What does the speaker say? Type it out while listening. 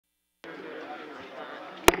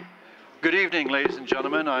Good evening, ladies and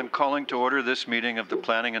gentlemen. I'm calling to order this meeting of the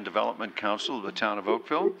Planning and Development Council of the Town of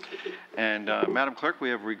Oakville. And Madam Clerk,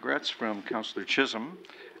 we have regrets from Councillor Chisholm,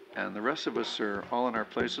 and the rest of us are all in our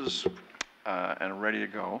places and ready to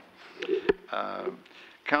go.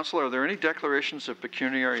 Council, are there any declarations of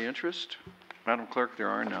pecuniary interest? Madam Clerk, there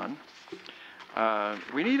are none.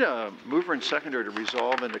 We need a mover and seconder to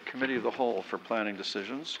resolve into Committee of the Whole for planning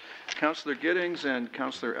decisions. Councillor Giddings and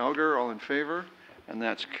Councillor Elgar, all in favor? And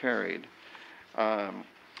that's carried.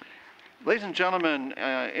 Ladies and gentlemen,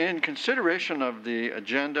 in consideration of the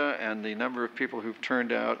agenda and the number of people who've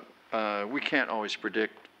turned out, we can't always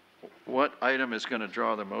predict what item is going to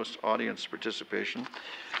draw the most audience participation.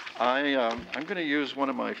 I'm going to use one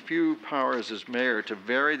of my few powers as mayor to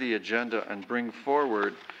vary the agenda and bring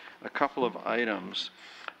forward a couple of items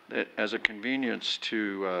that, as a convenience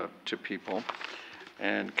to people.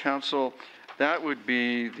 And council, that would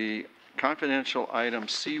be the confidential item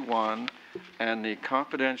C1 and the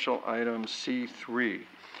confidential item C3.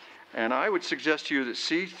 And I would suggest to you that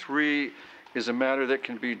C3 is a matter that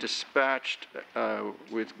can be dispatched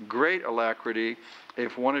with great alacrity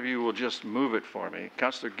if one of you will just move it for me.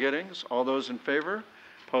 Councillor Giddings, all those in favor?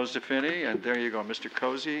 Opposed if any? And there you go, Mr.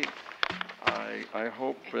 Cozy. I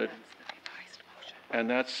hope that, and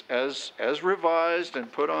that's as revised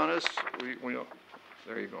and put on us,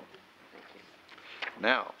 there you go.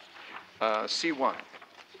 Now, C1.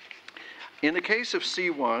 In the case of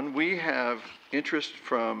C1, we have interest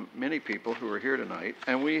from many people who are here tonight,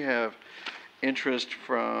 and we have interest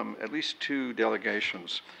from at least 2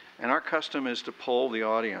 delegations. And our custom is to poll the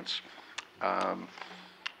audience.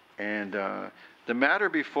 The matter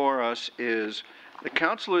before us is the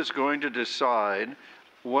council is going to decide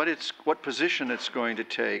what position it's going to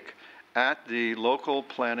take at the local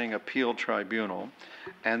planning appeal tribunal,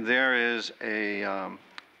 and there is a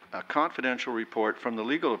confidential report from the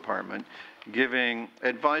legal department giving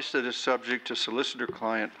advice that is subject to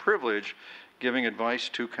solicitor-client privilege, giving advice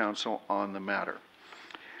to council on the matter.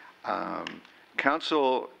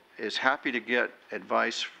 Council is happy to get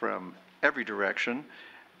advice from every direction.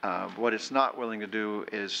 What it's not willing to do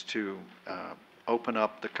is to open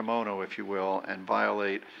up the kimono, if you will, and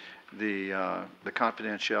violate the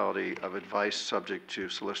confidentiality of advice subject to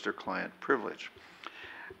solicitor-client privilege.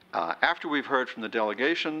 After we've heard from the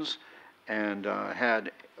delegations and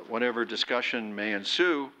had whatever discussion may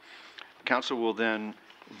ensue, council will then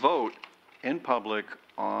vote in public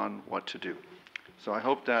on what to do. So I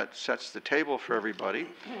hope that sets the table for everybody.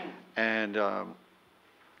 And now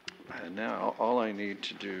all I need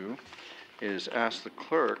to do is ask the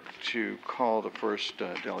clerk to call the first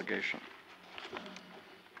delegation.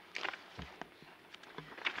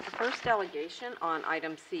 The first delegation on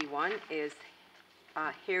item C1 is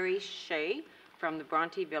Harry Shea from the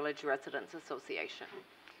Bronte Village Residents Association.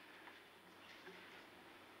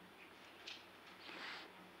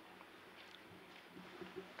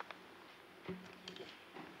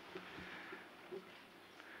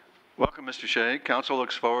 Welcome, Mr. Shea. Council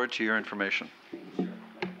looks forward to your information.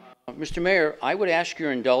 Mr. Mayor, I would ask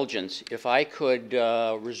your indulgence if I could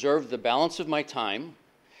reserve the balance of my time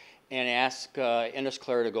and ask Ennis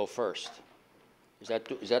Clare to go first. Is that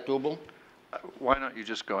doable? Why don't you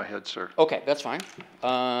just go ahead, sir? Okay, that's fine.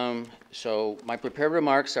 So my prepared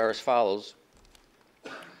remarks are as follows.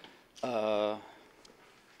 Here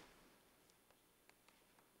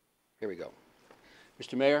we go.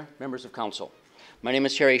 Mr. Mayor, members of council, my name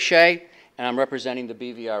is Harry Shea, and I'm representing the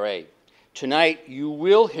BVRA. Tonight, you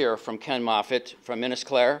will hear from Ken Moffitt from Ennis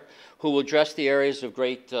Clare, who will address the areas of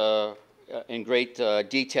in great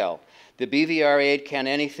detail. The BVRA can't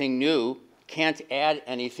add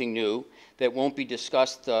anything new that won't be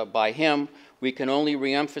discussed by him. We can only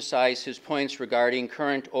reemphasize his points regarding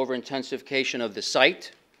current over-intensification of the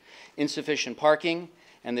site, insufficient parking,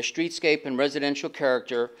 and the streetscape and residential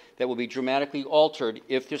character that will be dramatically altered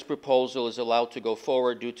if this proposal is allowed to go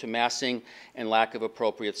forward due to massing and lack of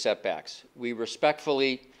appropriate setbacks. We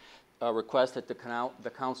respectfully request that the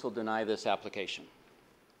council deny this application.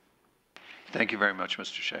 Thank you very much,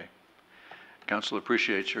 Mr. Shea. Council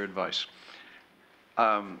appreciates your advice.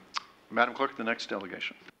 Madam Clerk, the next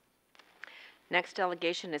delegation. Next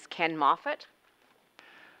delegation is Ken Moffitt.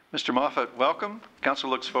 Mr. Moffitt, welcome. Council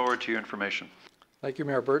looks forward to your information. Thank you,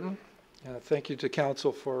 Mayor Burton. Thank you to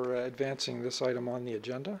Council for advancing this item on the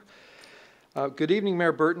agenda. Good evening,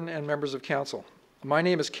 Mayor Burton and members of Council. My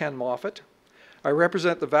name is Ken Moffitt. I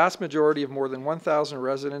represent the vast majority of more than 1,000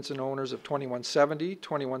 residents and owners of 2170,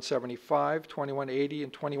 2175, 2180,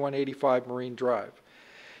 and 2185 Marine Drive.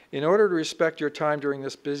 In order to respect your time during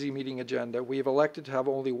this busy meeting agenda, we have elected to have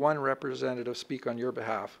only one representative speak on your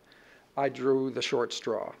behalf. I drew the short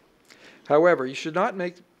straw. However, you should not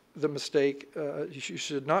make the mistake,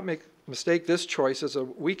 mistake this choice as a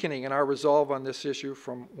weakening in our resolve on this issue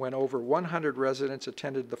from when over 100 residents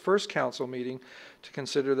attended the first council meeting to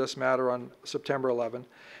consider this matter on September 11,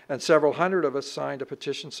 and several hundred of us signed a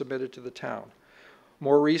petition submitted to the town.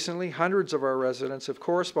 More recently, hundreds of our residents have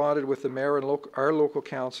corresponded with the mayor and our local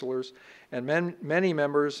councillors, and many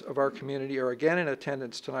members of our community are again in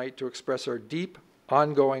attendance tonight to express our deep,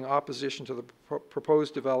 ongoing opposition to the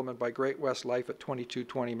proposed development by Great West Life at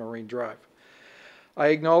 2220 Marine Drive. I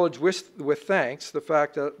acknowledge with thanks the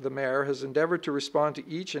fact that the mayor has endeavored to respond to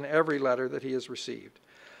each and every letter that he has received.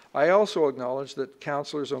 I also acknowledge that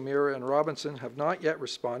Councillors O'Meara and Robinson have not yet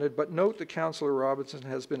responded, but note that Councillor Robinson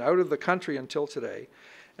has been out of the country until today,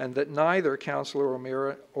 and that neither Councillor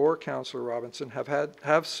O'Meara or Councillor Robinson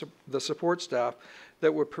have the support staff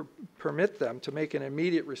that would permit them to make an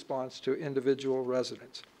immediate response to individual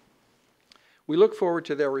residents. We look forward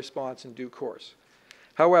to their response in due course.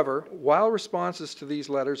 However, while responses to these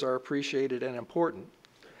letters are appreciated and important,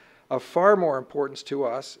 of far more importance to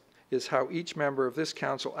us is how each member of this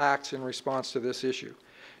council acts in response to this issue.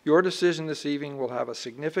 Your decision this evening will have a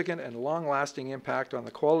significant and long-lasting impact on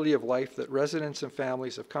the quality of life that residents and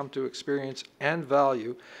families have come to experience and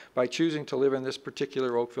value by choosing to live in this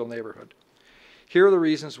particular Oakville neighborhood. Here are the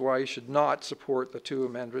reasons why you should not support the two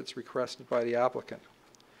amendments requested by the applicant.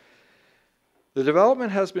 The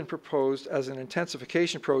development has been proposed as an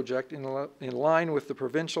intensification project in line with the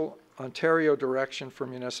provincial Ontario direction for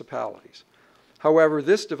municipalities. However,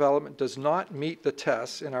 this development does not meet the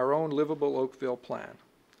tests in our own livable Oakville plan.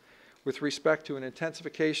 With respect to an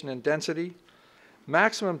intensification and density,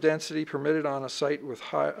 maximum density permitted on a site with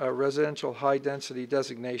residential high density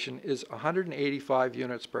designation is 185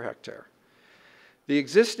 units per hectare. The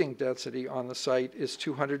existing density on the site is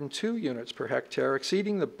 202 units per hectare,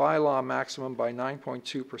 exceeding the bylaw maximum by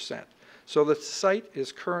 9.2%. So the site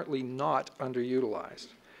is currently not underutilized.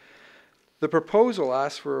 The proposal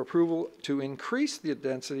asks for approval to increase the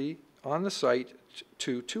density on the site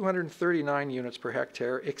to 239 units per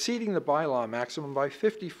hectare, exceeding the bylaw maximum by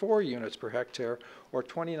 54 units per hectare, or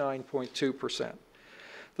 29.2%.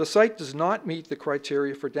 The site does not meet the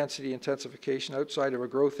criteria for density intensification outside of a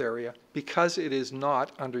growth area because it is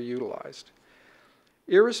not underutilized.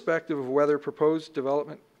 Irrespective of whether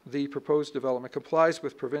the proposed development complies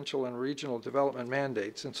with provincial and regional development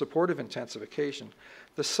mandates in support of intensification,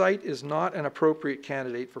 the site is not an appropriate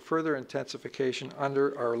candidate for further intensification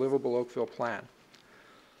under our Livable Oakville plan.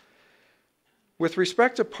 With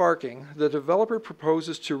respect to parking, the developer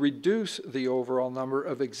proposes to reduce the overall number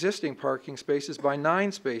of existing parking spaces by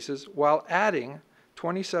 9 spaces while adding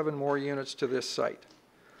 27 more units to this site.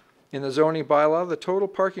 In the zoning bylaw, the total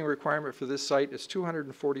parking requirement for this site is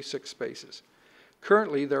 246 spaces.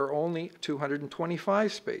 Currently, there are only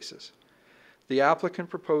 225 spaces. The applicant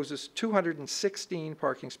proposes 216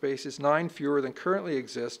 parking spaces, 9 fewer than currently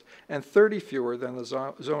exist, and 30 fewer than the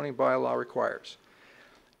zoning bylaw requires.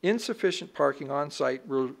 Insufficient parking on site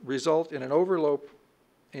will result in overload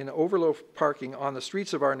parking on the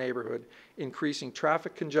streets of our neighborhood, increasing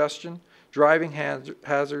traffic congestion, driving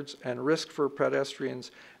hazards, and risk for pedestrians,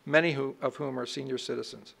 many of whom are senior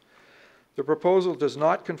citizens. The proposal does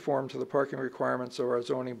not conform to the parking requirements of our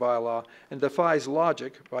zoning bylaw and defies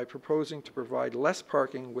logic by proposing to provide less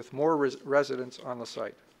parking with more residents on the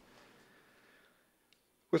site.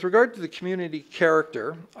 With regard to the community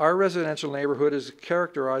character, our residential neighborhood is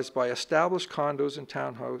characterized by established condos and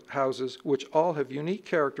townhouses which all have unique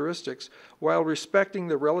characteristics while respecting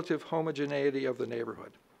the relative homogeneity of the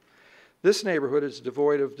neighborhood. This neighborhood is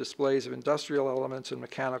devoid of displays of industrial elements and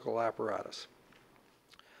mechanical apparatus.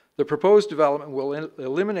 The proposed development will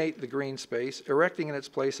eliminate the green space, erecting in its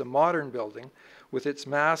place a modern building with its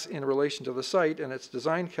mass in relation to the site and its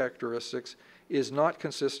design characteristics is not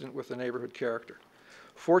consistent with the neighborhood character.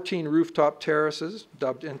 14 rooftop terraces,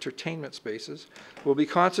 dubbed entertainment spaces, will be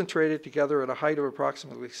concentrated together at a height of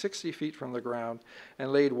approximately 60 feet from the ground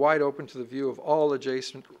and laid wide open to the view of all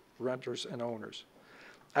adjacent renters and owners.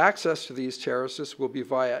 Access to these terraces will be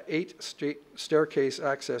via 8 staircase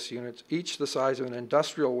access units, each the size of an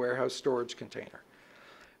industrial warehouse storage container.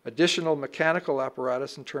 Additional mechanical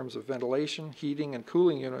apparatus in terms of ventilation, heating, and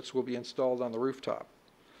cooling units will be installed on the rooftop.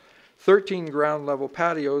 13 ground-level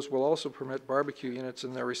patios will also permit barbecue units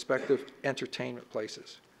in their respective entertainment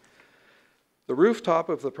places. The rooftop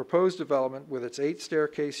of the proposed development with its 8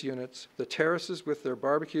 staircase units, the terraces with their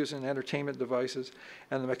barbecues and entertainment devices,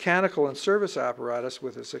 and the mechanical and service apparatus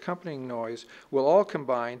with its accompanying noise will all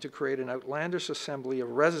combine to create an outlandish assembly of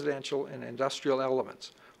residential and industrial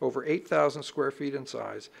elements, over 8,000 square feet in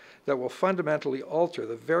size, that will fundamentally alter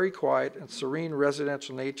the very quiet and serene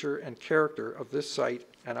residential nature and character of this site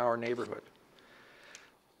and our neighborhood.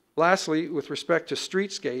 Lastly, with respect to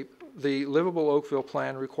streetscape, the livable Oakville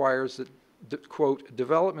plan requires that, quote,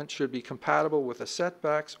 development should be compatible with the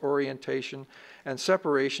setbacks, orientation, and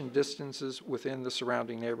separation distances within the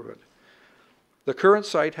surrounding neighborhood. The current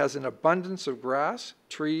site has an abundance of grass,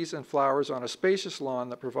 trees, and flowers on a spacious lawn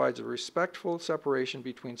that provides a respectful separation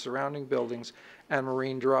between surrounding buildings and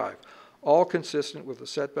Marine Drive, all consistent with the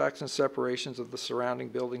setbacks and separations of the surrounding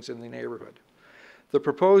buildings in the neighborhood. The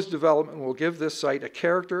proposed development will give this site a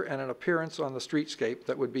character and an appearance on the streetscape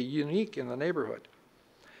that would be unique in the neighborhood.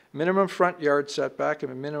 Minimum front yard setback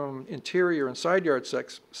and minimum interior and side yard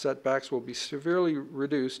setbacks will be severely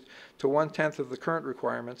reduced to 1/10 of the current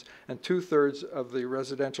requirements and 2/3 of the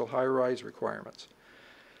residential high-rise requirements.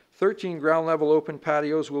 13 ground-level open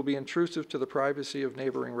patios will be intrusive to the privacy of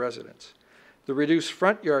neighboring residents. The reduced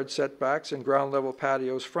front yard setbacks and ground-level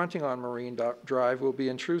patios fronting on Marine Drive will be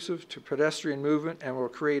intrusive to pedestrian movement and will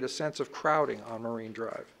create a sense of crowding on Marine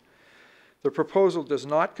Drive. The proposal does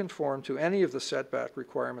not conform to any of the setback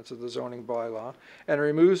requirements of the zoning bylaw and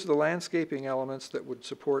removes the landscaping elements that would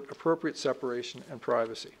support appropriate separation and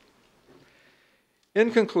privacy.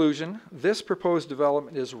 In conclusion, this proposed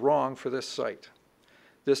development is wrong for this site.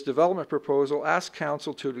 This development proposal asks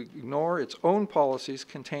Council to ignore its own policies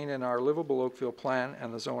contained in our livable Oakville plan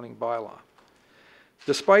and the zoning bylaw.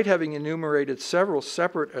 Despite having enumerated several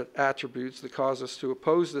separate attributes that cause us to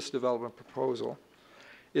oppose this development proposal,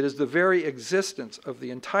 it is the very existence of the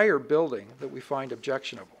entire building that we find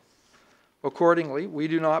objectionable. Accordingly, we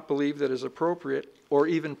do not believe that it is appropriate or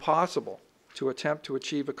even possible to attempt to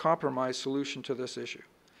achieve a compromise solution to this issue.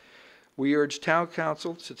 We urge Town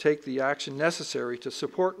Council to take the action necessary to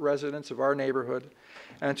support residents of our neighborhood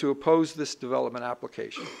and to oppose this development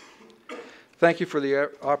application. Thank you for the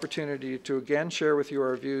opportunity to again share with you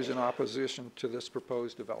our views in opposition to this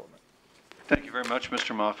proposed development. Thank you very much,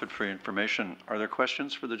 Mr. Moffat, for your information. Are there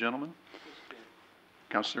questions for the gentleman?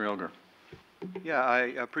 Councillor Elgar. Yeah, I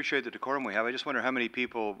appreciate the decorum we have. I just wonder how many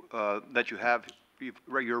people that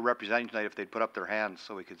you're representing tonight, if they'd put up their hands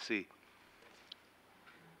so we could see.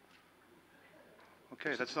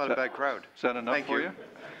 Okay, that's not a bad crowd. Is that enough for you?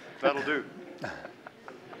 That'll do.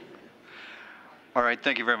 All right,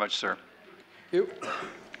 thank you very much, sir. You.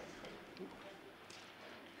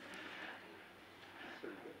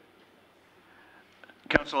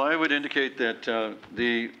 Council, I would indicate that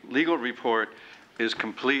the legal report is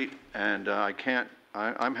complete, and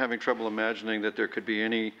I'm having trouble imagining that there could be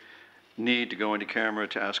any need to go into camera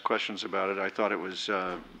to ask questions about it. I thought it was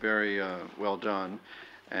very well done.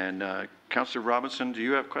 And Councillor Robinson, do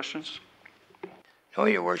you have questions? No,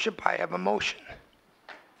 Your Worship, I have a motion.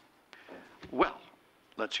 Well,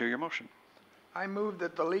 let's hear your motion. I move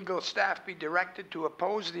that the legal staff be directed to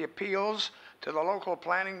oppose the appeals to the local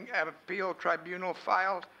planning appeal tribunal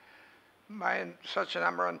filed by such a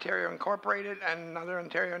number Ontario Incorporated and another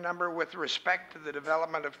Ontario number with respect to the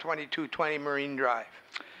development of 2220 Marine Drive.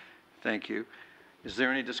 Thank you. Is there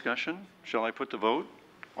any discussion? Shall I put the vote?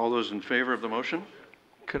 All those in favor of the motion?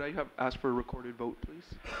 Could I ask for a recorded vote, please?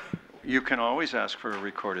 You can always ask for a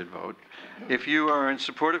recorded vote. If you are in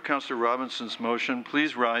support of Councillor Robinson's motion,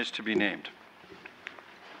 please rise to be named.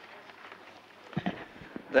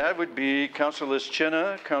 That would be Councillor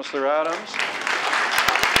Lischina, Councillor Adams.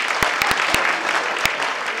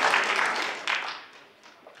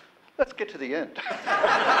 Let's get to the end.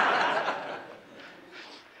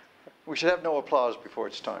 We should have no applause before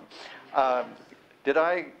it's time. Did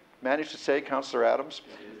I manage to say Councillor Adams?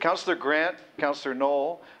 Councillor Grant, Councillor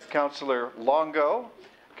Knoll, Councillor Longo,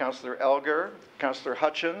 Councillor Elgar, Councillor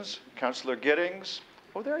Hutchins, Councillor Giddings.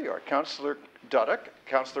 Oh, there you are. Councillor Duddock,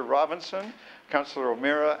 Councillor Robinson, Councillor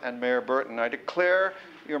O'Meara, and Mayor Burton. I declare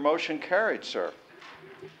your motion carried, sir.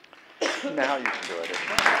 Now you can do it.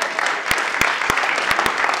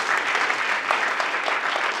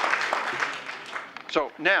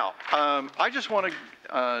 So now, I just want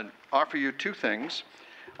to offer you two things.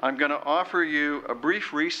 I'm going to offer you a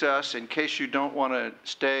brief recess in case you don't want to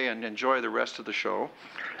stay and enjoy the rest of the show.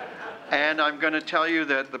 And I'm going to tell you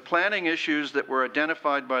that the planning issues that were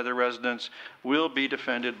identified by the residents will be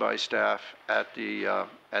defended by staff at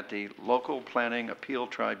the local planning appeal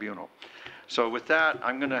tribunal. So with that,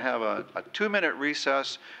 I'm going to have a 2-minute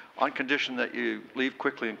recess on condition that you leave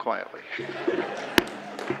quickly and quietly.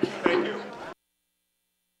 Thank you.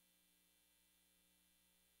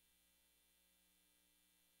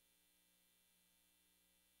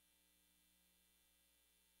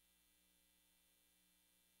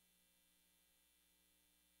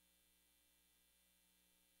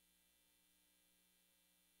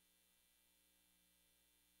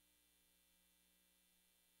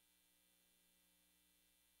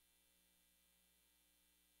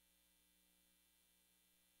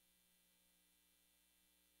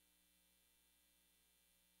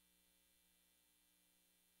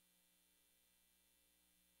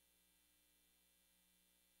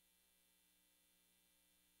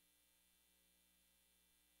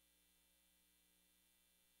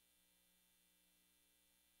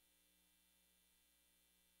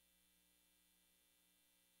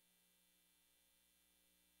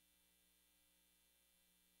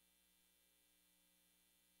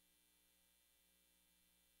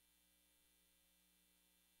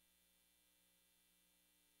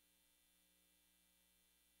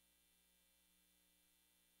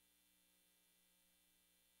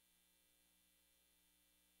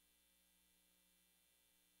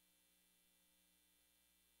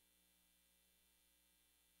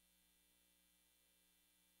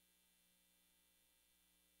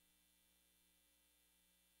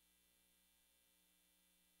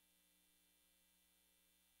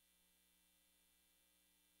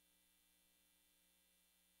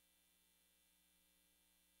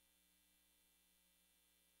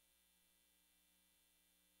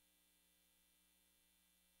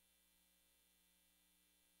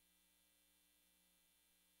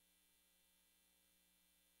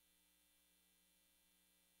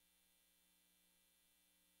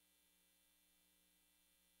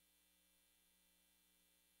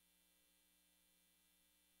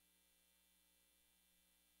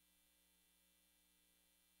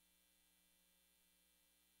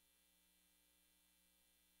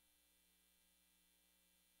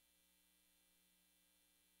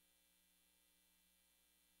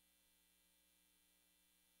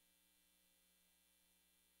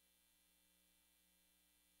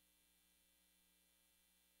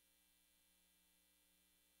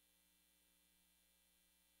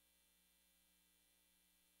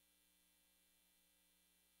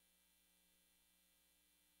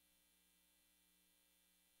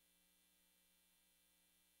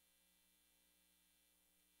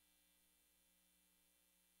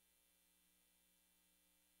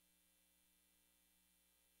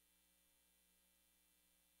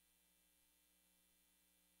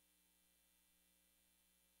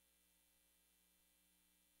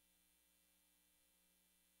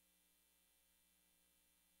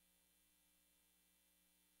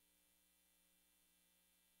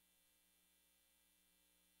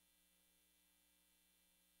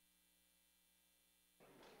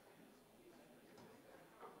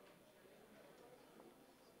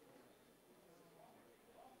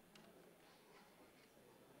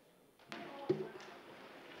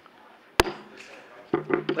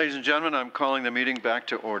 Ladies and gentlemen, I'm calling the meeting back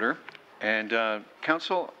to order. And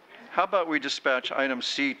Council, how about we dispatch item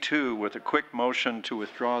C2 with a quick motion to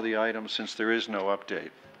withdraw the item since there is no update?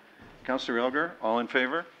 Councillor Elgar, all in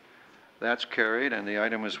favor? That's carried and the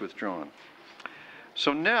item is withdrawn.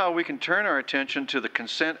 So now we can turn our attention to the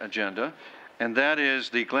consent agenda, and that is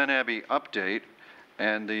the Glen Abbey update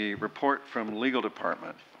and the report from Legal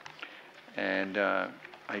Department. And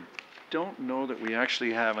I don't know that we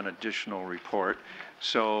actually have an additional report.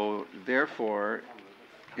 So therefore,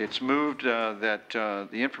 it's moved that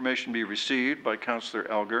the information be received by Councillor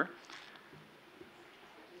Elgar.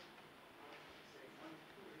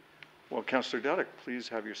 Well, Councillor Dudek, please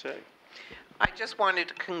have your say. I just wanted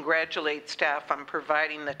to congratulate staff on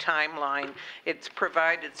providing the timeline. It's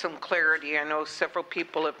provided some clarity. I know several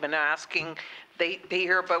people have been asking. They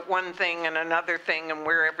hear about one thing and another thing and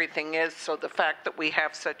where everything is. So the fact that we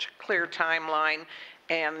have such a clear timeline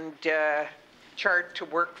and chart to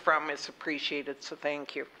work from is appreciated. So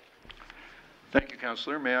thank you. Thank you,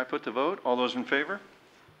 Councillor. May I put the vote? All those in favor?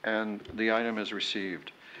 And the item is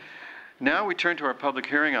received. Now we turn to our public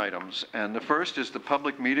hearing items, and the first is the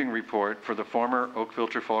public meeting report for the former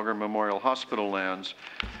Oakville-Trafalgar Memorial Hospital lands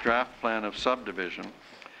draft plan of subdivision.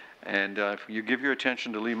 And if you give your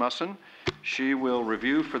attention to Lee Musson, she will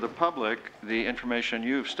review for the public the information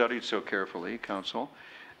you've studied so carefully, Council.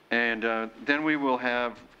 And then we will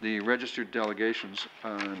have the registered delegations,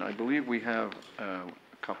 and I believe we have a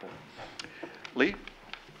couple. Lee?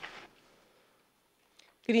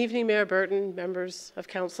 Good evening, Mayor Burton, members of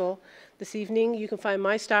Council. This evening, you can find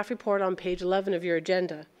my staff report on page 11 of your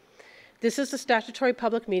agenda. This is the statutory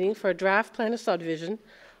public meeting for a draft plan of subdivision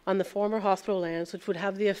on the former hospital lands, which would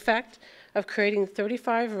have the effect of creating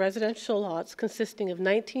 35 residential lots consisting of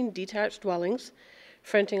 19 detached dwellings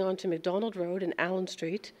fronting onto McDonald Road and Allen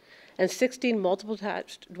Street, and 16 multiple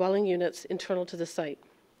detached dwelling units internal to the site.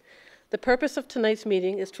 The purpose of tonight's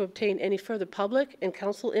meeting is to obtain any further public and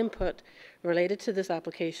council input related to this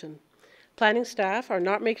application. Planning staff are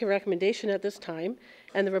not making a recommendation at this time,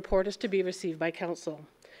 and the report is to be received by council.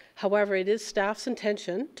 However, it is staff's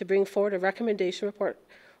intention to bring forward a recommendation report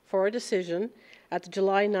for a decision at the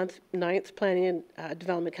July 9th Planning and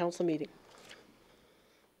Development Council meeting.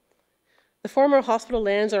 The former hospital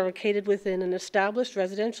lands are located within an established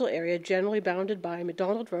residential area generally bounded by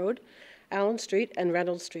McDonald Road, Allen Street, and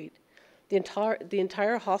Reynolds Street. The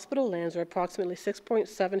entire hospital lands are approximately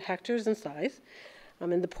 6.7 hectares in size,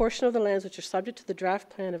 and the portion of the lands which are subject to the draft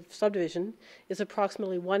plan of subdivision is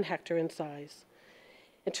approximately 1 hectare in size.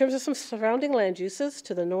 In terms of some surrounding land uses,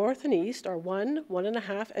 to the north and east are 1,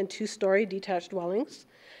 1.5, and 2-story detached dwellings.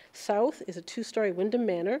 South is a 2-story Wyndham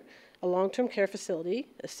Manor, a long-term care facility,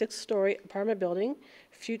 a 6-story apartment building,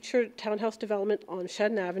 future townhouse development on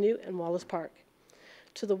Shedden Avenue and Wallace Park.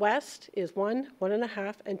 To the west is 1,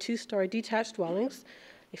 1.5, and 2-story detached dwellings,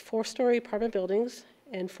 a 4-story apartment buildings,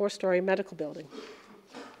 and 4-story medical building.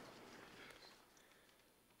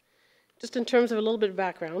 Just in terms of a little bit of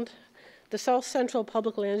background, the South Central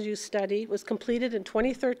Public Land Use Study was completed in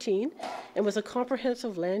 2013 and was a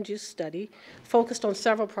comprehensive land use study focused on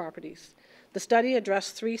several properties. The study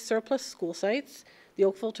addressed 3 surplus school sites, the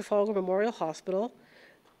Oakville-Trafalgar Memorial Hospital,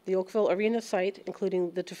 the Oakville Arena site,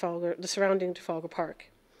 including the surrounding Trafalgar Park.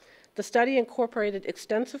 The study incorporated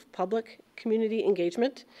extensive public community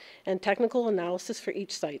engagement and technical analysis for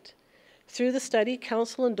each site. Through the study,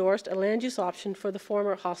 Council endorsed a land use option for the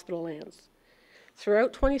former hospital lands.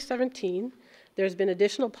 Throughout 2017, there has been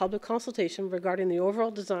additional public consultation regarding the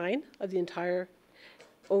overall design of the entire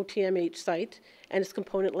OTMH site and its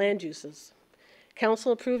component land uses.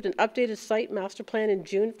 Council approved an updated site master plan in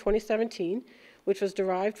June of 2017, which was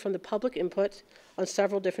derived from the public input on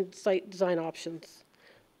several different site design options.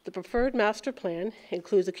 The preferred master plan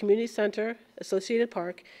includes a community center, associated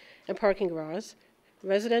park, and parking garage,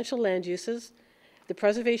 residential land uses, the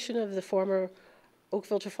preservation of the former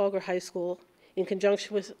Oakville-Trafalgar High School in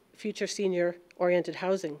conjunction with future senior-oriented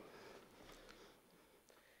housing.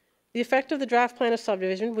 The effect of the draft plan of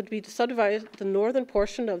subdivision would be to subdivide the northern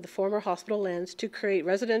portion of the former hospital lands to create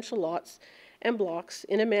residential lots and blocks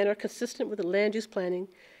in a manner consistent with the land use planning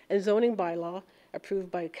and zoning bylaw approved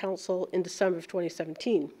by Council in December of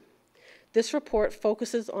 2017. This report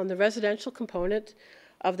focuses on the residential component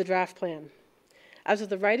of the draft plan. As of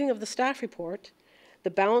the writing of the staff report, the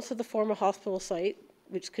balance of the former hospital site,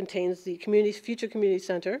 which contains the future community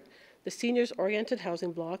center, the seniors-oriented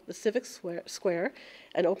housing block, the civic square,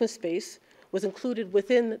 and open space, was included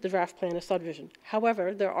within the draft plan of subdivision.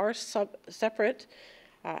 However, there are separate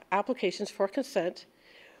applications for consent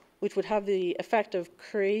which would have the effect of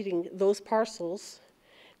creating those parcels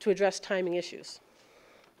to address timing issues.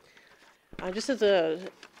 Just as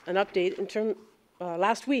an update,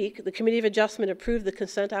 last week, the Committee of Adjustment approved the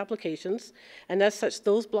consent applications, and as such,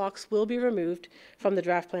 those blocks will be removed from the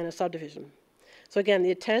draft plan of subdivision. So again, the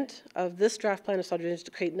intent of this draft plan of subdivision is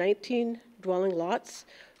to create 19 dwelling lots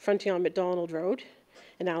fronting on McDonald Road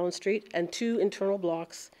and Allen Street, and 2 internal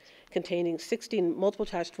blocks containing 16 multiple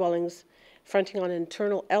attached dwellings fronting on an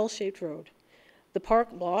internal L-shaped road. The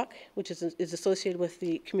park block, which is associated with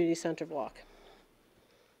the community center block.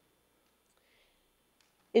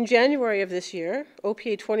 In January of this year,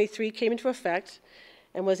 OPA 23 came into effect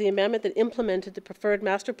and was the amendment that implemented the preferred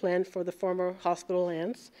master plan for the former hospital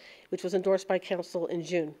lands, which was endorsed by Council in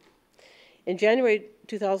June. In January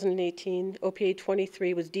 2018, OPA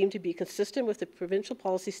 23 was deemed to be consistent with the provincial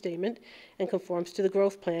policy statement and conforms to the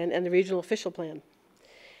growth plan and the regional official plan.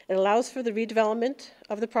 It allows for the redevelopment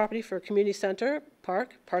of the property for a community center,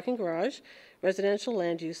 park, parking garage, residential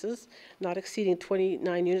land uses not exceeding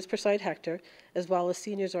 29 units per site hectare, as well as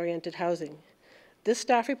seniors-oriented housing. This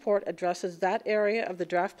staff report addresses that area of the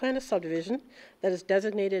draft plan of subdivision that is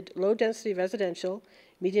designated low-density residential,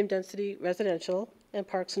 medium-density residential, and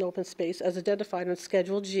parks and open space as identified on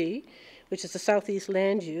Schedule G, which is the southeast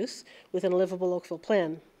land use within a livable Oakville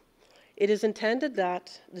plan. It is intended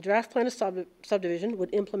that the draft plan of subdivision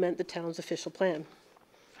would implement the town's official plan.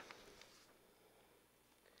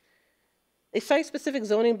 A site-specific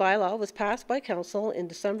zoning bylaw was passed by Council in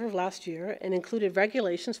December of last year and included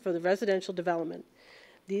regulations for the residential development.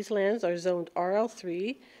 These lands are zoned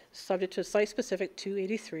RL3, subject to site-specific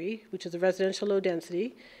 283, which is a residential low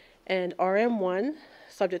density, and RM1,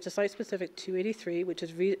 subject to site-specific 283, which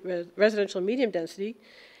is residential medium density,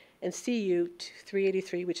 and CU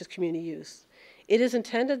 383, which is community use. It is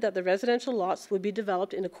intended that the residential lots would be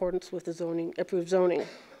developed in accordance with the approved zoning.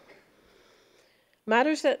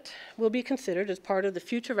 Matters that will be considered as part of the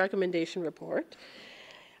future recommendation report.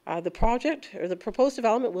 The project or the proposed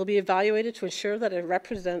development will be evaluated to ensure that it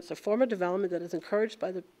represents a form of development that is encouraged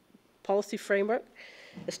by the policy framework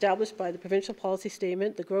established by the provincial policy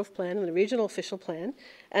statement, the growth plan, and the regional official plan,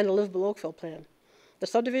 and the livable Oakville plan. The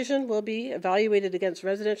subdivision will be evaluated against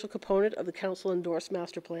residential component of the council endorsed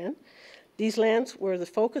master plan. These lands were the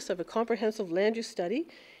focus of a comprehensive land use study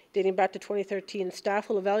dating back to 2013, and staff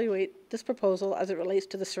will evaluate this proposal as it relates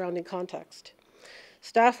to the surrounding context.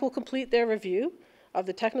 Staff will complete their review of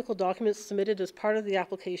the technical documents submitted as part of the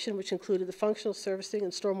application, which included the functional servicing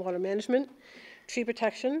and stormwater management, tree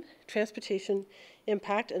protection, transportation,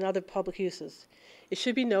 impact, and other public uses. It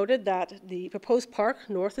should be noted that the proposed park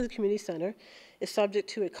north of the community center is subject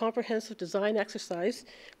to a comprehensive design exercise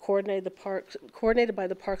coordinated by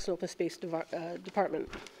the Parks and Open Space Department.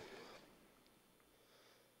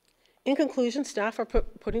 In conclusion, staff are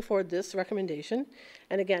putting forward this recommendation,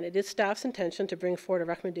 and again, it is staff's intention to bring forward a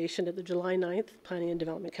recommendation at the July 9th Planning and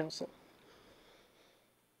Development Council.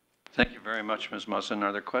 Thank you very much, Ms. Musson.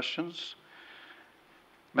 Are there questions?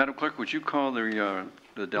 Madam Clerk, would you call the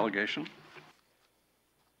delegation?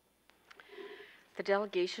 The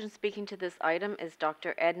delegation speaking to this item is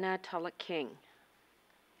Dr. Edna Tulloch-King.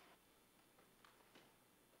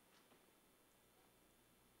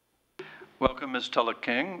 Welcome, Ms.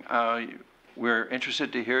 Tulloch-King. We're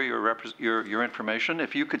interested to hear your information.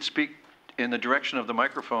 If you could speak in the direction of the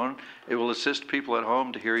microphone, it will assist people at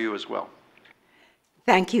home to hear you as well.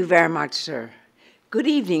 Thank you very much, sir. Good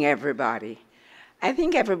evening, everybody. I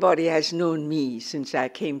think everybody has known me since I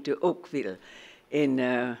came to Oakville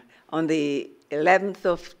on the 11th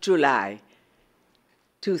of July,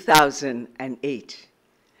 2008.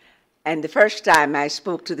 And the first time I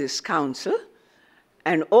spoke to this council,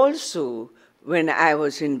 and also when I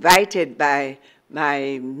was invited by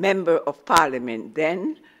my member of parliament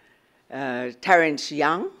then, Terence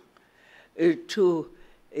Young, to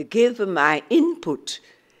give my input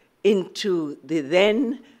into the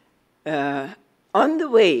then well on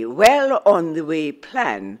the way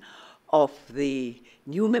plan of the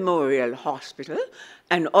new memorial hospital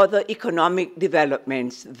and other economic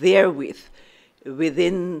developments therewith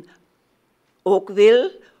within Oakville,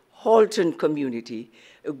 Halton community,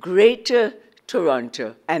 Greater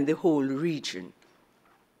Toronto, and the whole region.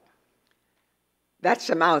 That's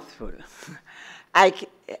a mouthful.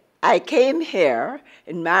 I came here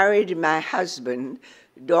and married my husband,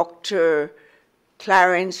 Dr.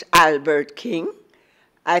 Clarence Albert King.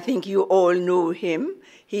 I think you all know him.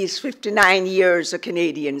 He's 59 years a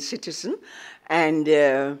Canadian citizen, and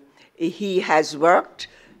he has worked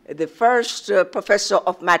the first professor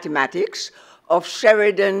of mathematics of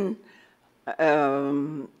Sheridan.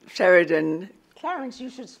 Clarence, you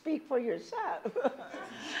should speak for yourself.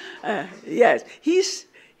 Yes,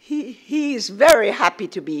 he is very happy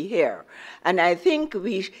to be here. And I think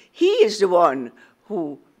he is the one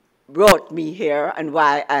who brought me here and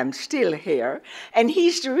why I'm still here. And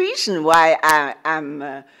he's the reason why I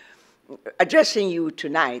am addressing you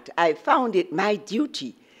tonight. I found it my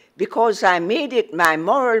duty because I made it my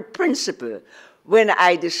moral principle when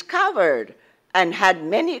I discovered and had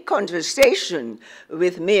many conversations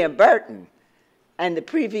with Mayor Burton and the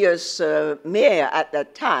previous mayor at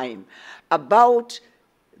that time about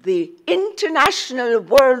the international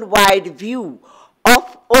worldwide view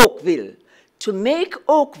of Oakville to make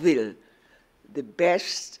Oakville the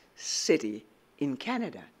best city in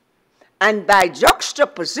Canada. And by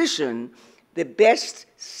juxtaposition, the best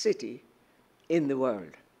city in the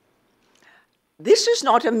world. This is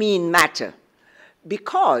not a mean matter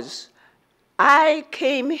because I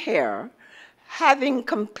came here having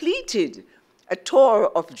completed a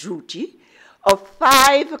tour of duty of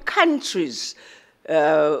 5 countries,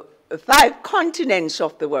 5 continents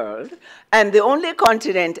of the world, and the only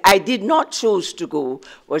continent I did not choose to go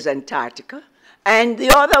was Antarctica, and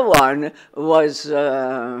the other one was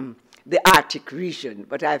the Arctic region.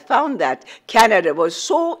 But I found that Canada was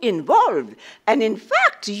so involved, and in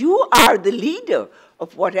fact, you are the leader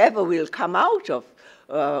of whatever will come out of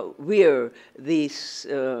where this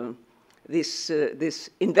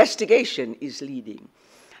investigation is leading.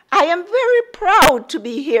 I am very proud to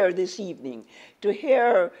be here this evening to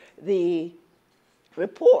hear the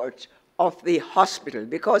report of the hospital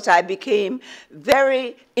because I became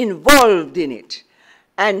very involved in it.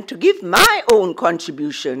 And to give my own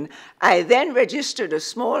contribution, I then registered a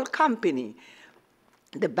small company,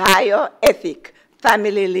 the Bioethic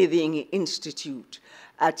Family Living Institute,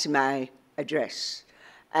 at my address,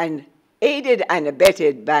 and aided and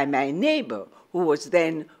abetted by my neighbor, who was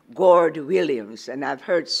then Gord Williams. And I've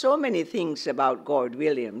heard so many things about Gord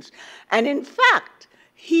Williams. And in fact,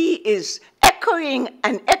 he is echoing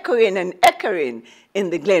and echoing and echoing in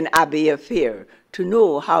the Glen Abbey affair to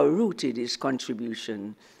know how rooted his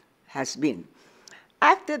contribution has been.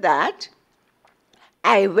 After that,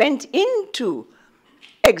 I went into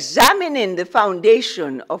examining the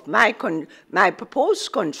foundation of my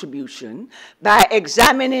proposed contribution by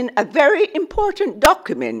examining a very important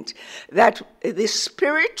document, that the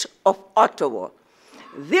Spirit of Ottawa.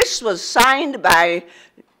 This was signed by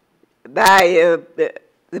the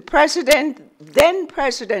president, then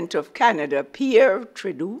President of Canada, Pierre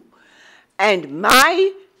Trudeau, and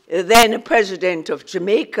my then President of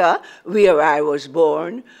Jamaica, where I was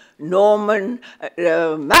born, Michael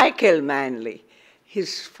Manley.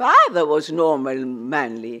 His father was Norman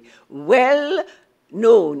Manley, well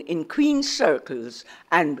known in Queen's circles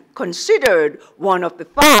and considered one of the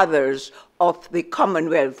fathers of the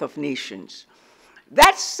Commonwealth of Nations.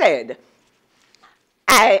 That said,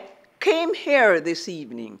 I came here this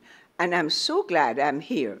evening, and I'm so glad I'm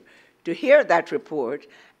here to hear that report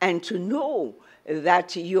and to know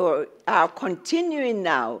that you are continuing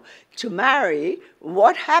now to marry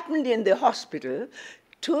what happened in the hospital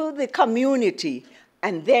to the community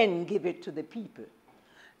and then give it to the people.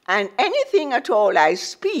 And anything at all I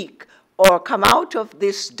speak or come out of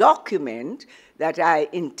this document that I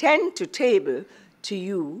intend to table to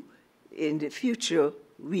you in the future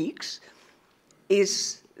weeks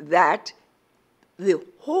is that the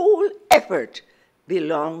whole effort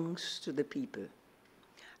belongs to the people.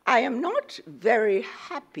 I am not very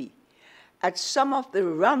happy at some of the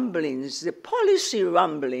rumblings, the policy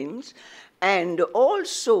rumblings, and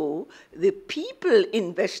also the people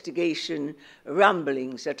investigation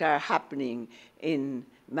rumblings that are happening in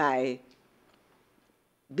my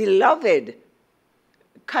beloved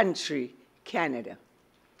country, Canada.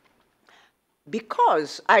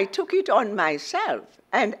 Because I took it on myself,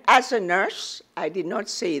 and as a nurse, I did not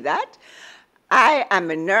say that, I am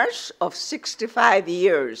a nurse of 65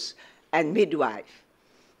 years and midwife.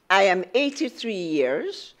 I am 83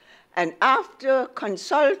 years, and after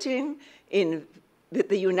consulting with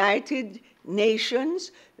the United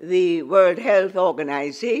Nations, the World Health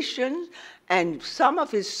Organization, and some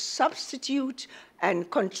of its substitute and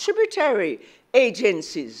contributory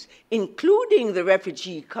agencies, including the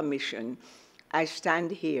Refugee Commission, I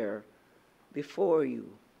stand here before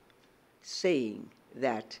you saying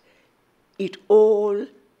that it all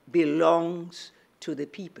belongs to the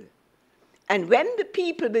people. And when the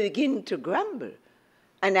people begin to grumble,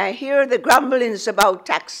 and I hear the grumblings about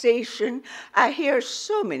taxation, I hear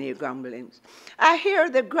so many grumblings. I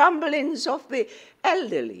hear the grumblings of the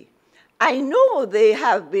elderly. I know they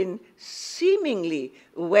have been seemingly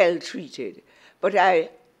well treated, but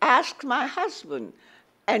I asked my husband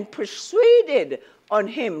and persuaded on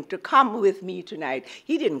him to come with me tonight.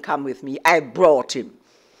 He didn't come with me, I brought him.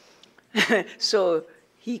 So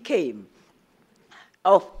he came,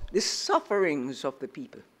 of the sufferings of the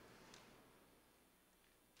people.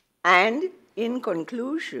 And in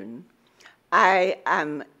conclusion, I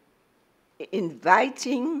am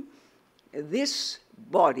inviting this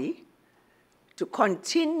body to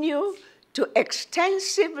continue to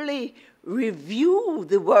extensively review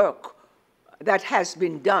the work that has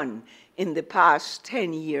been done in the past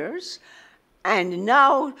 10 years, and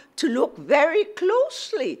now to look very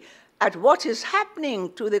closely at what is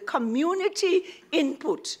happening to the community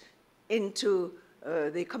input into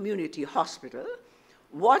the community hospital,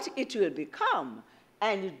 what it will become,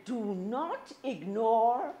 and do not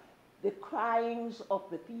ignore the cryings of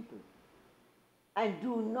the people, and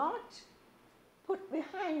do not put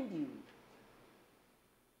behind you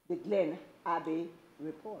the Glen Abbey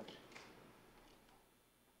report.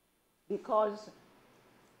 Because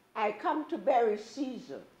I come to bury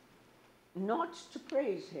Caesar, not to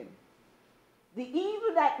praise him. The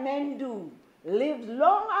evil that men do lives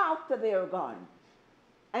long after they are gone,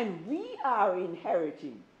 and we are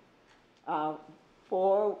inheriting 4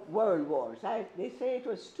 world wars. They say it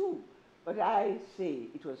was 2, but I say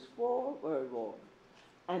it was 4 world wars.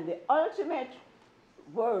 And the ultimate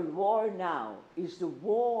world war now is the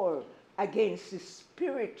war against the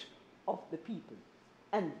spirit of the people.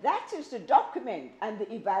 And that is the document and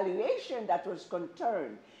the evaluation that was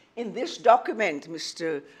concerned in this document,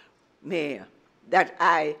 Mr. Mayor, that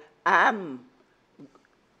I am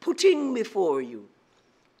putting before you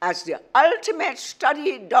as the ultimate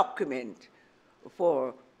study document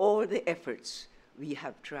for all the efforts we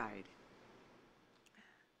have tried.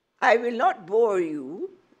 I will not bore you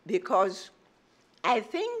because I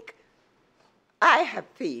think I have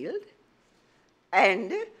failed,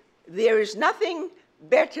 and there is nothing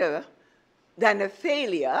better than a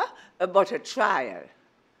failure but a trial.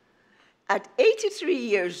 At 83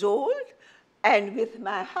 years old, and with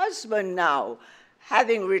my husband now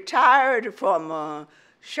having retired from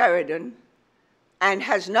Sheridan, and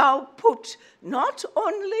has now put not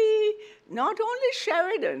only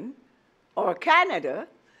Sheridan or Canada,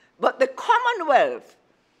 but the Commonwealth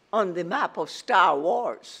on the map of Star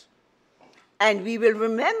Wars. And we will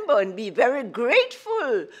remember and be very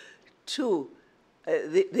grateful to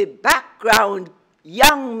the background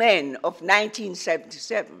young men of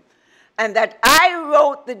 1977, and that I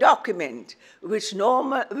wrote the document which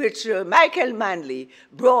Michael Manley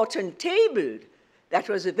brought and tabled, that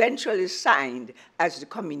was eventually signed as the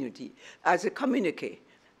communique,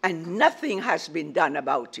 and nothing has been done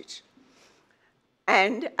about it.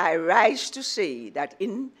 And I rise to say that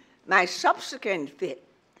in my subsequent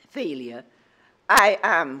failure, I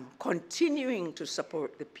am continuing to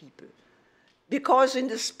support the people, because in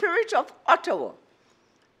the spirit of Ottawa,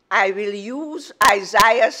 I will use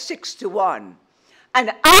Isaiah 61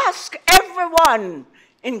 and ask everyone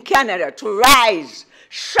in Canada to rise,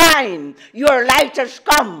 shine, your light has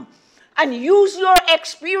come, and use your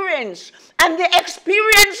experience and the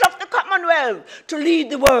experience of the Commonwealth to lead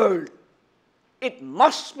the world. It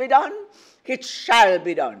must be done, it shall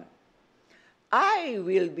be done. I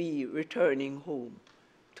will be returning home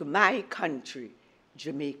to my country,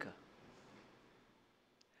 Jamaica.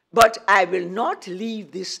 But I will not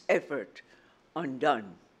leave this effort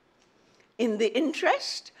undone. In the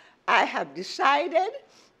interest, I have decided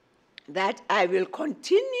that I will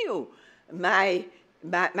continue my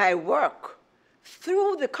work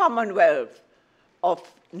through the Commonwealth of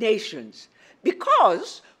Nations,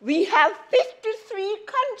 because we have 53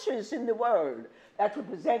 countries in the world that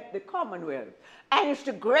represent the Commonwealth, and it's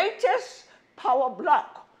the greatest power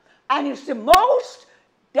bloc, and it's the most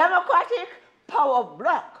democratic power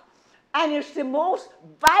bloc, and it's the most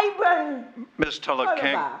vibrant Ms.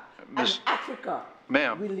 Tulloch-King, and Africa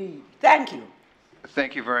ma'am, will lead. Thank you.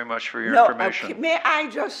 thank you very much for your information. May I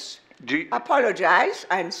just apologize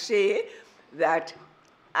and say that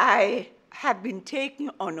I have been taken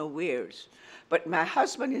unawares, but my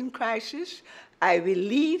husband in crisis. I will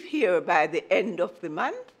leave here by the end of the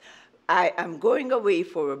month. I am going away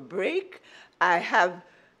for a break. I have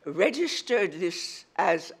registered this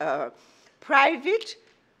as a private,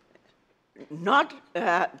 not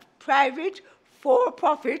private,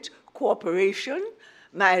 for-profit corporation.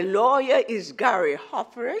 My lawyer is Gary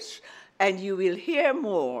Hofferes, and you will hear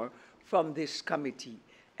more from this committee.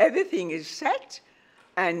 Everything is set,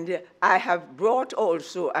 and I have brought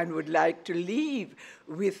also and would like to leave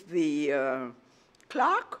with the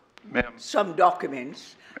clerk some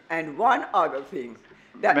documents, and one other thing,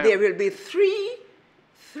 that there will be three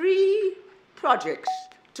projects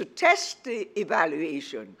to test the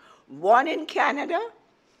evaluation. One in Canada,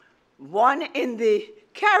 one in the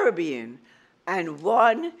Caribbean, and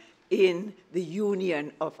one in the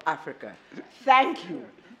Union of Africa. Thank you,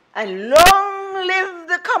 and long live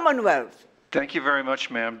the Commonwealth. Thank you very much,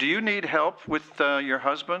 ma'am. Do you need help with your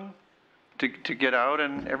husband to get out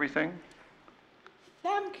and everything?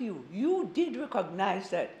 Thank you. You did recognize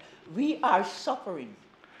that we are suffering.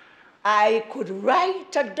 I could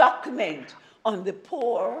write a document on the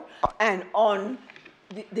poor and on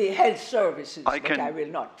the health services, but I will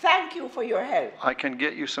not. Thank you for your help. I can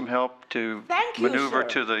get you some help to Thank you, maneuver sir.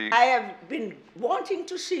 to the... I have been wanting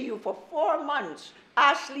to see you for 4 months.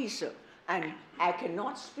 Ask Lisa, and I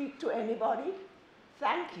cannot speak to anybody.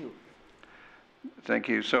 Thank you. Thank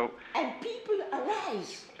you. So, And people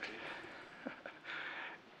arise.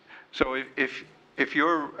 so if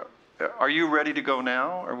you're... Are you ready to go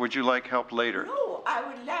now, or would you like help later? No, I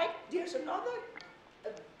would like, there's another,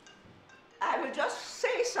 I will just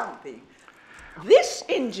say something. This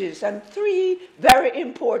hinges on 3 very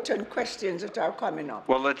important questions that are coming up.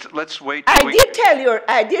 Well, let's wait. I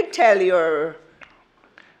did tell your,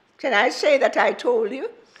 can I say that I told you?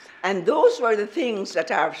 And those were the things that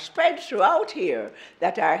are spread throughout here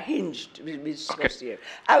that are hinged, we discussed here.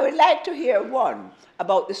 I would like to hear one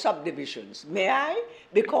about the subdivisions. May I?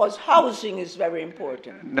 Because housing is very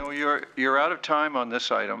important. No, you're out of time on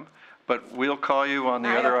this item, but we'll call you on the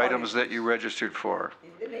other items that you registered for.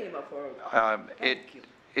 In the name of our God.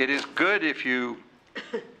 It is good if you,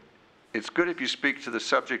 it's good if you speak to the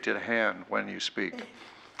subject at hand when you speak.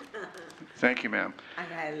 Thank you, ma'am.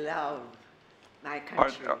 And I love my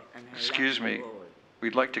country. Excuse me.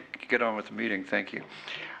 We'd like to get on with the meeting. Thank you.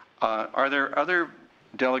 Are there other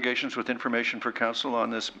delegations with information for council on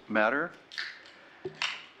this matter?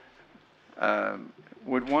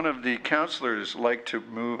 Would one of the councilors like to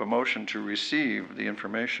move a motion to receive the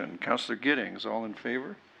information? Councilor Giddings, all in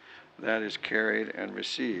favor? That is carried and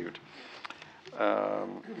received.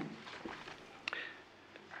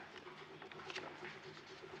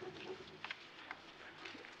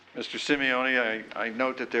 Mr. Simeone, I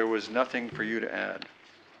note that there was nothing for you to add.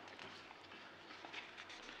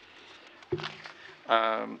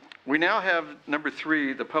 We now have number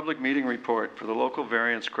 3, the public meeting report for the local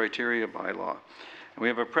variance criteria bylaw. And we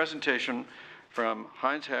have a presentation from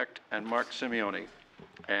Heinz Hecht and Mark Simeone.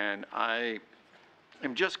 And I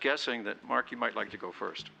am just guessing that, Mark, you might like to go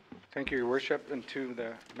first. Thank you, Your Worship, and to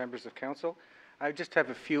the members of council. I just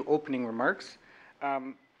have a few opening remarks.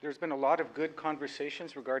 There's been a lot of good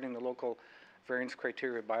conversations regarding the local variance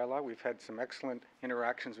criteria bylaw. We've had some excellent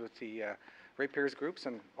interactions with the ratepayers groups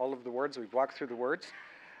and all of the wards. We've walked through the wards.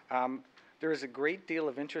 There is a great deal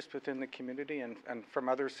of interest within the community and from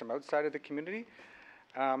others from outside of the community.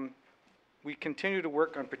 We continue to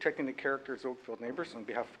work on protecting the character of Oakville neighbors on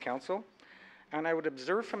behalf of council. And I would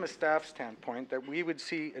observe from a staff standpoint that we would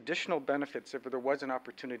see additional benefits if there was an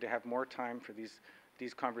opportunity to have more time for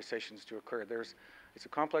these conversations to occur. It's a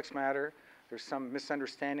complex matter. There's some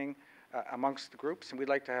misunderstanding amongst the groups, and we'd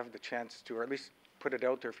like to have the chance to, or at least put it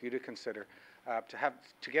out there for you to consider,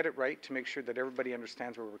 to get it right, to make sure that everybody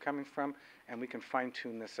understands where we're coming from, and we can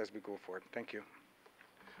fine-tune this as we go forward. Thank you.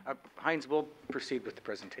 Heinz will proceed with the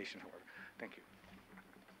presentation, however. Thank you.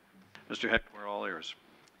 Mr. Hecht, we're all ears.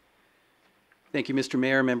 Thank you, Mr.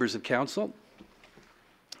 Mayor, members of council.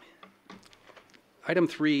 Item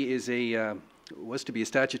 3 is was to be a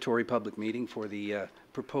statutory public meeting for the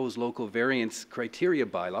proposed local variance criteria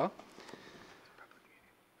bylaw.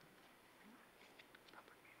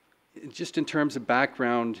 Just in terms of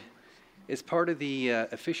background, as part of the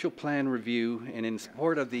official plan review and in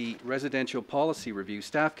support of the residential policy review,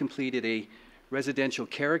 staff completed a residential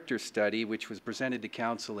character study which was presented to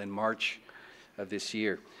council in March of this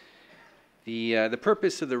year. The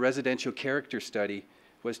purpose of the residential character study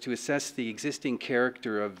was to assess the existing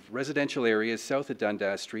character of residential areas south of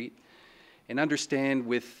Dundas Street and understand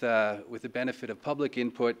with the benefit of public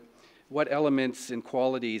input what elements and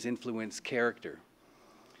qualities influence character.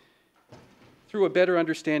 Through a better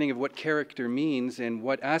understanding of what character means and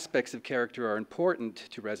what aspects of character are important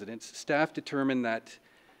to residents, staff determined that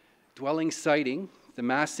dwelling siting, the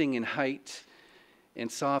massing and height, and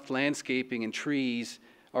soft landscaping and trees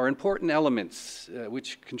are important elements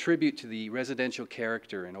which contribute to the residential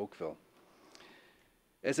character in Oakville.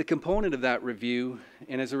 As a component of that review,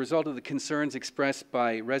 and as a result of the concerns expressed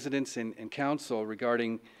by residents and council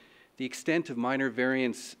regarding the extent of minor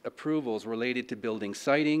variance approvals related to building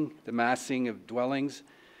siting, the massing of dwellings,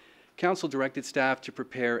 council directed staff to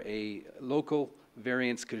prepare a local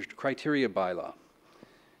variance criteria bylaw.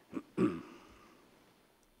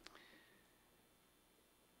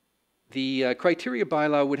 The criteria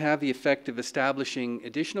bylaw would have the effect of establishing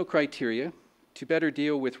additional criteria to better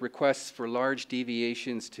deal with requests for large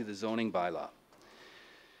deviations to the zoning bylaw.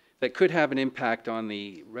 that could have an impact on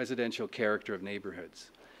the residential character of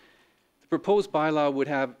neighborhoods. The proposed bylaw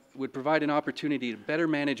would provide an opportunity to better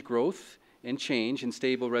manage growth and change in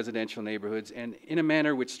stable residential neighborhoods, and in a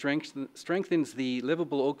manner which strengthens the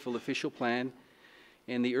livable Oakville official plan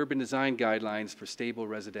and the urban design guidelines for stable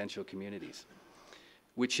residential communities,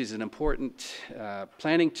 which is an important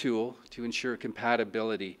planning tool to ensure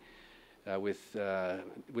compatibility within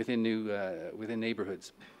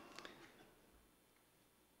neighborhoods.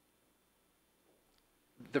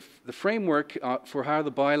 The framework for how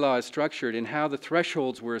the bylaw is structured and how the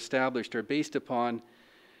thresholds were established are based upon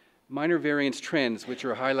minor variance trends, which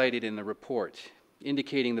are highlighted in the report,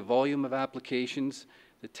 indicating the volume of applications,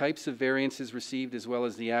 the types of variances received, as well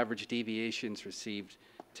as the average deviations received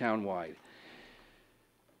townwide.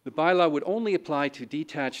 The bylaw would only apply to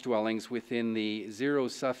detached dwellings within the zero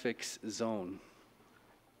suffix zone.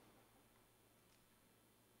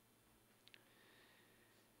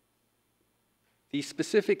 The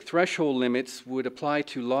specific threshold limits would apply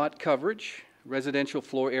to lot coverage, residential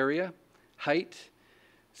floor area, height,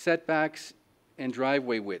 setbacks, and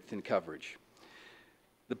driveway width and coverage.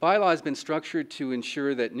 The bylaw has been structured to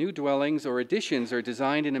ensure that new dwellings or additions are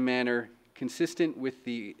designed in a manner consistent with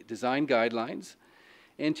the design guidelines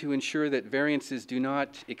and to ensure that variances do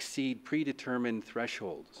not exceed predetermined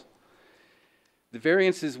thresholds. The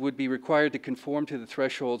variances would be required to conform to the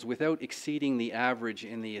thresholds without exceeding the average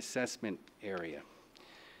in the assessment area.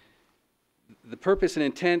 The purpose and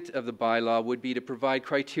intent of the bylaw would be to provide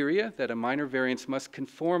criteria that a minor variance must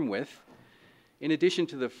conform with, in addition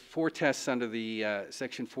to the 4 tests under the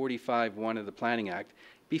Section 45(1) of the Planning Act,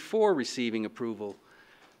 before receiving approval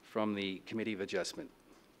from the Committee of Adjustment.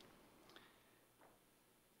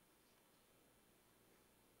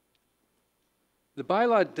 The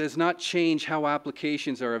bylaw does not change how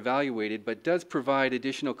applications are evaluated, but does provide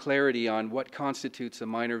additional clarity on what constitutes a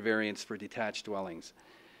minor variance for detached dwellings.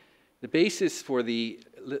 The basis for the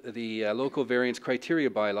local variance criteria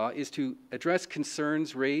bylaw is to address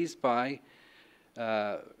concerns raised by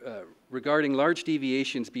regarding large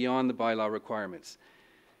deviations beyond the bylaw requirements.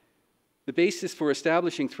 The basis for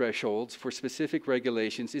establishing thresholds for specific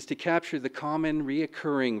regulations is to capture the common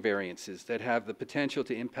reoccurring variances that have the potential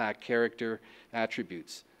to impact character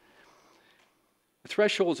attributes. The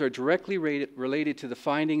thresholds are directly related to the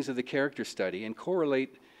findings of the character study and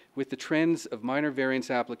correlate with the trends of minor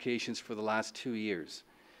variance applications for the last 2 years.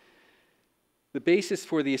 The basis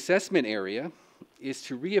for the assessment area is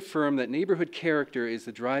to reaffirm that neighborhood character is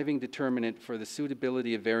the driving determinant for the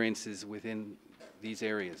suitability of variances within these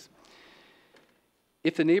areas.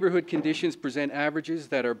 If the neighborhood conditions present averages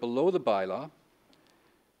that are below the bylaw,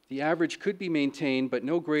 the average could be maintained but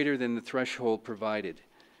no greater than the threshold provided.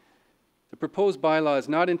 The proposed bylaw is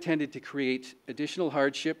not intended to create additional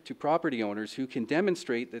hardship to property owners who can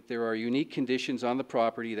demonstrate that there are unique conditions on the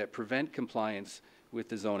property that prevent compliance with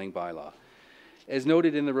the zoning bylaw. As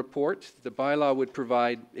noted in the report, the bylaw would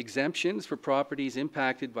provide exemptions for properties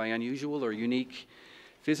impacted by unusual or unique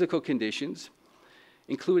physical conditions,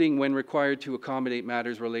 including when required to accommodate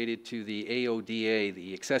matters related to the AODA,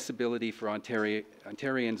 the Accessibility for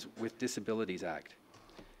Ontarians with Disabilities Act.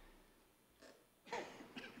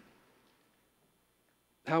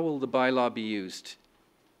 How will the bylaw be used?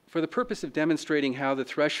 For the purpose of demonstrating how the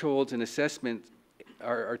thresholds and assessment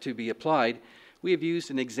are to be applied, we have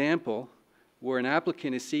used an example where an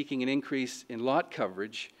applicant is seeking an increase in lot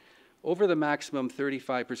coverage over the maximum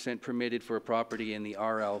 35% permitted for a property in the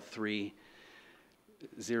RL3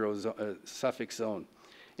 suffix zone.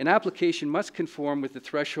 An application must conform with the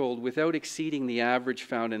threshold without exceeding the average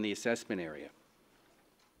found in the assessment area.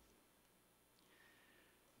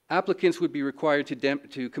 Applicants would be required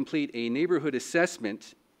to complete a neighborhood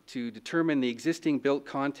assessment to determine the existing built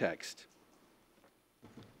context.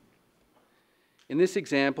 In this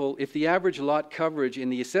example, if the average lot coverage in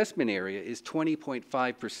the assessment area is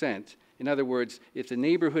 20.5%, in other words, if the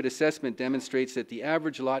neighborhood assessment demonstrates that the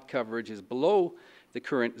average lot coverage is below the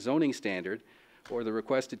current zoning standard or the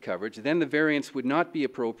requested coverage, then the variance would not be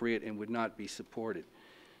appropriate and would not be supported.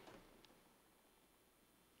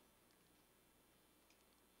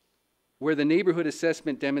 Where the neighborhood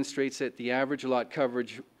assessment demonstrates that the average lot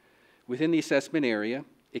coverage within the assessment area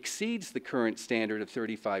exceeds the current standard of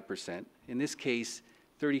 35%, in this case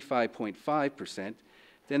 35.5%,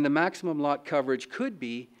 then the maximum lot coverage could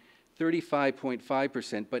be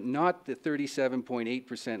 35.5%, but not the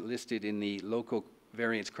 37.8% listed in the local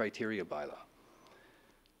variance criteria bylaw.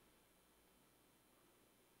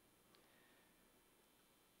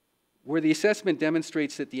 Where the assessment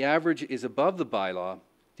demonstrates that the average is above the bylaw,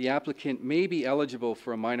 the applicant may be eligible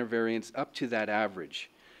for a minor variance up to that average,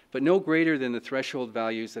 but no greater than the threshold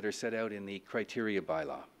values that are set out in the criteria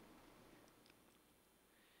bylaw.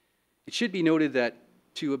 It should be noted that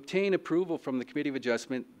to obtain approval from the Committee of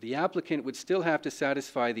Adjustment, the applicant would still have to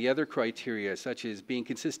satisfy the other criteria, such as being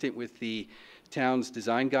consistent with the town's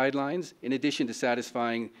design guidelines, in addition to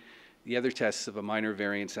satisfying the other tests of a minor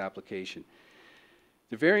variance application.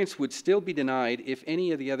 The variance would still be denied if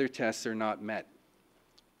any of the other tests are not met.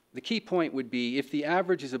 The key point would be if the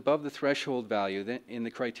average is above the threshold value then in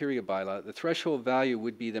the criteria bylaw, the threshold value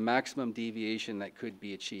would be the maximum deviation that could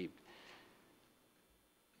be achieved.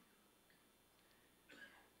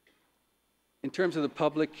 In terms of the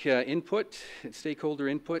public input, stakeholder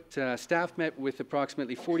input, staff met with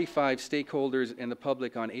approximately 45 stakeholders and the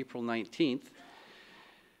public on April 19th.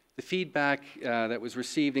 The feedback that was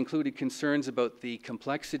received included concerns about the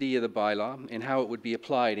complexity of the bylaw and how it would be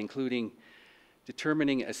applied, including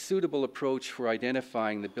determining a suitable approach for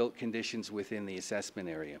identifying the built conditions within the assessment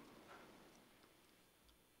area.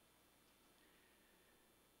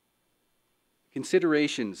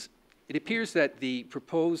 Considerations. It appears that the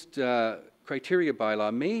proposed criteria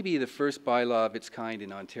bylaw may be the first bylaw of its kind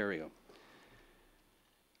in Ontario.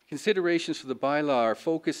 Considerations for the bylaw are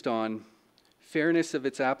focused on fairness of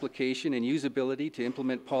its application and usability to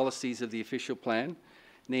implement policies of the official plan,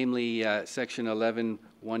 namely Section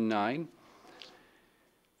 1119,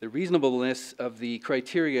 the reasonableness of the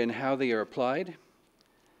criteria and how they are applied,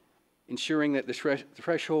 ensuring that the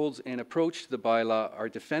thresholds and approach to the bylaw are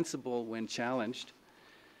defensible when challenged,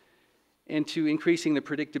 and to increasing the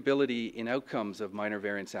predictability in outcomes of minor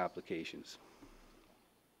variance applications.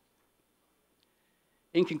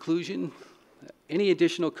 In conclusion, any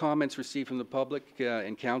additional comments received from the public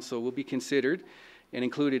and council will be considered and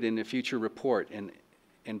included in a future report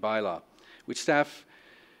and bylaw, which staff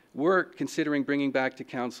were considering bringing back to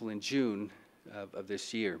council in June of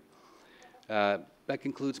this year. That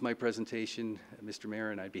concludes my presentation, Mr.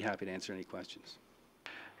 Mayor, and I'd be happy to answer any questions.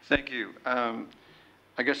 Thank you.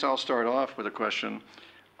 I guess I'll start off with a question.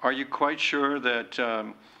 Are you quite sure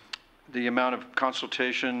that the amount of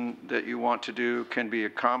consultation that you want to do can be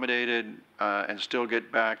accommodated and still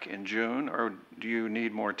get back in June, or do you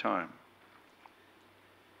need more time?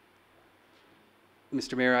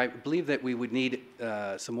 Mr. Mayor, I believe that we would need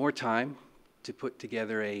some more time to put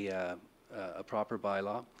together a proper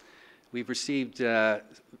bylaw. We've received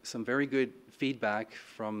some very good feedback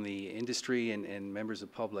from the industry and members of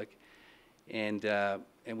the public, and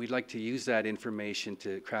we'd like to use that information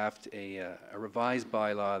to craft a revised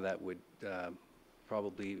bylaw that would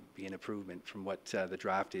probably be an improvement from what the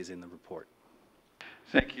draft is in the report.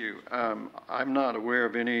 Thank you. I'm not aware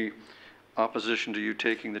of any opposition to you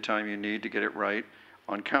taking the time you need to get it right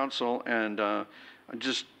on council, and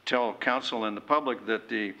just tell council and the public that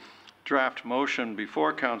the draft motion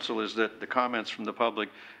before council is that the comments from the public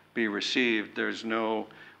be received. There's no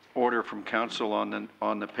order from council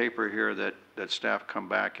on the paper here that staff come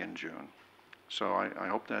back in June. So I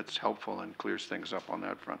hope that's helpful and clears things up on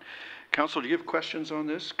that front. Council, do you have questions on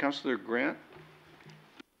this? Councillor Grant?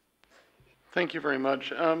 Thank you very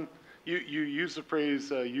much. You use the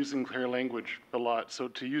phrase using clear language a lot. So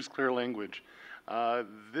to use clear language,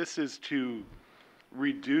 this is to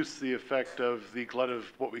reduce the effect of the glut of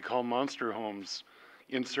what we call monster homes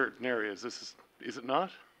in certain areas. Is it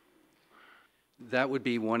not? That would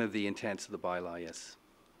be one of the intents of the bylaw, yes.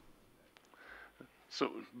 So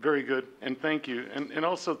very good, and thank you. And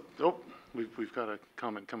also, oh, we've got a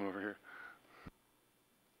comment coming over here.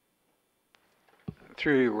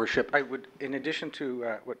 Through your worship, I would, in addition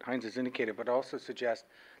to what Heinz has indicated, but also suggest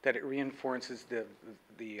that it reinforces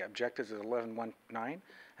the objectives of 1119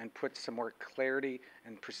 and puts some more clarity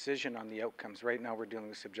and precision on the outcomes. Right now we're dealing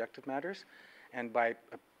with subjective matters, and by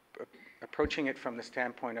approaching it from the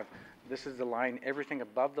standpoint of this is the line, everything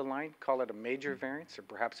above the line, call it a major variance or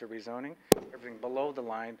perhaps a rezoning, everything below the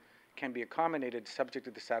line can be accommodated subject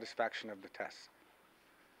to the satisfaction of the tests.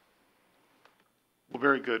 Well,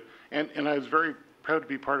 very good. And I was very proud to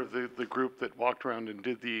be part of the group that walked around and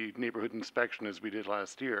did the neighborhood inspection as we did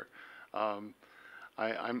last year. I'm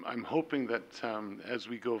hoping that as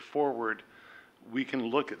we go forward, we can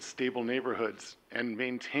look at stable neighborhoods and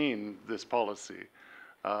maintain this policy.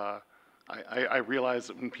 I realize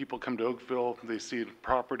that when people come to Oakville, they see a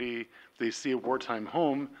property, they see a wartime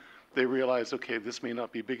home, they realize, okay, this may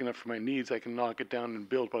not be big enough for my needs, I can knock it down and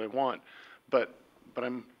build what I want. But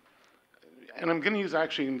I'm going to use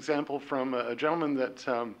actually an example from a gentleman that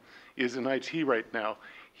is in IT right now.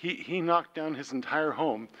 He knocked down his entire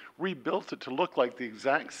home, rebuilt it to look like the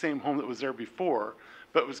exact same home that was there before,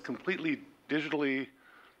 but was completely digitally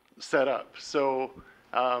set up. So,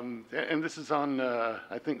 and this is on,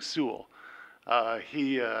 I think, Sewell.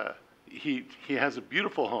 He has a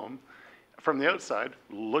beautiful home. From the outside,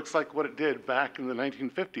 looks like what it did back in the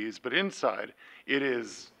 1950s, but inside, it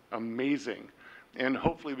is amazing. And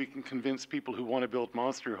hopefully we can convince people who want to build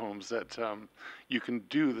monster homes that you can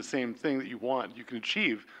do the same thing that you want. You can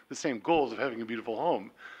achieve the same goals of having a beautiful home.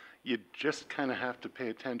 You just kind of have to pay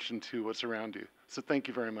attention to what's around you. So thank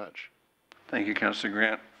you very much. Thank you, Councillor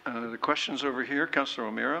Grant. The questions over here, Councillor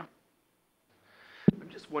O'Meara. I'm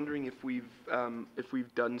just wondering if we've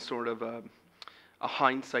done sort of a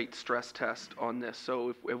hindsight stress test on this.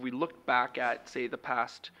 So if we looked back at, say, the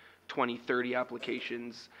past 20, 30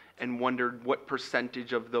 applications and wondered what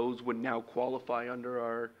percentage of those would now qualify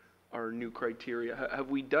under our new criteria, have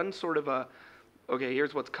we done sort of a, okay,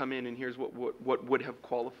 here's what's come in and here's what would have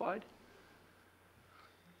qualified?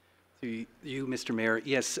 Through you, Mr. Mayor,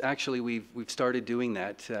 yes, actually we've started doing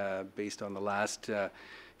that based on the last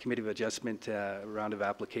Committee of Adjustment round of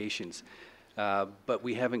applications. But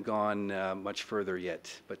we haven't gone much further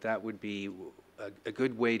yet. But that would be a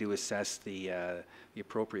good way to assess the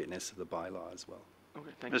appropriateness of the bylaw as well.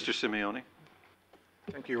 Okay, thank you. Mr. Simeoni.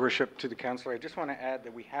 Thank you, Your Worship. To the councillor, I just want to add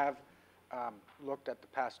that we have looked at the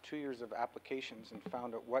past 2 years of applications and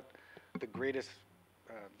found out what the greatest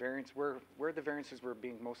variance, where the variances were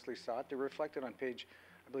being mostly sought. They're reflected on page,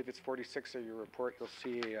 I believe it's 46 of your report. You'll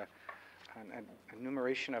see an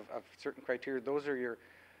enumeration of certain criteria. Those are your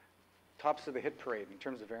tops of the hit parade in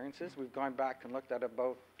terms of variances. We've gone back and looked at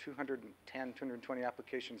about 210, 220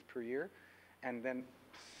 applications per year, and then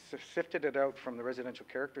sifted it out from the residential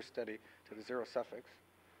character study to the zero suffix.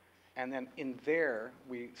 And then in there,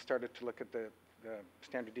 we started to look at the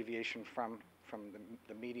standard deviation from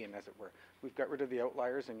the median, as it were. We've got rid of the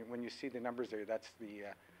outliers, and when you see the numbers there, that's the,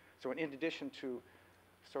 so in addition to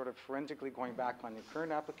sort of forensically going back on the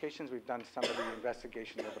current applications, we've done some of the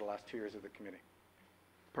investigations over the last 2 years of the committee.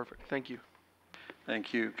 Perfect. Thank you.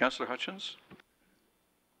 Thank you. Councillor Hutchins.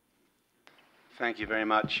 Thank you very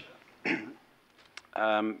much.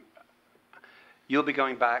 You'll be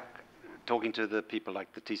going back, talking to the people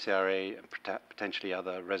like the TCRA and potentially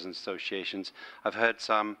other residents associations. I've heard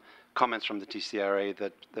some comments from the TCRA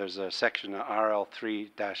that there's a section RL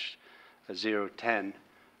 3-010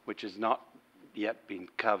 which has not yet been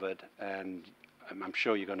covered, and I'm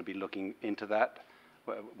sure you're going to be looking into that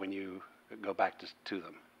when you go back to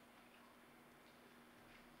them.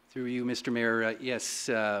 Through you, Mr. Mayor, yes,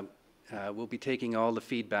 we'll be taking all the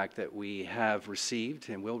feedback that we have received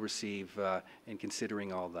and will receive in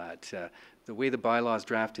considering all that. The way the bylaw is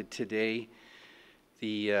drafted today,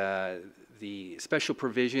 the special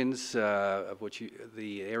provisions of which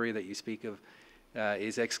the area that you speak of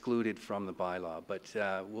is excluded from the bylaw, but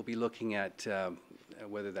we'll be looking at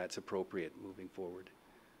whether that's appropriate moving forward.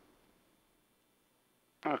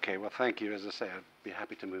 Okay, well, thank you. As I say, I'd be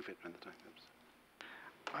happy to move it when the time comes.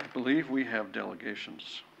 I believe we have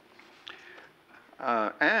delegations.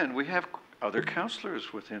 And we have other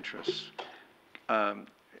councillors with interests.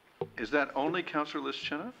 Is that only Councillor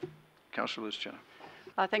Lischenov? Councillor Lischenov.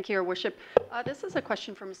 Thank you, Your Worship. This is a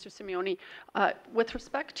question for Mr. Simeoni. With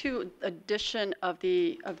respect to addition of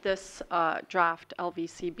this draft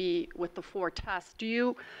LVCB with the 4 tests, do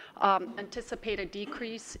you anticipate a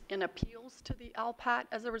decrease in appeals to the LPAT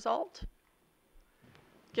as a result,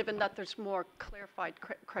 given that there's more clarified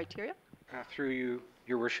criteria? Through you,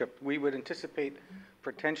 Your Worship, we would anticipate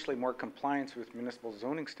potentially more compliance with municipal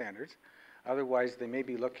zoning standards. Otherwise, they may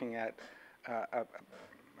be looking at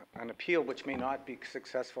an appeal which may not be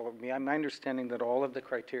successful. My understanding that all of the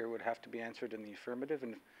criteria would have to be answered in the affirmative,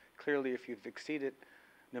 and clearly if you've exceeded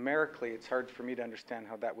numerically, it's hard for me to understand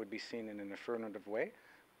how that would be seen in an affirmative way.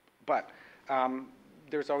 But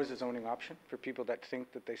there's always a zoning option for people that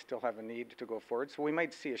think that they still have a need to go forward. So we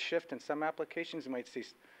might see a shift in some applications, we might see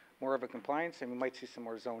more of a compliance, and we might see some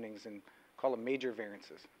more zonings and call them major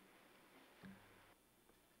variances.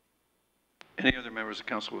 Any other members of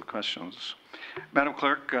council with questions? Madam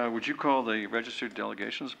Clerk, would you call the registered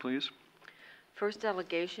delegations, please? First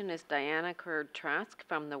delegation is Diana Curd-Trask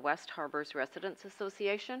from the West Harbors Residents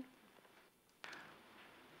Association.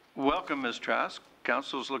 Welcome, Ms. Trask.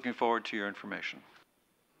 Council is looking forward to your information.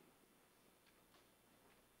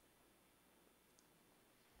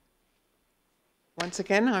 Once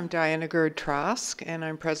again, I'm Diana Curd-Trask, and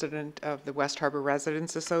I'm president of the West Harbor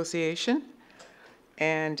Residents Association.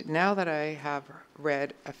 And now that I have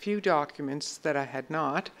read a few documents that I had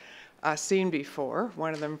not seen before,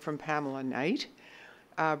 one of them from Pamela Knight,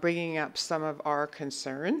 bringing up some of our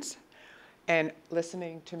concerns, and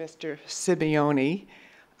listening to Mr. Simeoni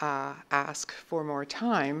ask for more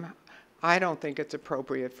time, I don't think it's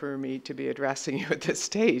appropriate for me to be addressing you at this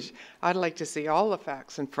stage. I'd like to see all the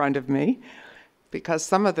facts in front of me because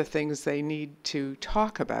some of the things they need to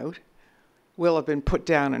talk about will have been put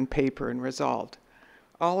down on paper and resolved.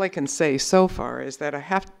 All I can say so far is that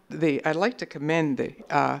I'd like to commend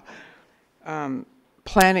the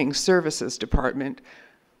Planning Services Department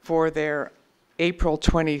for their April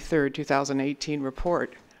 23rd, 2018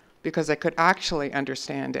 report, because I could actually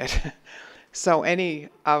understand it. So any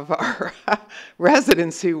of our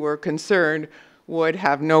residents who were concerned would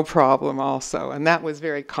have no problem also, and that was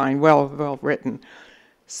very kind, well written.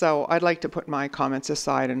 So I'd like to put my comments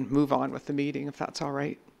aside and move on with the meeting, if that's all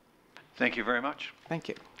right. Thank you very much. Thank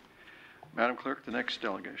you. Madam Clerk, the next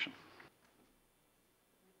delegation.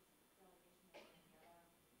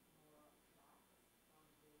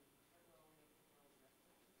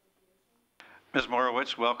 Ms.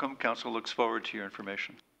 Morowitz, welcome. Council looks forward to your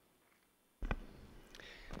information.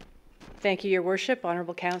 Thank you, Your Worship,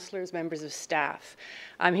 honorable councillors, members of staff.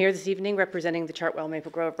 I'm here this evening representing the Chartwell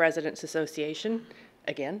Maple Grove Residents Association,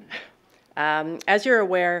 again. As you're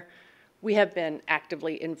aware, we have been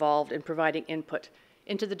actively involved in providing input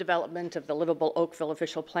into the development of the Livable Oakville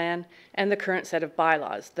official plan and the current set of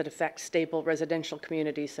bylaws that affect stable residential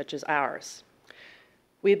communities such as ours.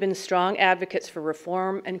 We have been strong advocates for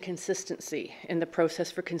reform and consistency in the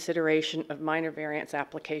process for consideration of minor variance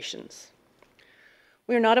applications.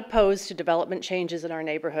 We are not opposed to development changes in our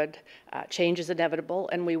neighborhood. Change is inevitable,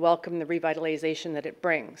 and we welcome the revitalization that it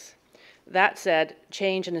brings. That said,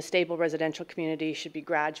 change in a stable residential community should be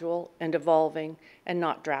gradual and evolving and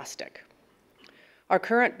not drastic. Our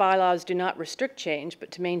current bylaws do not restrict change,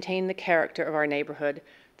 but to maintain the character of our neighborhood,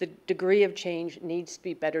 the degree of change needs to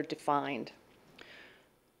be better defined.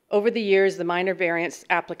 Over the years, the minor variance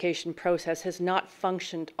application process has not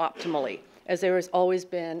functioned optimally, as there has always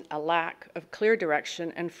been a lack of clear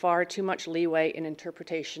direction and far too much leeway in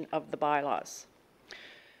interpretation of the bylaws.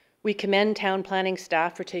 We commend town planning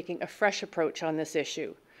staff for taking a fresh approach on this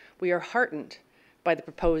issue. We are heartened by the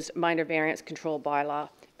proposed minor variance control bylaw,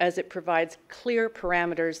 as it provides clear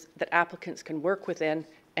parameters that applicants can work within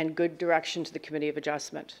and good direction to the Committee of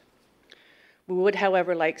Adjustment. We would,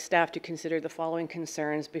 however, like staff to consider the following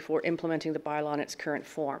concerns before implementing the bylaw in its current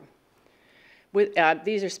form.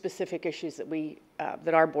 These are specific issues that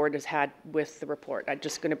that our board has had with the report. I'm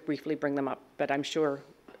just going to briefly bring them up, but I'm sure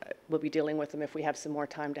we'll be dealing with them if we have some more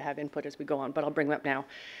time to have input as we go on, but I'll bring them up now.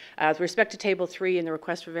 With respect to Table 3 and the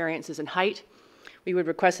request for variances in height, we would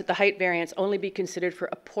request that the height variance only be considered for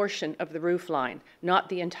a portion of the roof line, not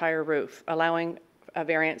the entire roof. Allowing a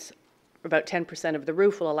variance about 10% of the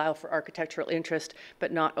roof will allow for architectural interest,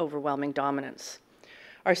 but not overwhelming dominance.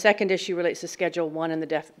 Our second issue relates to Schedule 1 and the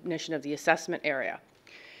definition of the assessment area.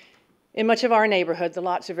 In much of our neighborhood, the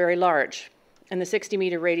lots are very large, and the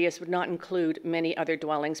 60-meter radius would not include many other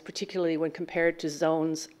dwellings, particularly when compared to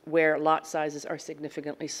zones where lot sizes are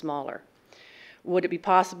significantly smaller. Would it be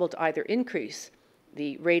possible to either increase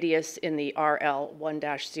the radius in the RL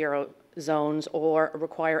 1-0 zones or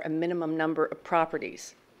require a minimum number of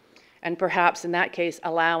properties? And perhaps in that case,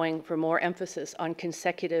 allowing for more emphasis on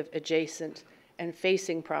consecutive, adjacent, and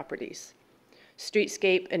facing properties.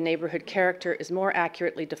 Streetscape and neighborhood character is more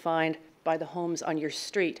accurately defined by the homes on your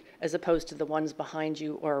street as opposed to the ones behind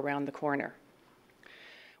you or around the corner.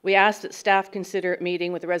 We ask that staff consider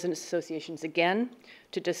meeting with the residents associations again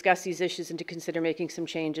to discuss these issues and to consider making some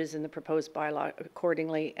changes in the proposed bylaw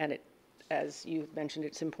accordingly. And as you mentioned,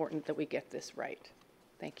 it's important that we get this right.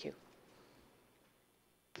 Thank you.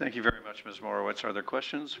 Thank you very much, Ms. Morowitz. Are there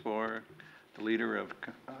questions for the leader of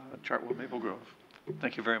Chartwell Maple Grove?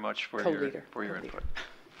 Thank you very much for your input.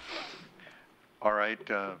 All right,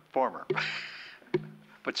 former,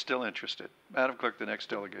 but still interested. Madam Clerk, the next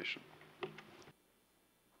delegation.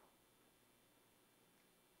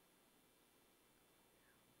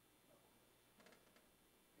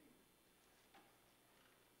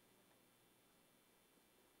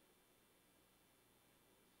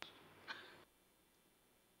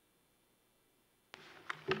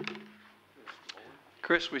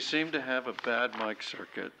 Chris, we seem to have a bad mic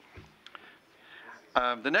circuit.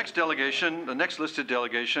 The next listed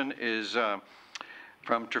delegation is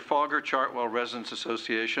from Trafalgar Chartwell Residents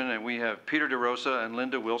Association, and we have Peter DeRosa and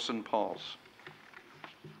Linda Wilson-Pauls.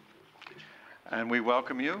 And we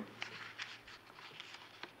welcome you.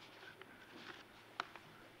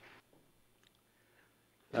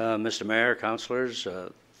 Mr. Mayor, councilors,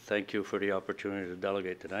 thank you for the opportunity to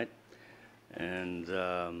delegate tonight.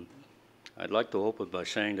 And I'd like to open by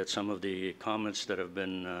saying that some of the comments that have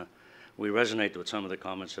been, we resonate with some of the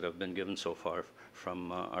comments that have been given so far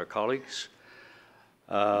from our colleagues.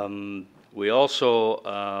 We also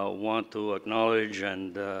want to acknowledge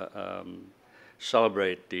and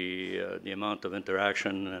celebrate the amount of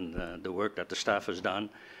interaction and the work that the staff has done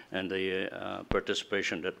and the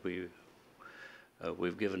participation that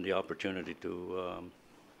we've given the opportunity to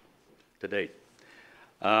date.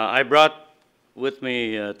 I brought with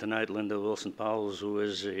me tonight Linda Wilson-Powles, who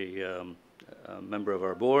is a member of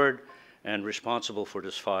our board and responsible for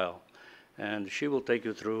this file. And she will take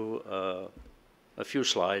you through a few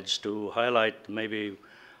slides to highlight maybe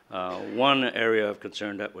one area of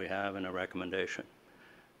concern that we have in a recommendation.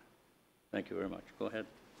 Thank you very much. Go ahead.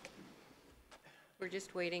 We're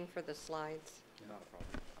just waiting for the slides. No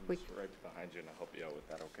problem. I'm just right behind you and I'll help you out with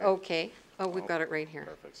that, okay? Okay. Oh, we've got it right here.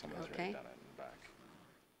 Perfect. Someone's Okay. already done it in the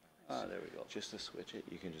back. There we go. Just to switch it,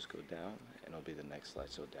 you can just go down and it'll be the next slide.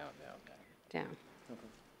 So down, down, down. Down.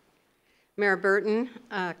 Mayor Burton,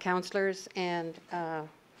 councillors, and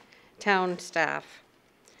town staff.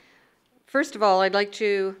 First of all, I'd like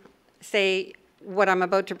to say what I'm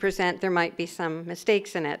about to present, there might be some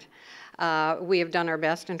mistakes in it. We have done our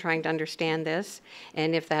best in trying to understand this,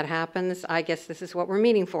 and if that happens, I guess this is what we're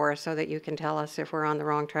meeting for, so that you can tell us if we're on the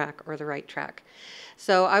wrong track or the right track.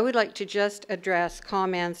 So I would like to just address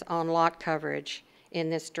comments on lot coverage in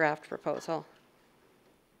this draft proposal.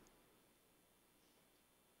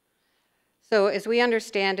 So as we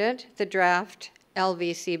understand it, the draft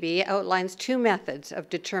LVCB outlines two methods of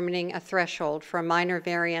determining a threshold for a minor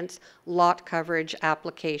variance lot coverage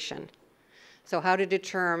application. So how to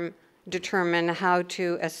determine how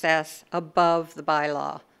to assess above the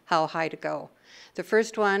bylaw, how high to go. The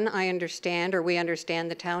first one I understand, or we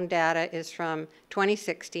understand, the town data is from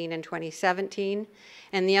 2016 and 2017,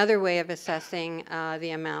 and the other way of assessing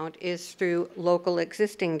the amount is through local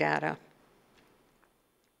existing data.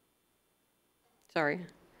 Sorry.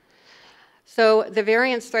 So the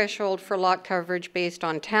variance threshold for lot coverage based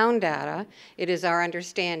on town data, it is our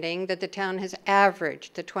understanding that the town has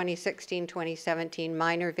averaged the 2016-2017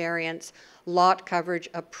 minor variance lot coverage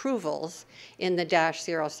approvals in the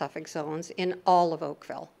 -0 Suffolk zones in all of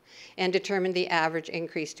Oakville and determined the average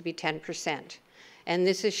increase to be 10%. And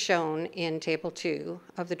this is shown in Table 2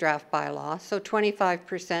 of the draft bylaw. So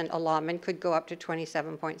 25% allotment could go up to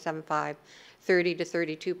 27.75, 30 to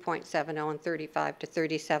 32.70, and 35 to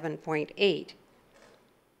 37.8.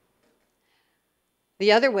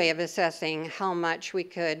 The other way of assessing how much we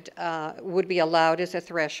would be allowed as a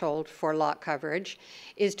threshold for lot coverage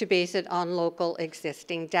is to base it on local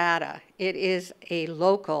existing data. It is a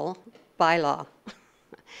local bylaw.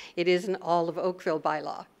 It is an all of Oakville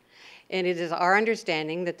bylaw. And it is our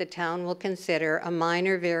understanding that the town will consider a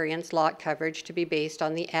minor variance lot coverage to be based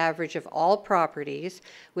on the average of all properties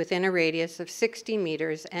within a radius of 60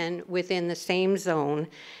 meters and within the same zone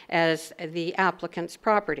as the applicant's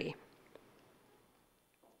property.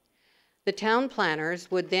 The town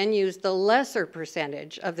planners would then use the lesser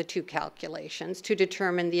percentage of the two calculations to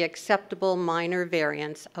determine the acceptable minor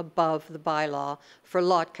variance above the bylaw for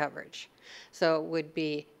lot coverage. So it would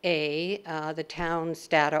be A, the town's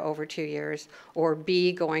data over 2 years, or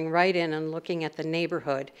B, going right in and looking at the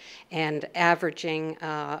neighborhood and averaging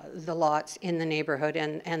the lots in the neighborhood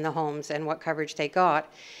and the homes and what coverage they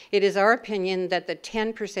got. It is our opinion that the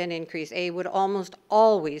 10% increase, A, would almost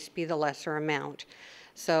always be the lesser amount.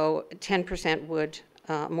 So 10% would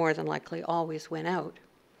more than likely always win out.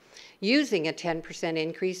 Using a 10%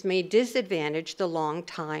 increase may disadvantage the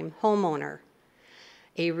long-time homeowner.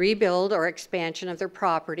 A rebuild or expansion of their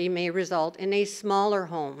property may result in a smaller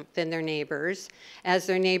home than their neighbors, as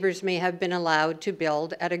their neighbors may have been allowed to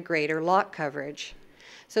build at a greater lot coverage.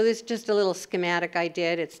 So this is just a little schematic I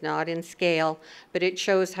did. It's not in scale, but it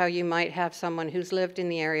shows how you might have someone who's lived in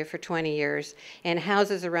the area for 20 years and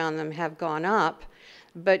houses around them have gone up,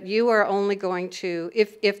 but you are only going to,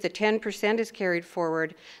 if the 10% is carried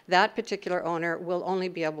forward, that particular owner will only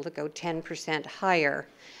be able to go 10% higher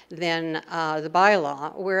than the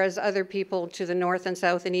bylaw, whereas other people to the north and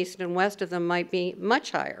south and east and west of them might be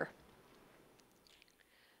much higher.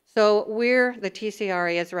 So the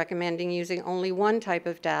TCRA is recommending using only one type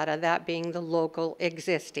of data, that being the local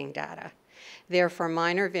existing data. Therefore,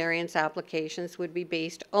 minor variance applications would be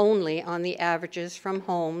based only on the averages from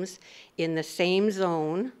homes in the same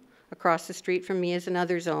zone. Across the street from me is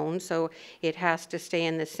another zone, so it has to stay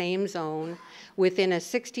in the same zone within a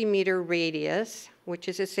 60-meter radius, which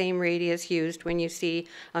is the same radius used when you see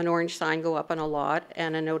an orange sign go up on a lot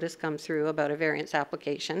and a notice come through about a variance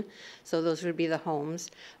application. So those would be the homes.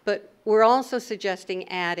 But we're also suggesting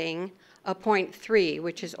adding a 0.3,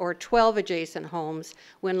 which is, or 12 adjacent homes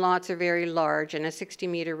when lots are very large and a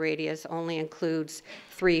 60-meter radius only includes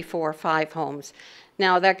 3, 4, 5 homes.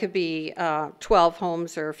 Now that could be 12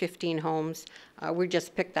 homes or 15 homes. We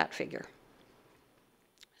just picked that figure.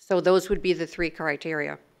 So those would be the three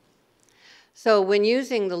criteria. So when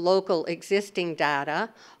using the local existing data,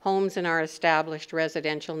 homes in our established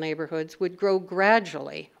residential neighborhoods would grow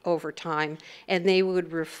gradually over time, and they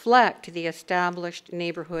would reflect the established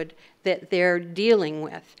neighborhood that they're dealing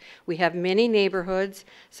with. We have many neighborhoods.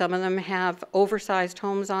 Some of them have oversized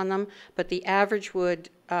homes on them, but the average would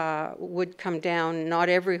come down. Not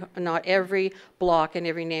every block in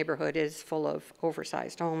every neighborhood is full of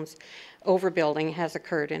oversized homes. Overbuilding has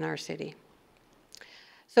occurred in our city.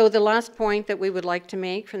 So the last point that we would like to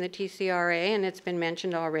make from the TCRA, and it's been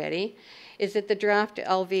mentioned already, is that the draft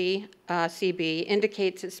LVCB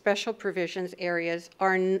indicates that special provisions areas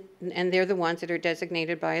are, and they're the ones that are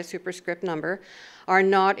designated by a superscript number, are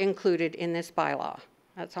not included in this bylaw.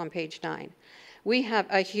 That's on page 9. We have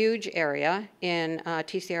a huge area in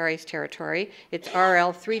TCRA's territory. It's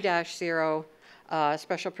RL 3-0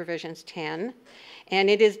 Special Provisions 10. And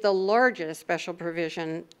it is the largest special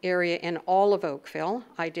provision area in all of Oakville.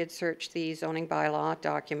 I did search the zoning bylaw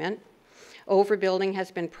document. Overbuilding has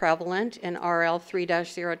been prevalent in RL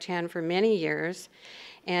 3-010 for many years,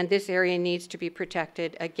 and this area needs to be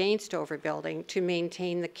protected against overbuilding to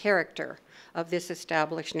maintain the character of this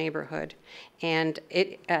established neighborhood. And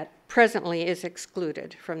it presently is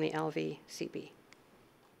excluded from the LVCB.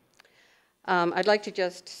 I'd like to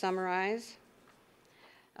just summarize.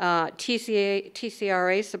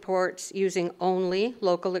 TCRA supports using only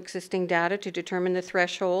local existing data to determine the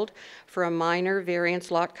threshold for a minor variance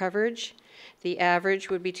lot coverage. The average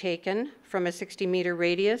would be taken from a 60-meter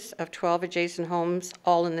radius of 12 adjacent homes,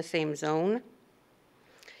 all in the same zone.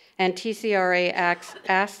 And TCRA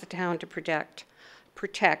asks the town to protect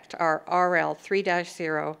our RL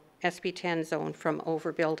 3-0 SP10 zone from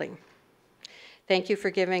overbuilding. Thank you for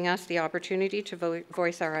giving us the opportunity to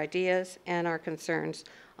voice our ideas and our concerns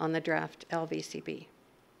on the draft LVCB.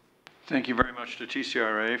 Thank you very much to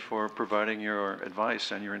TCRA for providing your advice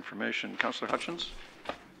and your information. Councillor Hutchins?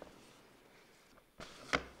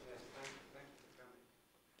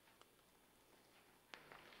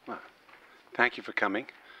 Well, thank you for coming.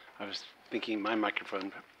 I was thinking my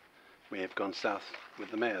microphone may have gone south with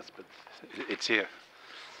the mayor's, but it's here.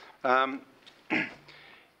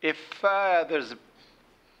 If there's a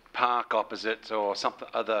park opposite or some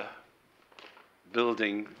other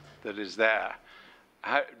building that is there,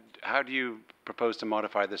 how do you propose to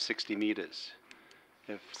modify the 60 meters?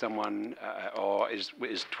 If someone, or is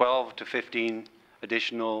 12 to 15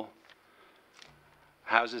 additional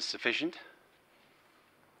houses sufficient?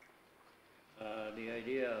 The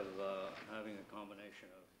idea of having a combination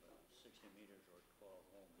of 60 meters or 12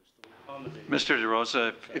 homes is to accommodate... Mr.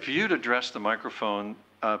 DeRosa, if you'd address the microphone,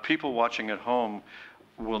 people watching at home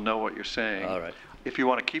will know what you're saying. All right. If you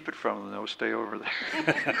want to keep it from them, they'll stay over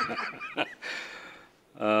there.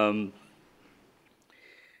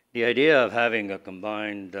 The idea of having a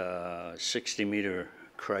combined 60-meter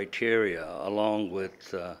criteria along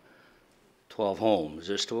with 12 homes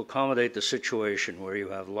is to accommodate the situation where you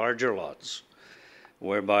have larger lots,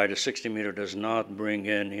 whereby the 60-meter does not bring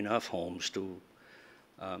in enough homes to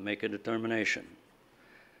make a determination.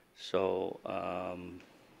 So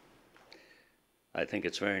I think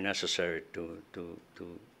it's very necessary to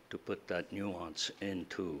put that nuance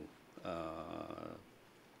into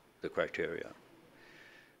the criteria,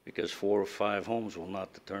 because 4 or 5 homes will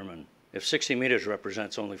not determine. If 60 meters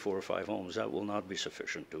represents only 4 or 5 homes, that will not be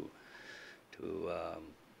sufficient to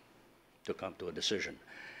come to a decision.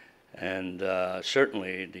 And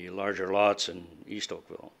certainly the larger lots in East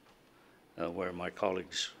Oakville, where my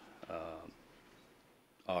colleagues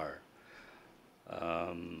are,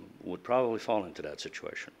 would probably fall into that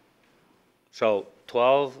situation. So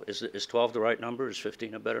 12, is 12 the right number? Is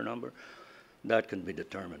 15 a better number? That can be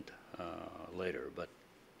determined later, but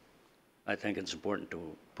I think it's important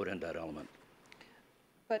to put in that element.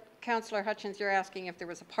 But Councillor Hutchins, you're asking if there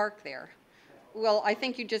was a park there. Well, I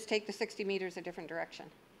think you just take the 60 meters a different direction,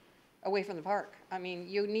 away from the park. I mean,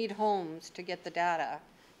 you need homes to get the data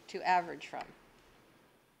to average from.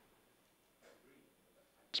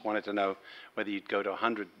 Just wanted to know whether you'd go to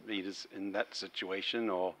 100 meters in that situation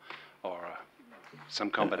or some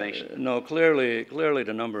combination. No, clearly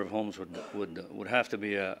the number of homes would have to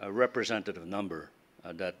be a representative number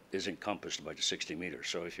that is encompassed by the 60 meters.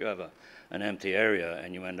 So if you have an empty area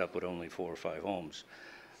and you end up with only 4 or 5 homes,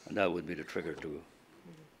 that would be the trigger to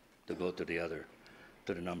go to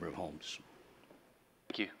the number of homes.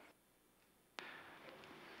 Thank you.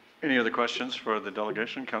 Any other questions for the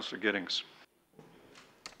delegation? Councillor Giddings.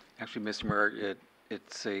 Actually, Mr. Mayor,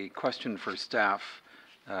 it's a question for staff,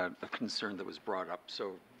 a concern that was brought up.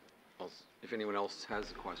 So if anyone else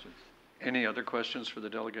has questions. Any other questions for the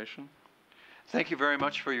delegation? Thank you very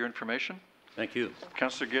much for your information. Thank you.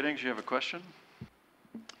 Councillor Giddings, you have a question?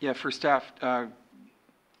 Yeah, for staff, the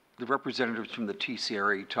representatives from the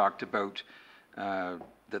TCRA talked about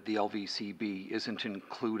that the LVCB isn't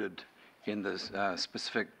included in the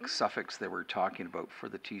specific suffix they were talking about for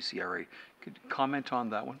the TCRA. Could you comment on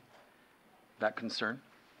that one, that concern?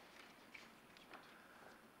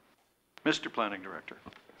 Mr. Planning Director.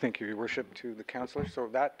 Thank you, Your Worship, to the councillor. So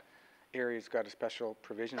that area's got a special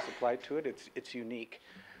provisions applied to it. It's unique.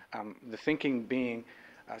 The thinking being,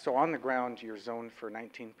 so on the ground, you're zoned for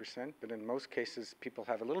 19%, but in most cases, people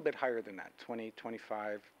have a little bit higher than that, 20,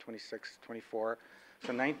 25, 26, 24.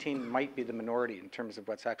 So 19 might be the minority in terms of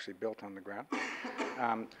what's actually built on the ground.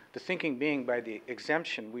 The thinking being by the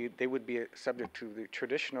exemption, they would be subject to the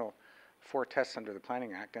traditional 4 tests under the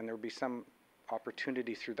Planning Act, and there would be some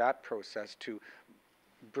opportunity through that process to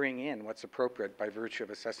bring in what's appropriate by virtue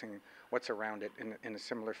of assessing what's around it in a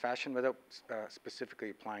similar fashion without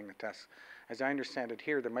specifically applying the tests. As I understand it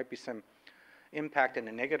here, there might be some impact in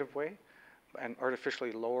a negative way and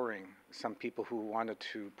artificially lowering some people who wanted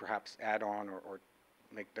to perhaps add on or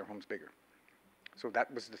make their homes bigger. So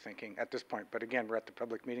that was the thinking at this point. But again, we're at the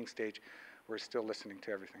public meeting stage. We're still listening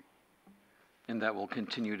to everything. And that will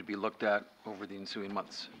continue to be looked at over the ensuing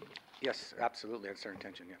months? Yes, absolutely. That's our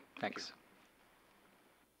intention, yeah. Thanks.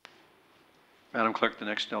 Madam Clerk, the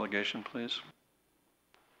next delegation, please.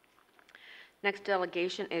 Next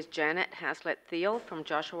delegation is Janet Haslett-Thiel from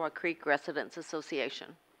Joshua Creek Residents Association.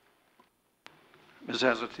 Ms.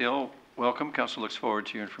 Haslett-Thiel, welcome. Council looks forward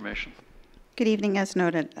to your information. Good evening. As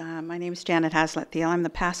noted, my name is Janet Haslett-Thiel. I'm the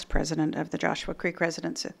past president of the Joshua Creek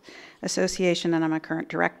Residents Association, and I'm a current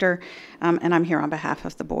director, and I'm here on behalf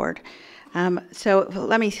of the board. So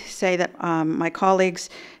let me say that my colleagues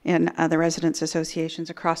in the residents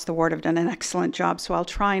associations across the ward have done an excellent job, so I'll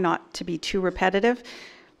try not to be too repetitive,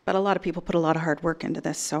 but a lot of people put a lot of hard work into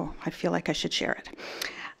this, so I feel like I should share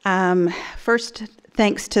it. First,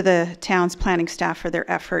 thanks to the town's planning staff for their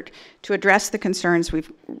effort to address the concerns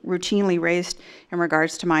we've routinely raised in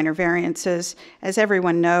regards to minor variances. As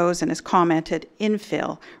everyone knows and has commented,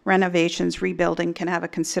 infill, renovations, rebuilding can have a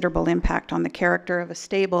considerable impact on the character of a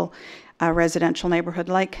stable residential neighborhood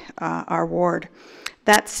like our ward.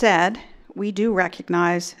 That said, we do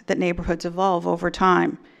recognize that neighborhoods evolve over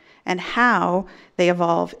time, and how they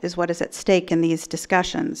evolve is what is at stake in these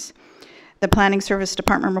discussions. The Planning Service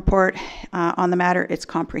Department report on the matter, it's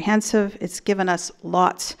comprehensive. It's given us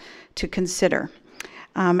lots to consider.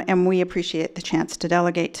 And we appreciate the chance to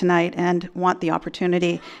delegate tonight and want the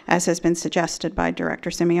opportunity, as has been suggested by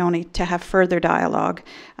Director Simeoni, to have further dialogue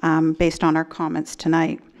based on our comments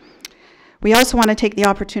tonight. We also want to take the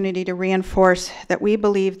opportunity to reinforce that we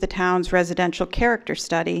believe the town's residential character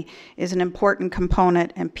study is an important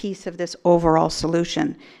component and piece of this overall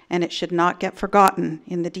solution, and it should not get forgotten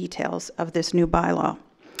in the details of this new bylaw.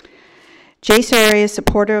 JCRA is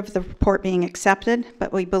supportive of the report being accepted,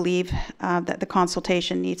 but we believe that the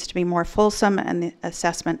consultation needs to be more fulsome and the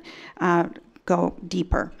assessment go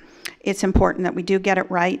deeper. It's important that we do get it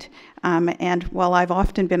right. And while I've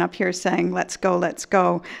often been up here saying, let's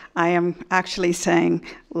go, I am actually saying,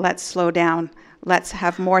 let's slow down. Let's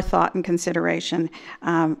have more thought and consideration.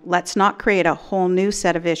 Let's not create a whole new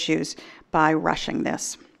set of issues by rushing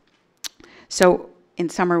this. So in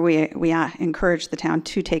summary, we encourage the town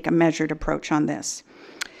to take a measured approach on this.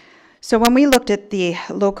 So when we looked at the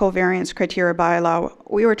local variance criteria bylaw,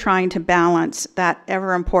 we were trying to balance that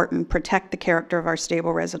ever important protect the character of our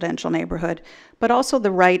stable residential neighborhood, but also the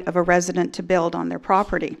right of a resident to build on their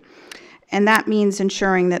property. And that means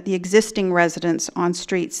ensuring that the existing residents on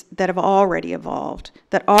streets that have already evolved,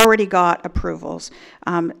 that already got approvals,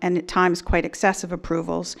 and at times quite excessive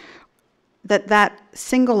approvals, that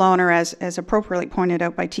single owner, as appropriately pointed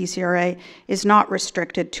out by TCRA, is not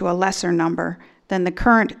restricted to a lesser number than the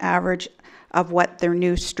current average of what their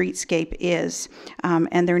new streetscape is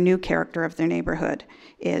and their new character of their neighborhood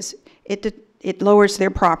is. It lowers their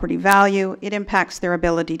property value, it impacts their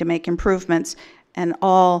ability to make improvements, and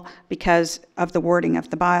all because of the wording of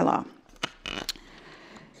the bylaw.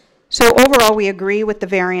 So overall, we agree with the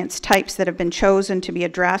variance types that have been chosen to be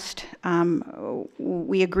addressed.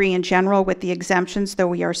 We agree in general with the exemptions, though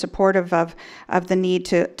we are supportive of the need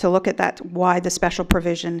to look at that, why the special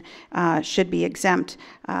provision should be exempt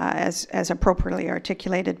as appropriately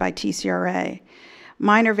articulated by TCRA.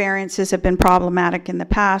 Minor variances have been problematic in the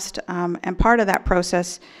past, and part of that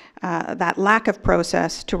process, that lack of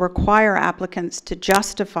process to require applicants to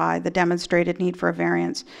justify the demonstrated need for a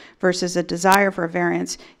variance versus a desire for a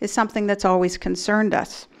variance is something that's always concerned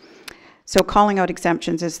us. So calling out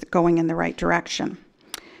exemptions is going in the right direction.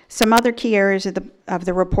 Some other key areas of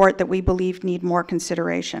the report that we believe need more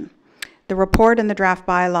consideration. The report and the draft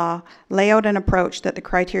bylaw lay out an approach that the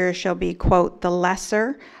criteria shall be, quote, the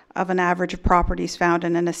lesser of an average of properties found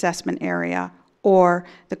in an assessment area or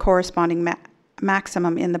the corresponding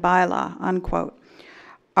maximum in the bylaw, unquote.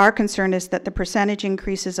 Our concern is that the percentage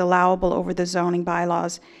increases allowable over the zoning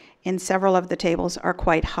bylaws in several of the tables are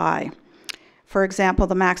quite high. For example,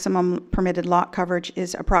 the maximum permitted lot coverage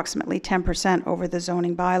is approximately 10% over the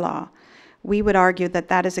zoning bylaw. We would argue that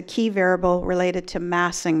that is a key variable related to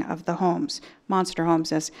massing of the homes, monster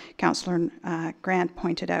homes, as Councillor Grant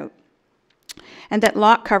pointed out, and that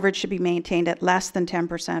lot coverage should be maintained at less than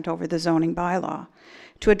 10% over the zoning bylaw.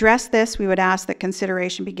 To address this, we would ask that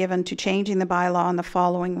consideration be given to changing the bylaw in the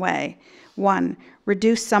following way. 1,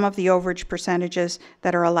 reduce some of the overage percentages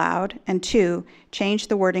that are allowed, and 2, change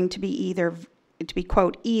the wording to be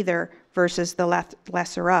quote, either versus the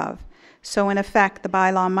lesser of. So in effect, the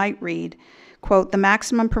bylaw might read, quote, the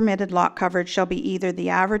maximum permitted lot coverage shall be either the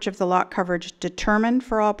average of the lot coverage determined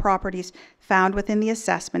for all properties found within the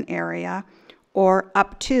assessment area or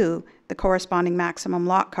up to the corresponding maximum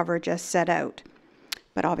lot coverage as set out.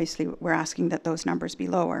 But obviously, we're asking that those numbers be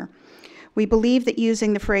lower. We believe that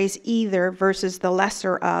using the phrase either versus the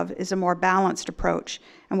lesser of is a more balanced approach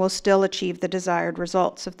and will still achieve the desired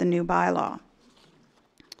results of the new bylaw.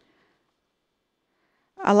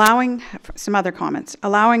 Some other comments.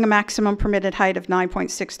 Allowing a maximum permitted height of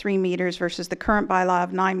 9.63 meters versus the current bylaw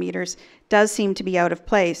of 9 meters does seem to be out of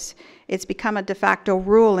place. It's become a de facto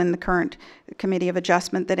rule in the current Committee of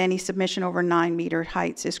Adjustment that any submission over 9-meter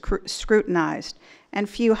heights is scrutinized, and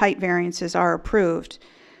few height variances are approved.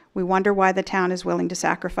 We wonder why the town is willing to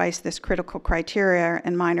sacrifice this critical criteria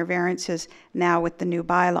and minor variances now with the new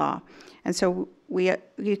bylaw. And so we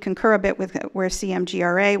concur a bit with where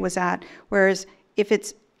CMGRA was at, whereas if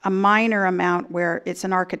it's a minor amount where it's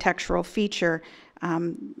an architectural feature,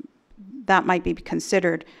 that might be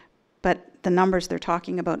considered, but the numbers they're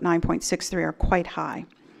talking about, 9.63, are quite high.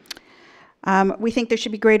 We think there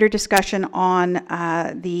should be greater discussion on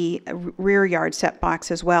the rear yard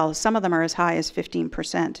setbacks as well. Some of them are as high as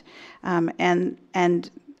 15%. And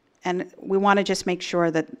we want to just make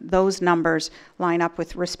sure that those numbers line up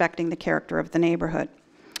with respecting the character of the neighborhood.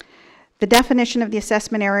 The definition of the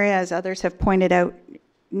assessment area, as others have pointed out,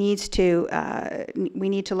 we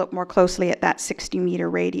need to look more closely at that 60-meter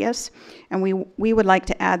radius, and we would like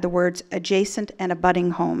to add the words adjacent and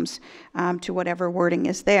abutting homes to whatever wording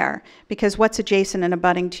is there, because what's adjacent and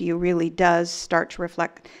abutting to you really does start to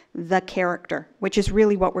reflect the character, which is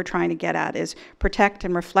really what we're trying to get at, is protect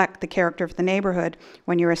and reflect the character of the neighborhood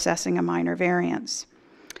when you're assessing a minor variance.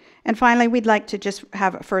 And finally, we'd like to just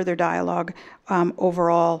have a further dialogue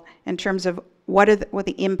overall in terms of what are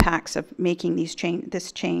the impacts of making this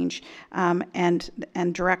change and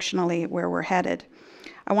directionally where we're headed.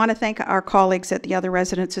 I want to thank our colleagues at the other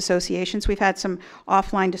residents' associations. We've had some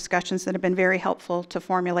offline discussions that have been very helpful to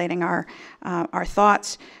formulating our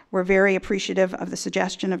thoughts. We're very appreciative of the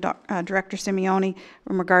suggestion of Director Simeoni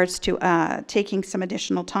in regards to taking some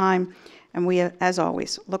additional time. And we, as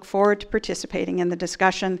always, look forward to participating in the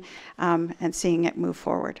discussion and seeing it move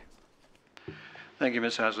forward. Thank you,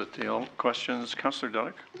 Ms. Haslett-Thiel. Questions? Councillor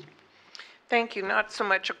Dudek? Thank you. Not so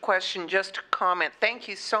much a question, just a comment. Thank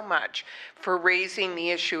you so much for raising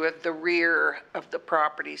the issue of the rear of the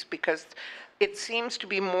properties, because it seems to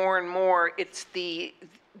be more and more it's the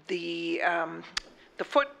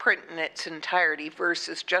footprint in its entirety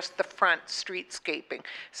versus just the front streetscaping.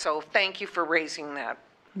 So thank you for raising that.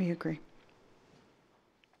 We agree.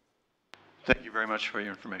 Thank you very much for your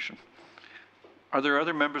information. Are there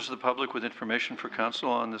other members of the public with information for council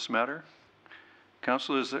on this matter?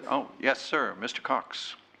 Council, is there? Oh, yes, sir. Mr.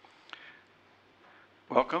 Cox.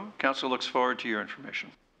 Welcome. Council looks forward to your information.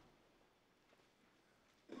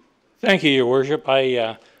 Thank you, Your Worship.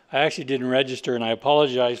 I actually didn't register, and I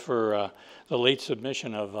apologize for the late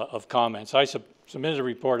submission of comments. I submitted a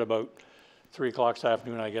report about 3 o'clock this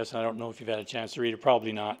afternoon, I guess. I don't know if you've had a chance to read it.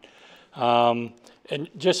 Probably not. And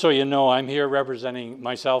just so you know, I'm here representing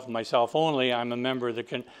myself and myself only. I'm a member of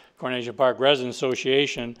the Coronation Park Residents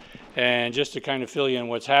Association, and just to kind of fill you in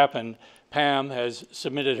what's happened, Pam has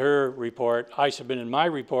submitted her report. I submitted my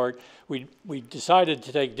report. We decided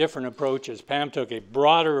to take different approaches. Pam took a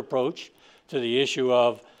broader approach to the issue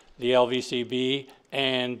of the LVCB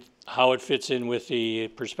and how it fits in with the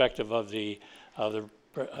perspective of the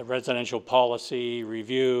residential policy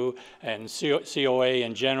review and COA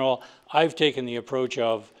in general. I've taken the approach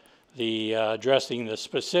of addressing the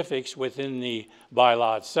specifics within the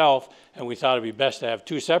bylaw itself, and we thought it'd be best to have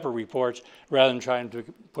two separate reports rather than trying to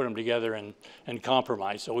put them together and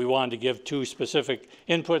compromise. So we wanted to give two specific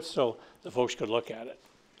inputs so the folks could look at it.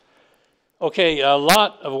 Okay, a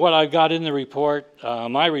lot of what I've got in the report,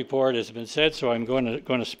 my report has been said, so I'm going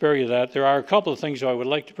to spare you that. There are a couple of things I would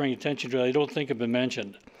like to bring attention to that I don't think have been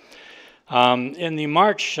mentioned. In the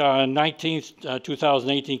March 19th,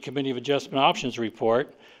 2018 Committee of Adjustment Options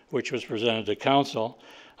report, which was presented to Council,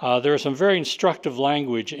 there is some very instructive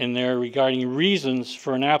language in there regarding reasons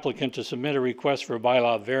for an applicant to submit a request for a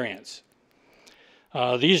bylaw variance.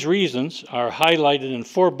 These reasons are highlighted in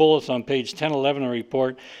 4 bullets on page 1011 of the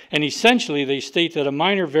report, and essentially they state that a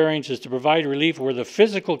minor variance is to provide relief where the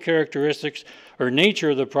physical characteristics or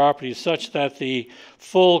nature of the property is such that the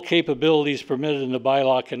full capabilities permitted in the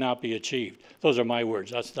bylaw cannot be achieved. Those are my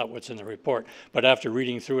words. That's not what's in the report. But after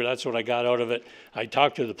reading through it, that's what I got out of it. I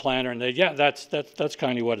talked to the planner, and they, yeah, that's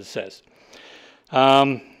kind of what it says.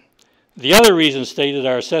 The other reasons stated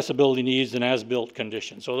are accessibility needs and as-built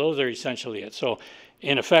conditions. So those are essentially it. So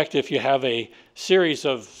in effect, if you have a series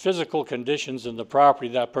of physical conditions in the property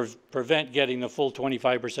that prevent getting the full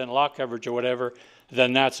 25% lot coverage or whatever,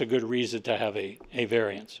 then that's a good reason to have a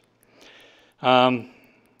variance. A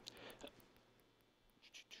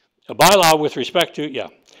bylaw with respect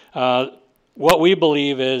to, what we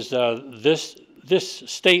believe is this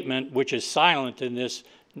statement, which is silent in this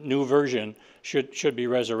new version, should be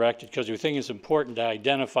resurrected because we think it's important to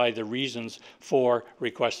identify the reasons for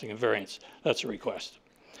requesting a variance. That's a request.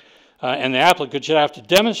 And the applicant should have to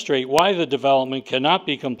demonstrate why the development cannot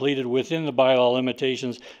be completed within the bylaw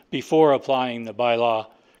limitations before applying the bylaw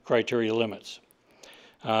criteria limits.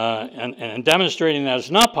 And demonstrating that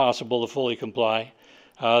it's not possible to fully comply,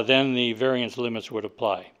 then the variance limits would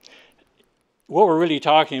apply. What we're really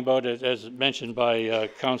talking about, as mentioned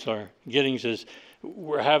by Councillor Giddings, is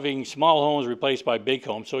we're having small homes replaced by big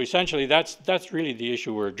homes. So essentially that's really the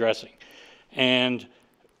issue we're addressing. And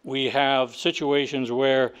we have situations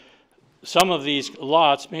where some of these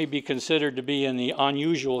lots may be considered to be in the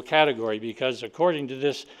unusual category because according to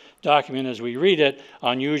this document as we read it,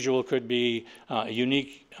 unusual could be a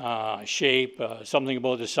unique shape, something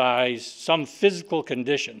about the size, some physical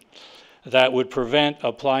condition that would prevent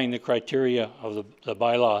applying the criteria of the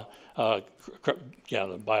bylaw, the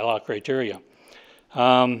bylaw criteria.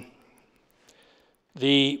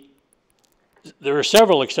 There are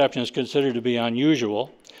several exceptions considered to be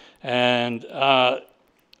unusual, and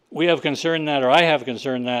we have concern that, or I have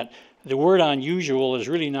concern that, the word unusual is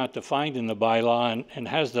really not defined in the bylaw and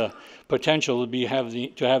has the potential to have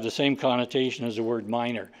the same connotation as the word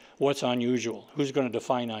minor. What's unusual? Who's going to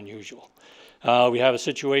define unusual? We have a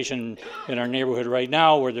situation in our neighborhood right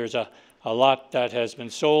now where there's a lot that has been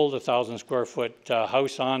sold, 1,000 square foot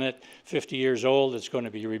house on it, 50 years old. It's going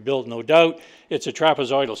to be rebuilt, no doubt. It's a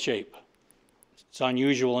trapezoidal shape. It's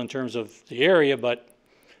unusual in terms of the area, but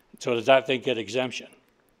so does that thing get exemption?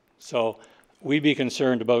 So we'd be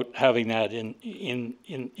concerned about having that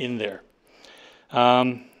in there.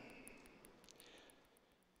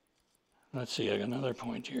 Let's see, I got another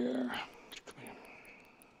point here.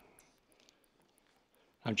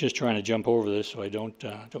 I'm just trying to jump over this so I don't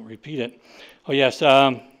repeat it. Oh yes,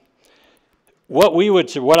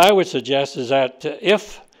 what I would suggest is that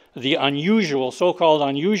if the unusual, so-called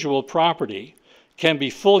unusual property can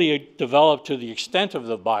be fully developed to the extent of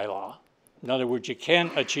the bylaw, in other words, you can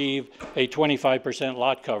achieve a 25%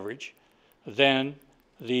 lot coverage, then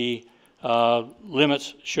the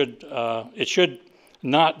limits should, it should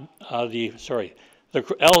not,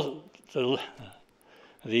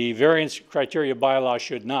 the variance criteria bylaw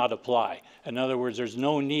should not apply. In other words, there's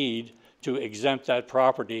no need to exempt that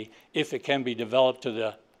property if it can be developed to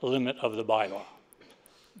the limit of the bylaw.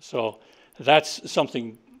 So that's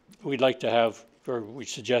something we'd like to have, or we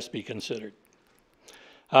suggest be considered.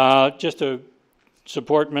 Just to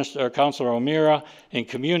support Councillor O'Meara in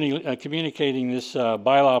communicating this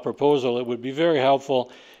bylaw proposal, it would be very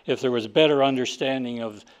helpful if there was better understanding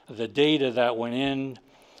of the data that went in,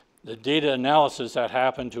 the data analysis that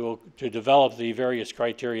happened to develop the various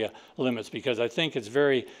criteria limits, because I think it's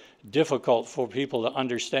very difficult for people to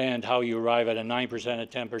understand how you arrive at a 9%, a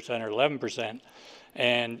 10%, or 11%.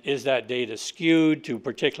 And is that data skewed to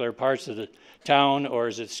particular parts of the town, or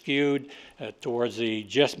is it skewed towards the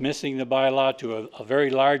just missing the bylaw to a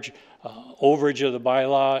very large overage of the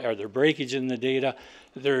bylaw? Are there breakage in the data?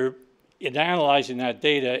 In analyzing that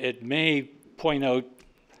data, it may point out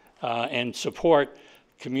and support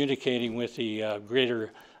communicating with the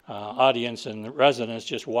greater audience and the residents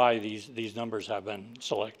just why these numbers have been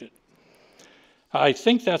selected. I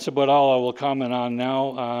think that's about all I will comment on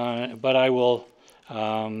now, but I will,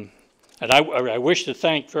 and I wish to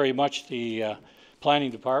thank very much the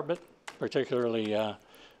planning department, particularly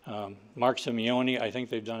Mark Simeone. I think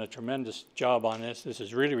they've done a tremendous job on this. This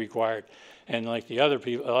is really required, and like the other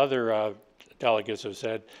people, other delegates have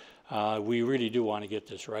said, we really do want to get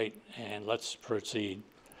this right, and let's proceed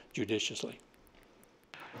judiciously.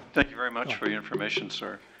 Thank you very much for your information,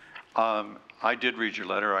 sir. I did read your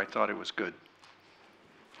letter. I thought it was good.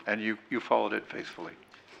 And you followed it faithfully.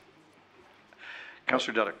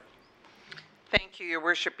 Councillor Dudek. Thank you, Your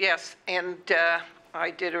Worship. Yes, and I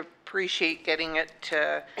did appreciate getting it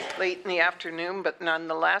late in the afternoon, but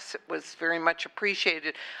nonetheless, it was very much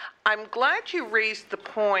appreciated. I'm glad you raised the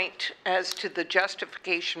point as to the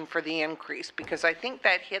justification for the increase, because I think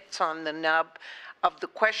that hits on the nub of the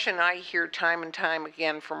question I hear time and time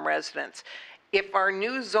again from residents. If our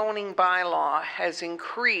new zoning bylaw has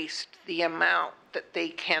increased the amount that they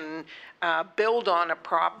can build on a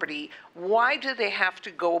property, why do they have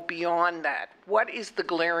to go beyond that? What is the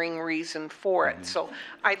glaring reason for it? So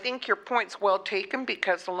I think your point's well taken,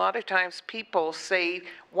 because a lot of times people say,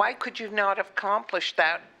 why could you not have accomplished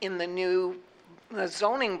that in the new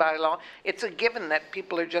zoning bylaw? It's a given that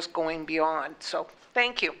people are just going beyond. So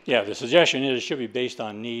thank you. Yeah, the suggestion is it should be based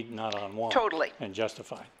on need, not on want. Totally. And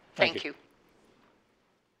justified. Thank you.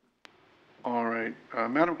 All right.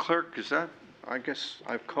 Madam Clerk, is that, I guess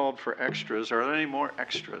I've called for extras. Are there any more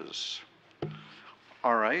extras?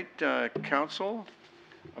 All right. Council,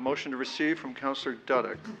 a motion to receive from Councillor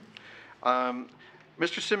Dudek. Mr.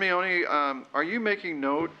 Simeone, are you making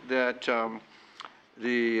note that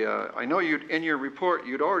I know in your report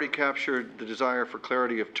you'd already captured the desire for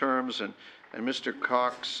clarity of terms, and Mr.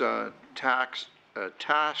 Cox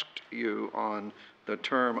tasked you on the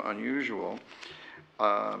term unusual.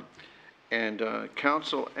 And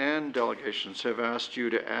council and delegations have asked you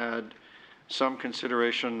to add some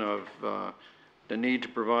consideration of the need to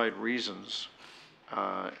provide reasons.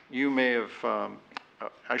 You may have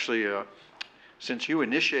actually, since you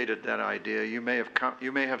initiated that idea, you may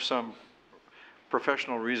have some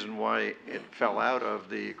professional reason why it fell out of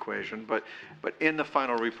the equation. But in the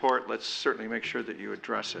final report, let's certainly make sure that you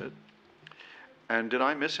address it. And did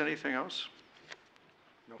I miss anything else?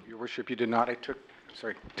 No, Your Worship, you did not. I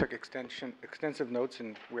took extensive notes,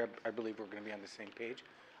 and I believe we're going to be on the same page.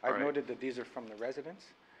 I've noted that these are from the residents.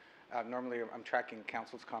 Normally, I'm tracking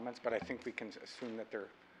council's comments, but I think we can assume that they're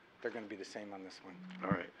going to be the same on this one.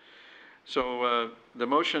 All right. So the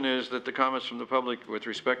motion is that the comments from the public with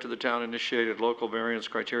respect to the town-initiated local variance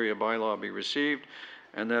criteria bylaw be received,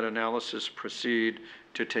 and that analysis proceed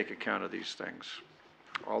to take account of these things.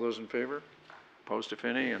 All those in favor? Opposed, if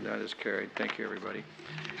any, and that is carried. Thank you, everybody.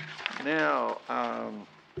 Now,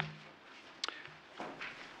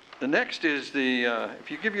 the next is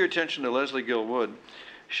if you give your attention to Leslie Gilwood,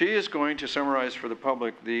 she is going to summarize for the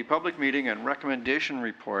public meeting and recommendation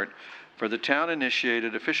report for the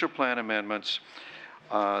town-initiated official plan amendments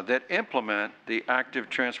that implement the active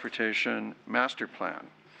transportation master plan.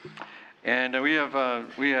 And we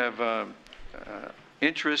have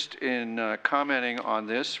interest in commenting on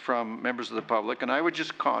this from members of the public, and I would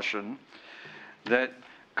just caution that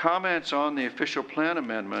comments on the official plan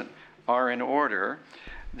amendment are in order.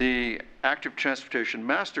 The active transportation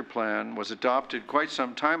master plan was adopted quite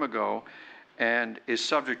some time ago and is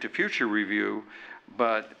subject to future review,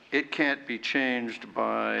 but it can't be changed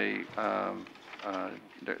by,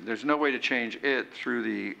 there's no way to change it through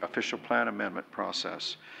the official plan amendment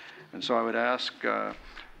process. And so I would ask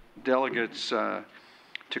delegates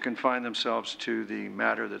to confine themselves to the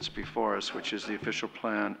matter that's before us, which is the official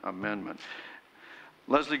plan amendment.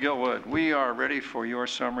 Leslie Gilwood, we are ready for your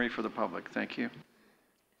summary for the public. Thank you.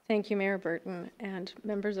 Thank you, Mayor Burton, and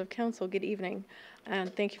members of council, good evening,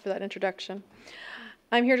 and thank you for that introduction.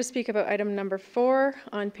 I'm here to speak about item number 4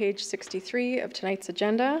 on page 63 of tonight's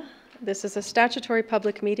agenda. This is a statutory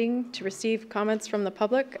public meeting to receive comments from the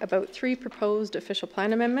public about 3 proposed official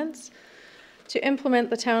plan amendments to implement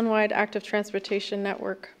the townwide active transportation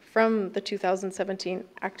network from the 2017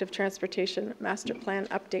 Active Transportation Master Plan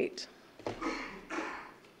update.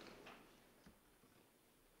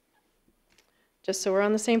 Just so we're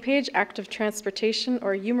on the same page, active transportation,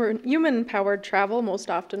 or human-powered travel, most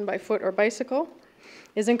often by foot or bicycle,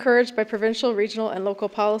 is encouraged by provincial, regional, and local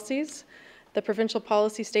policies. The provincial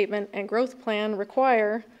policy statement and growth plan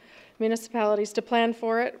require municipalities to plan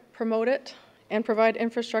for it, promote it, and provide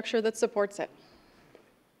infrastructure that supports it.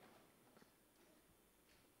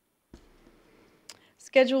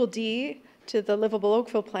 Schedule D to the Livable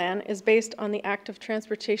Oakville Plan is based on the active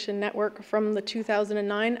transportation network from the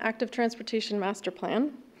 2009 Active Transportation Master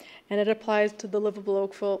Plan and it applies to the Livable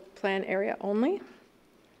Oakville plan area only.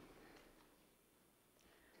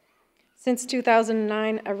 Since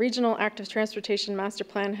 2009, a regional active transportation master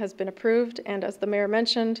plan has been approved, and as the mayor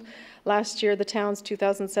mentioned, last year the town's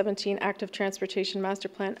 2017 active transportation master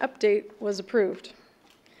plan update was approved.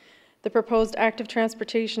 The proposed active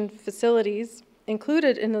transportation facilities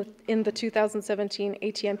included in the 2017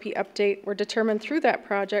 ATMP update were determined through that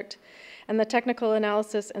project, and the technical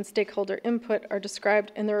analysis and stakeholder input are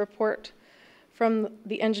described in the report from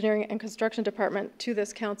the Engineering and Construction Department to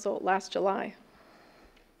this council last July.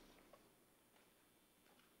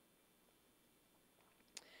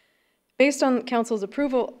 Based on Council's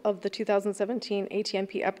approval of the 2017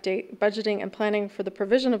 ATMP update, budgeting and planning for the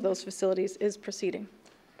provision of those facilities is proceeding.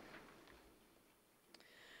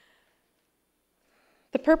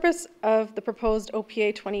 The purpose of the proposed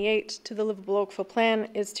OPA 28 to the Livable Oakville plan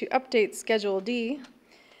is to update Schedule D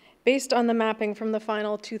based on the mapping from the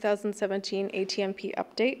final 2017 ATMP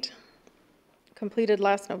update completed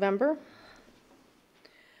last November.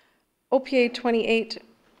 OPA 28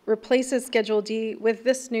 replaces Schedule D with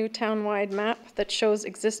this new town-wide map that shows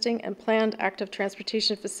existing and planned active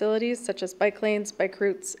transportation facilities such as bike lanes, bike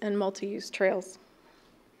routes, and multi-use trails.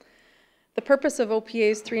 The purpose of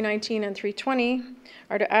OPAs 319 and 320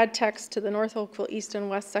 are to add text to the North Oakville East and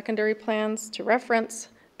West secondary plans to reference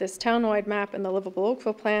this town-wide map in the Livable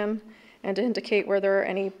Oakville plan and to indicate where there are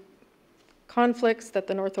any conflicts that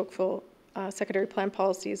the North Oakville secondary plan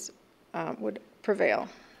policies would prevail.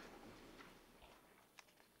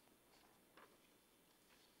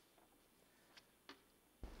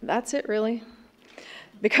 That's it, really.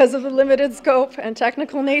 Because of the limited scope and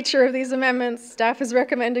technical nature of these amendments, staff is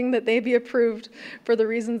recommending that they be approved for the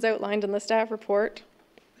reasons outlined in the staff report.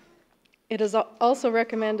 It is also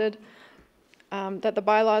recommended that the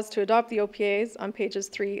bylaws to adopt the OPAs on pages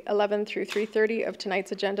 311 through 330 of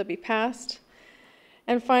tonight's agenda be passed.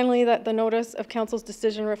 And finally, that the notice of council's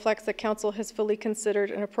decision reflects that council has fully considered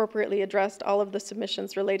and appropriately addressed all of the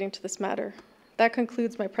submissions relating to this matter. That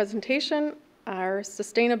concludes my presentation. Our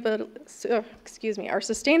sustainable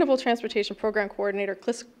transportation program coordinator,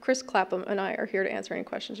 Chris Clapham, and I are here to answer any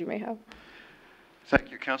questions you may have.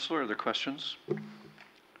 Thank you, Councillor. Are there questions?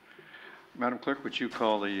 Madam Clerk, would you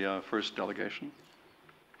call the first delegation?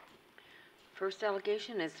 First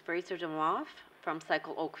delegation is Fraser DeMoff from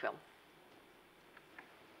Cycle Oakville.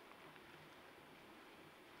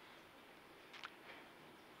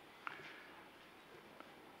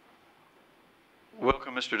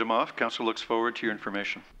 Welcome, Mr. DeMoff. Council looks forward to your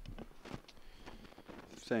information.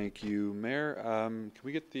 Thank you, Mayor. Can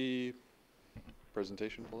we get the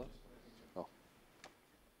presentation pulled up? Oh.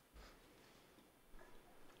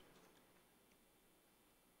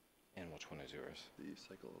 And which one is yours? The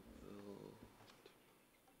cycle.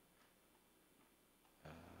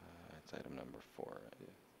 It's item number 4. Yeah.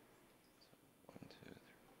 So 1, 2, 3.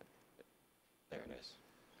 There it is.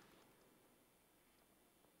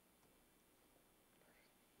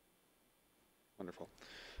 Wonderful.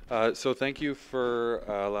 So thank you for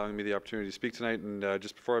allowing me the opportunity to speak tonight. And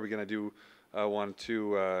just before I begin, I do want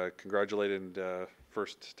to congratulate and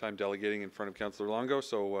first time delegating in front of Councillor Longo.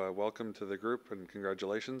 So welcome to the group and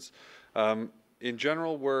congratulations. In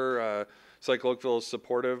general, we're Cycle Oakville is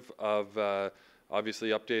supportive of obviously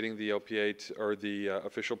updating the OPA or the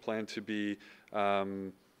official plan to be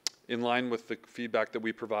in line with the feedback that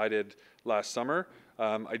we provided last summer.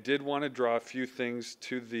 I did want to draw a few things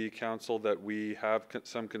to the council that we have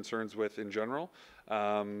some concerns with in general,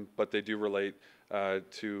 but they do relate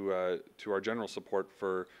to our general support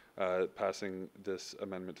for passing this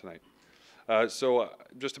amendment tonight. So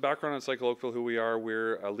just a background on Cycle Oakville, who we are.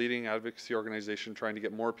 We're a leading advocacy organization trying to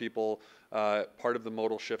get more people part of the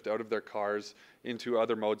modal shift out of their cars into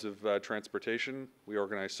other modes of transportation. We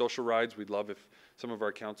organize social rides. We'd love if some of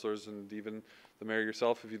our councillors and even the mayor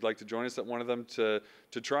yourself, if you'd like to join us at one of them, to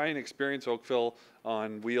try and experience Oakville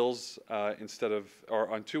on wheels or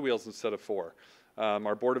on 2 wheels instead of 4.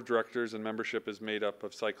 Our board of directors and membership is made up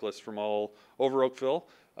of cyclists from all over Oakville,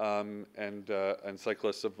 and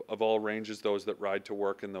cyclists of all ranges, those that ride to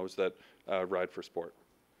work and those that ride for sport.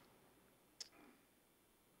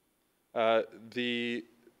 The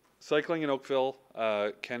cycling in Oakville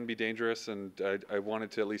can be dangerous, and I wanted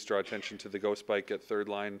to at least draw attention to the ghost bike at Third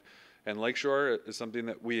Line and Lakeshore is something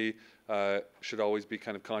that we should always be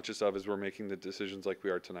kind of conscious of as we're making the decisions like we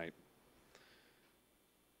are tonight.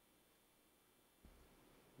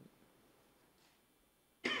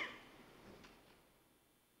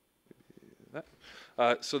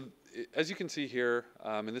 So as you can see here,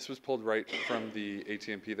 and this was pulled right from the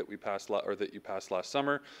ATMP that we passed, or that you passed last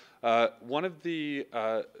summer, one of the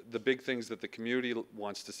big things that the community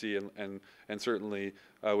wants to see and certainly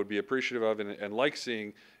would be appreciative of and like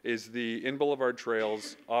seeing is the in-boulevard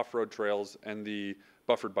trails, off-road trails, and the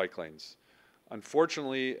buffered bike lanes.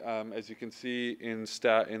 Unfortunately, as you can see in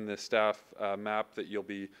the staff map that you'll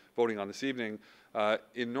be voting on this evening,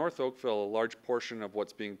 in North Oakville, a large portion of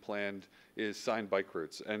what's being planned is signed bike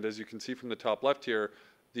routes. And as you can see from the top left here,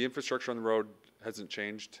 the infrastructure on the road hasn't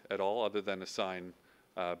changed at all other than a sign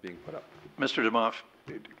being put up. Mr. Demoff,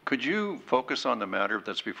 could you focus on the matter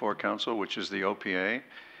that's before council, which is the OPA?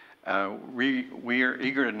 We are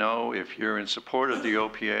eager to know if you're in support of the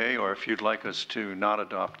OPA or if you'd like us to not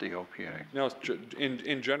adopt the OPA. No,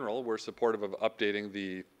 in general, we're supportive of updating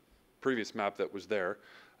the previous map that was there.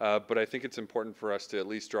 But I think it's important for us to at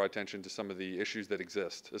least draw attention to some of the issues that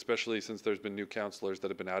exist, especially since there's been new councillors that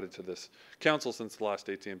have been added to this council since the last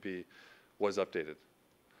ATMP was updated.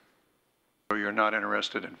 So you're not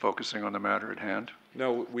interested in focusing on the matter at hand?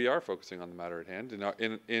 No, we are focusing on the matter at hand.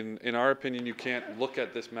 In our opinion, you can't look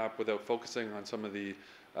at this map without focusing on some of the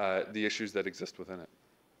issues that exist within it.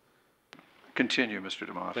 Continue, Mr.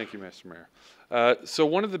 Demoff. Thank you, Mr. Mayor. So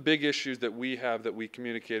one of the big issues that we have that we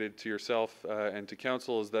communicated to yourself and to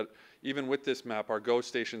council is that even with this map, our GO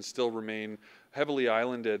stations still remain heavily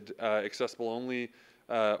islanded, accessible only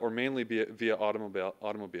or mainly via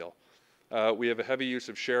automobile. We have a heavy use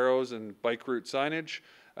of sharrows and bike route signage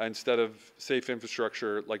instead of safe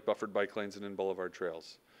infrastructure like buffered bike lanes and in-boulevard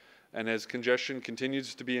trails. And as congestion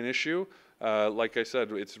continues to be an issue, like I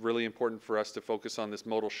said, it's really important for us to focus on this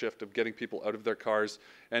modal shift of getting people out of their cars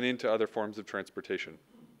and into other forms of transportation.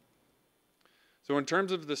 So in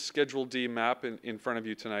terms of the Schedule D map in front of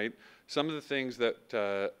you tonight, some of the things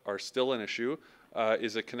that are still an issue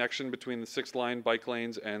is a connection between the 6-line bike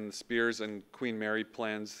lanes and the Spears and Queen Mary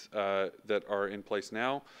plans that are in place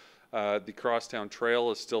now. The Crosstown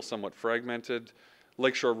Trail is still somewhat fragmented.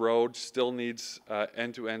 Lakeshore Road still needs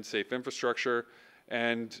end-to-end safe infrastructure,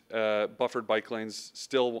 and buffered bike lanes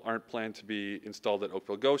still aren't planned to be installed at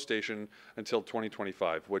Oakville GO Station until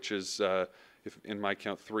 2025, which is, if in my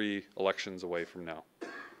count, 3 elections away from now.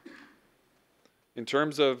 In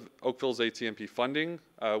terms of Oakville's ATMP funding,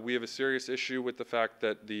 we have a serious issue with the fact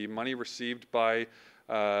that the money received by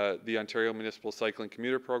the Ontario Municipal Cycling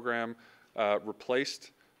Commuter Program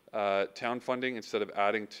replaced town funding instead of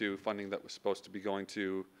adding to funding that was supposed to be going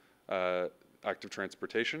to active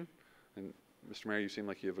transportation. And Mr. Mayor, you seem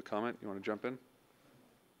like you have a comment. You want to jump in?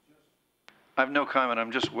 I have no comment.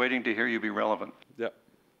 I'm just waiting to hear you be relevant. Yeah.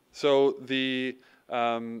 So the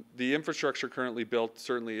infrastructure currently built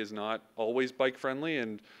certainly is not always bike friendly,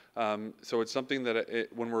 and so it's something that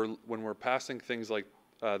when we're passing things like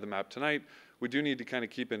the map tonight, we do need to kind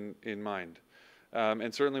of keep in mind.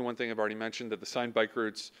 And certainly one thing I've already mentioned, that the signed bike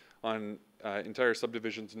routes on entire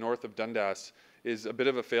subdivisions north of Dundas is a bit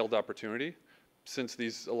of a failed opportunity, since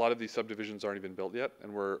a lot of these subdivisions aren't even built yet,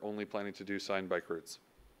 and we're only planning to do signed bike routes.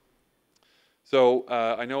 So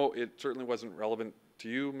I know it certainly wasn't relevant to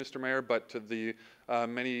you, Mr. Mayor, but to the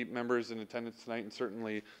many members in attendance tonight, and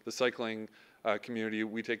certainly the cycling community,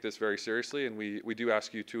 we take this very seriously, and we do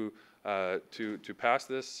ask you to pass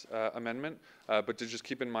this amendment, but to just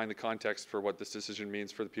keep in mind the context for what this decision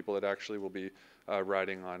means for the people that actually will be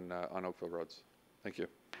riding on Oakville roads. Thank you.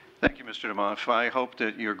 Thank you, Mr. Demoff. I hope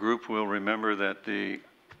that your group will remember that the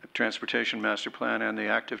Transportation Master Plan and the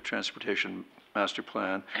Active Transportation Master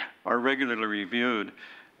Plan are regularly reviewed,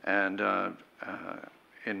 and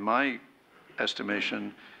in my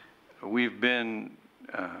estimation, we've been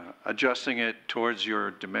adjusting it towards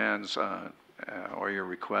your demands or your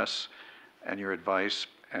requests and your advice,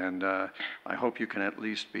 and I hope you can at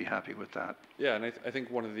least be happy with that. Yeah, and I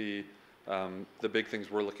think one of the big things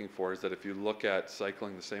we're looking for is that if you look at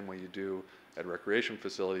cycling the same way you do at recreation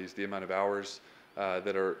facilities, the amount of hours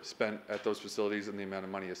that are spent at those facilities and the amount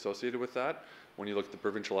of money associated with that, when you look at the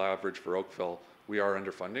provincial average for Oakville, we are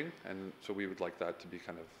underfunding, and so we would like that to be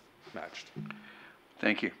kind of matched.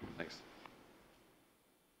 Thank you. Thanks.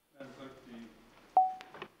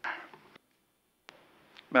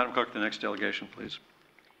 Madam Clerk, the next delegation, please.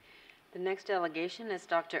 The next delegation is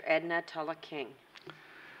Dr. Edna Tulloch-King.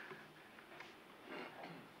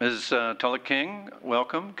 Ms. Tulloch-King,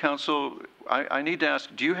 welcome. Council, I need to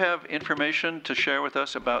ask, do you have information to share with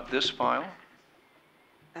us about this file?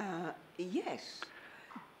 Yes.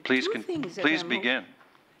 Please Please begin.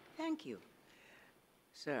 Thank you,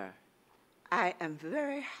 sir. I am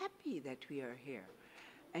very happy that we are here,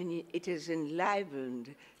 and it has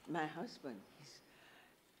enlivened my husband.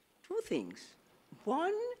 Two things.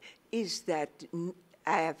 One is that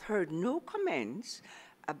I have heard no comments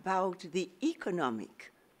about the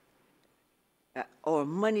economic or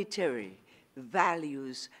monetary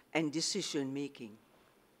values and decision making.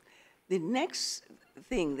 The next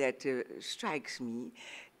thing that strikes me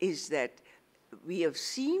is that we have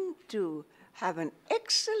seemed to have an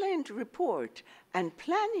excellent report and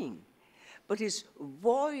planning, but is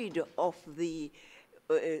void of the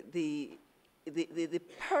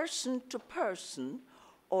person-to-person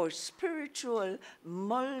or spiritual,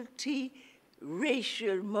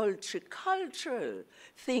 multi-racial, multicultural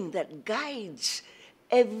thing that guides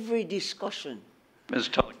every discussion. Ms.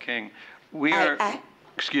 Tulloch-King, we are,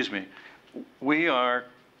 excuse me, we are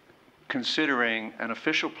considering an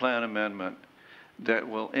official plan amendment that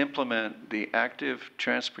will implement the active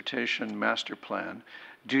transportation master plan.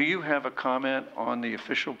 Do you have a comment on the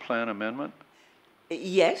official plan amendment?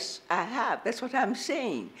 Yes, I have. That's what I'm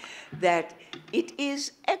saying, that it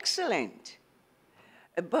is excellent.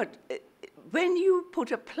 But when you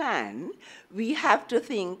put a plan, we have to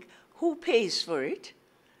think who pays for it,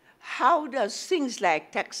 how does things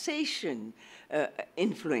like taxation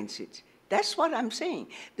influence it. That's what I'm saying.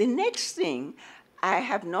 The next thing, I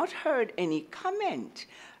have not heard any comment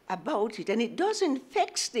about it, and it doesn't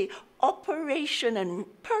affect the operation and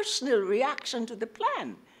personal reaction to the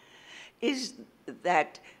plan, is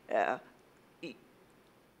that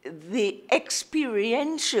the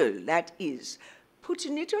experiential, that is,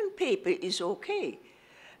 putting it on paper is okay.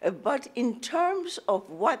 But in terms of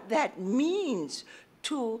what that means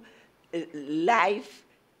to life,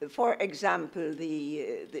 for example,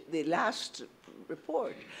 the last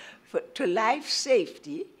report, to life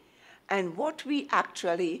safety, and what we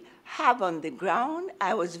actually have on the ground,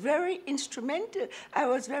 I was very instrumental. I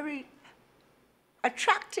was very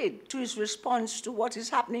attracted to his response to what is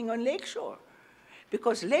happening on Lakeshore,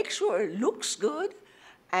 because Lakeshore looks good,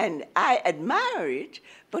 and I admire it,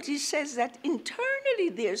 but he says that internally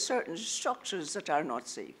there are certain structures that are not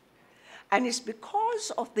safe. And it's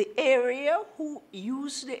because of the area, who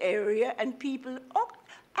use the area, and people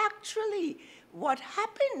actually, what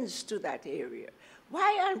happens to that area?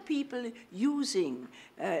 Why aren't people using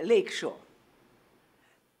Lakeshore?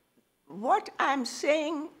 What I'm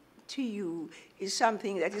saying to you is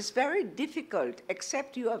something that is very difficult,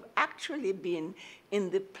 except you have actually been in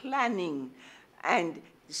the planning. And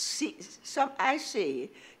see, I say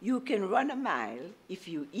you can run a mile if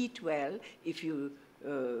you eat well, if you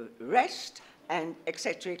rest, and et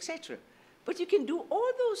cetera, et cetera. But you can do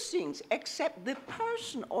all those things except the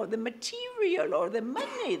person or the material or the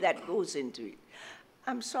money that goes into it.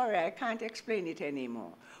 I'm sorry, I can't explain it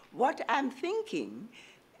anymore. What I'm thinking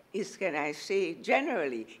is, can I say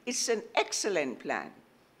generally, it's an excellent plan.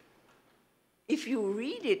 If you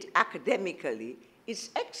read it academically, it's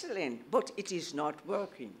excellent, but it is not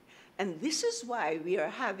working. And this is why we are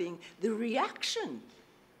having the reaction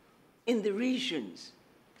in the regions.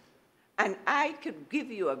 And I could give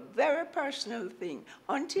you a very personal thing.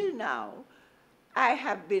 Until now, I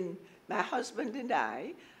have been, my husband and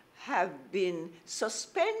I have been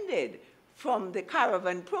suspended from the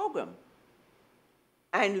caravan program.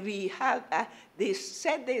 And we have, they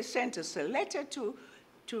said they sent us a letter to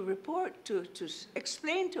report, to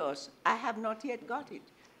explain to us. I have not yet got it.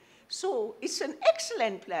 So it's an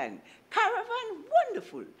excellent plan. Caravan,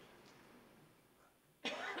 wonderful.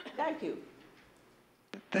 Thank you.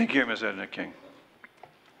 Thank you, Ms. Edna King.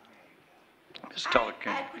 Ms.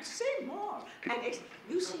 Tulloch-King. I could say more. And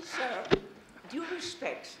you see, sir, due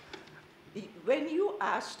respect, when you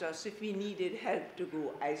asked us if we needed help to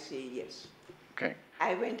go, I say yes. Okay.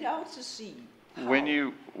 I went out to see. When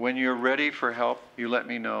you're ready for help, you let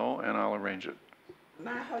me know, and I'll arrange it.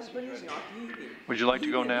 My husband is not leaving. Would you like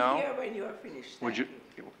to go now? He will be here when you are finished. Would you,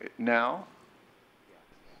 now?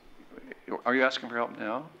 Are you asking for help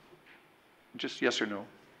now? Just yes or no?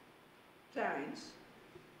 Clarence,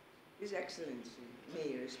 His Excellency,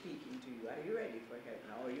 Mayor is speaking to you. Are you ready for help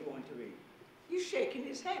now, or you want to read? He's shaking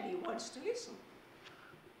his head. He wants to listen.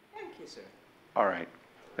 Thank you, sir. All right.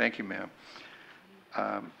 Thank you, ma'am.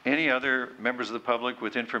 Any other members of the public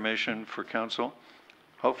with information for council?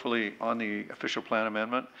 Hopefully on the official plan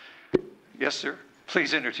amendment. Yes, sir.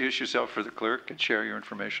 Please introduce yourself for the clerk and share your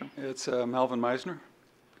information. It's Melvin Meisner.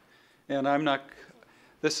 And I'm not,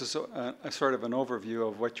 this is a sort of an overview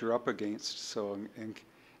of what you're up against. So, and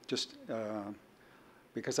just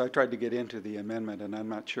because I tried to get into the amendment, and I'm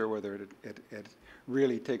not sure whether it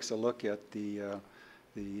really takes a look at the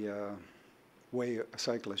way a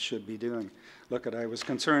cyclist should be doing. Look, I was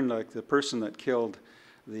concerned, like the person that killed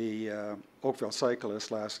the Oakville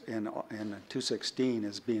cyclist in 2016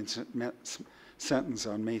 is being sentenced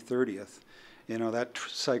on May 30th. You know, that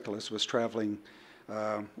cyclist was traveling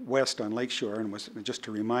west on Lakeshore, and was, just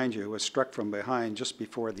to remind you, was struck from behind just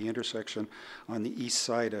before the intersection on the east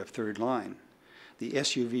side of Third Line. The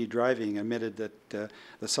SUV driving admitted that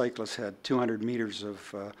the cyclist had 200 meters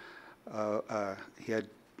of,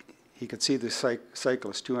 he could see the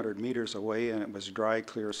cyclist 200 meters away, and it was a dry,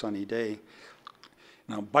 clear, sunny day.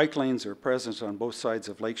 Now, bike lanes are present on both sides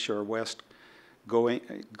of Lakeshore West,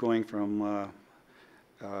 going from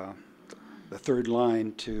the Third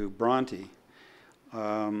Line to Bronte.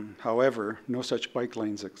 However, no such bike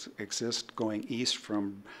lanes exist going east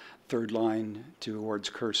from Third Line towards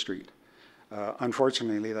Kerr Street.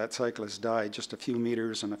 Unfortunately, that cyclist died just a few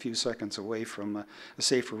meters and a few seconds away from a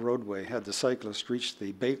safer roadway. Had the cyclist reached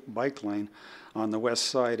the bike lane on the west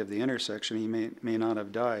side of the intersection, he may not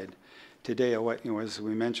have died. Today, as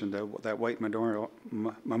we mentioned, that white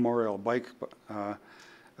memorial bike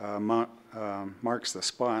marks the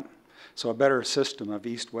spot. So a better system of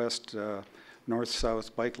east-west,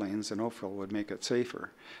 north-south bike lanes in Oakville would make it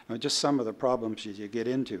safer. Now, just some of the problems you get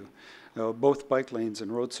into. Both bike lanes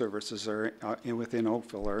and road services within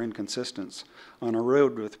Oakville are inconsistent. On a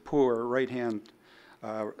road with poor right-hand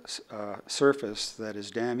surface that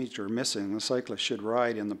is damaged or missing, the cyclist should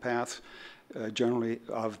ride in the path generally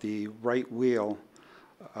of the right wheel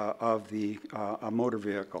of a motor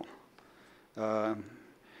vehicle,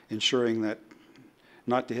 ensuring that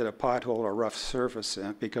not to hit a pothole or rough surface,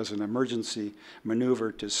 because an emergency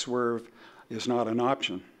maneuver to swerve is not an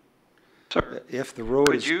option. Sir, if the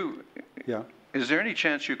road yeah. Is there any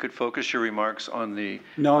chance you could focus your remarks on the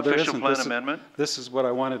No, official there plan isn't. amendment? This is what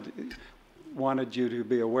I wanted you to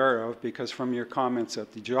be aware of, because from your comments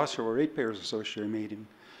at the Joshua Ratepayers Association meeting,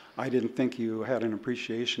 I didn't think you had an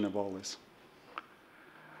appreciation of all this.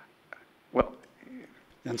 Well,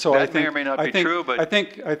 and so that I think, may or may not be true, but I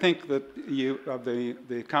think that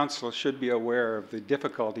the council should be aware of the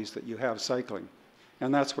difficulties that you have cycling,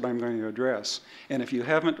 and that's what I'm going to address. And if you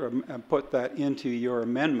haven't put that into your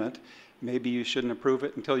amendment, maybe you shouldn't approve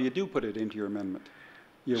it until you do put it into your amendment.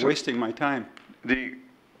 You're wasting my time.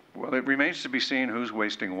 Well, it remains to be seen who's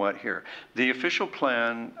wasting what here. The official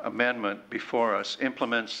plan amendment before us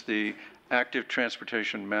implements the Active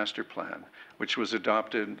Transportation Master Plan, which was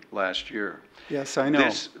adopted last year. Yes, I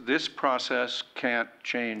know. This process can't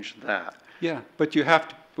change that. Yeah, but you have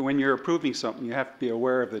to, when you're approving something, you have to be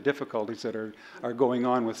aware of the difficulties that are going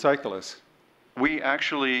on with cyclists. We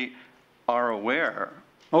actually are aware.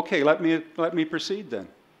 Okay, let me proceed then.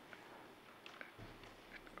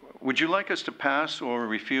 Would you like us to pass or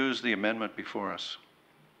refuse the amendment before us?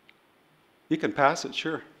 You can pass it,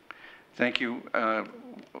 sure. Thank you.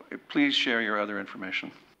 Please share your other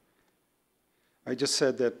information. I just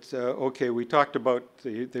said that, okay, we talked about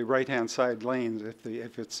the right-hand side lanes.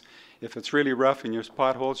 If it's really rough and there's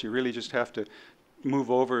potholes, you really just have to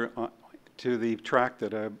move over to the track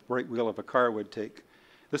that a right wheel of a car would take.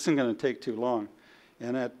 This isn't going to take too long.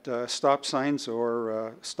 And at stop signs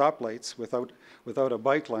or stoplights without a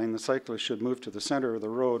bike line, the cyclist should move to the center of the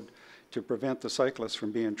road to prevent the cyclist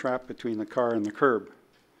from being trapped between the car and the curb.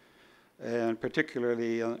 And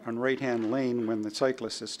particularly on right-hand lane, when the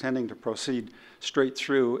cyclist is tending to proceed straight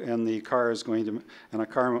through and the car is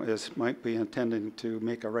might be intending to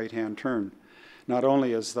make a right-hand turn. Not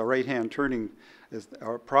only is the right-hand turning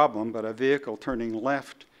a problem, but a vehicle turning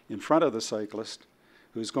left in front of the cyclist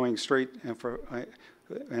who's going straight,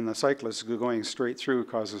 and the cyclist going straight through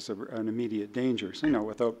causes an immediate danger,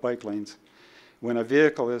 without bike lanes. When a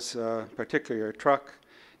vehicle is, particularly a truck,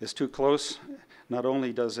 is too close, not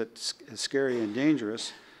only does it's scary and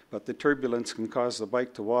dangerous, but the turbulence can cause the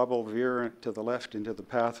bike to wobble, veer to the left into the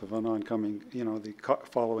path of an oncoming, the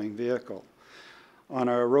following vehicle. On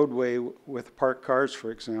a roadway with parked cars,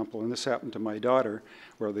 for example, and this happened to my daughter,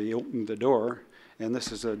 where they opened the door, and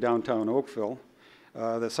this is downtown Oakville,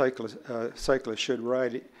 the cyclist should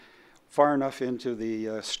ride far enough into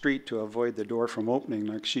the street to avoid the door from opening.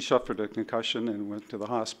 Like, she suffered a concussion and went to the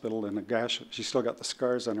hospital, and a gash. She still got the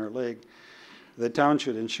scars on her leg. The town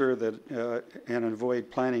should ensure that and avoid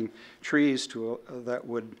planting trees that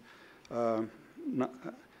would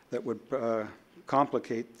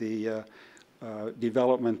complicate the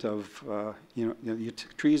development of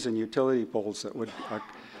trees and utility poles that would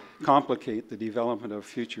complicate the development of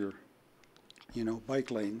future bike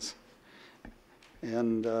lanes.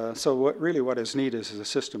 And so what is needed is a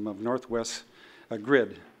system of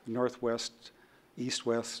grid, northwest,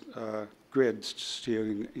 east-west grids, so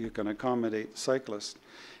you can accommodate cyclists.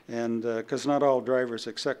 And because not all drivers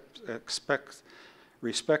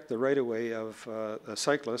respect the right-of-way of a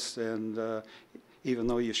cyclist, and even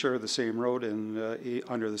though you share the same road and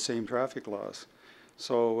under the same traffic laws.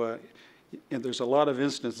 So and there's a lot of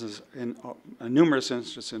instances, numerous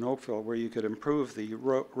instances in Oakville where you could improve the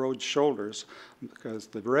road shoulders because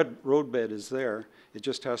the road bed is there. It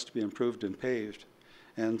just has to be improved and paved.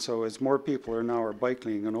 And so as more people are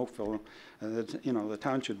biking in Oakville, the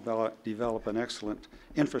town should develop an excellent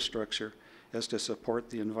infrastructure as to support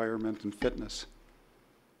the environment and fitness.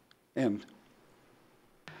 End.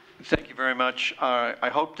 Thank you very much. I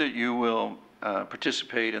hope that you will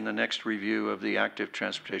participate in the next review of the Active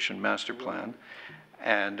Transportation Master Plan.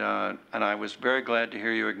 And I was very glad to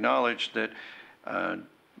hear you acknowledge that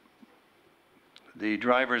the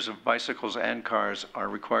drivers of bicycles and cars are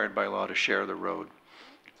required by law to share the road.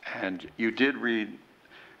 And you did read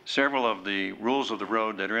several of the rules of the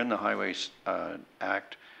road that are in the Highway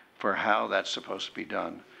Act for how that's supposed to be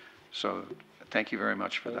done. So thank you very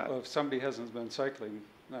much for that. Well, if somebody hasn't been cycling,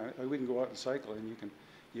 we can go out and cycle, and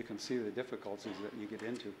you can see the difficulties that you get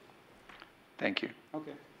into. Thank you.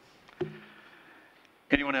 Okay.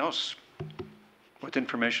 Anyone else with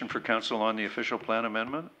information for council on the official plan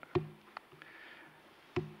amendment?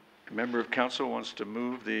 A member of council wants to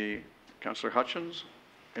move Councillor Hutchins.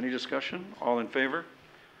 Any discussion? All in favor?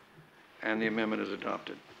 And the amendment is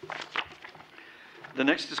adopted. The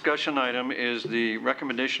next discussion item is the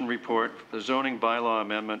recommendation report, the zoning bylaw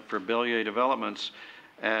amendment for Bellier Developments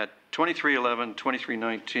at 2311,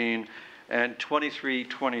 2319, and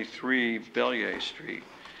 2323 Bellier Street.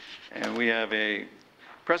 And we have a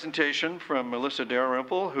presentation from Melissa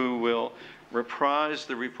Dalrymple, who will reprise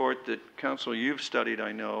the report that council you've studied,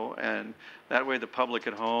 I know, and that way the public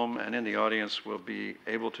at home and in the audience will be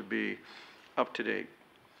able to be up to date.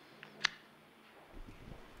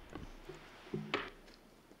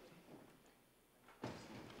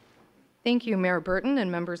 Thank you, Mayor Burton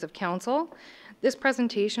and members of council. This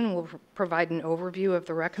presentation will provide an overview of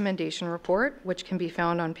the recommendation report, which can be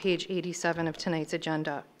found on page 87 of tonight's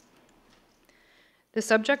agenda. The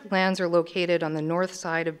subject lands are located on the north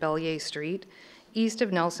side of Bellier Street, east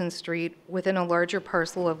of Nelson Street, within a larger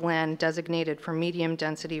parcel of land designated for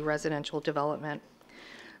medium-density residential development.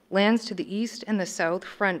 Lands to the east and the south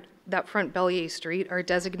that front Bellier Street are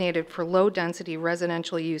designated for low-density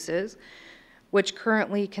residential uses, which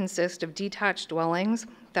currently consist of detached dwellings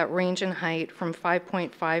that range in height from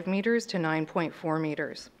 5.5 meters to 9.4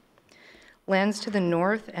 meters. Lands to the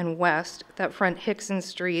north and west that front Hickson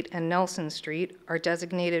Street and Nelson Street are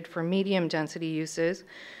designated for medium-density uses,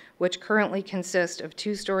 which currently consist of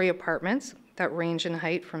two-story apartments that range in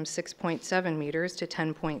height from 6.7 meters to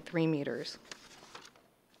 10.3 meters.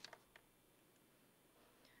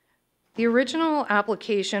 The original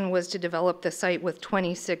application was to develop the site with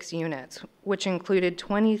 26 units, which included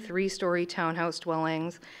 23-story townhouse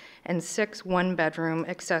dwellings and 6 one-bedroom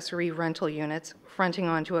accessory rental units fronting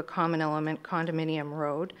onto a common element condominium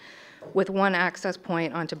road with one access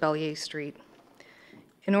point onto Bellier Street.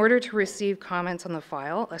 In order to receive comments on the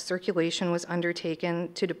file, a circulation was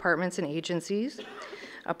undertaken to departments and agencies,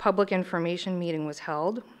 a public information meeting was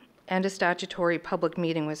held, and a statutory public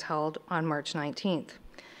meeting was held on March 19th.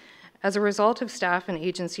 As a result of staff and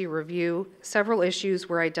agency review, several issues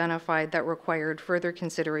were identified that required further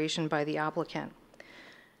consideration by the applicant.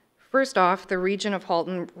 First off, the region of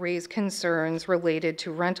Halton raised concerns related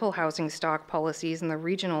to rental housing stock policies in the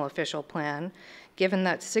regional official plan, given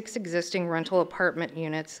that 6 existing rental apartment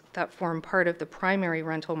units that form part of the primary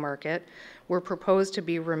rental market were proposed to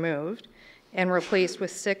be removed and replaced with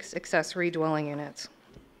 6 accessory dwelling units.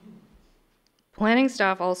 Planning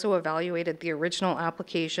staff also evaluated the original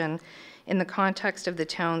application in the context of the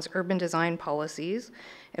town's urban design policies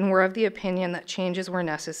and were of the opinion that changes were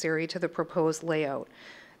necessary to the proposed layout.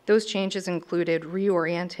 Those changes included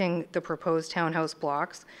reorienting the proposed townhouse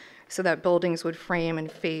blocks so that buildings would frame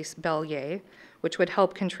and face Bellier, which would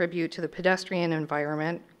help contribute to the pedestrian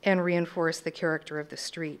environment and reinforce the character of the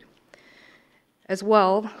street. As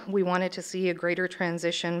well, we wanted to see a greater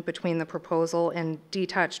transition between the proposal and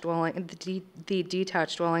detached dwelling, the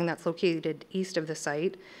detached dwelling that's located east of the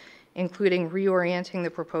site, including reorienting the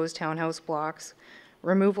proposed townhouse blocks,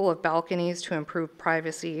 removal of balconies to improve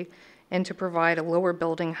privacy, and to provide a lower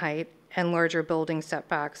building height and larger building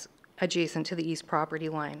setbacks adjacent to the east property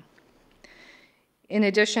line. In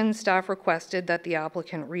addition, staff requested that the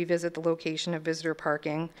applicant revisit the location of visitor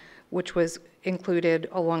parking, which was included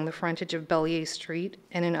along the frontage of Bellier Street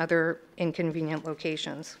and in other inconvenient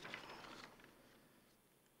locations.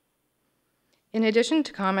 In addition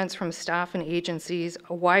to comments from staff and agencies,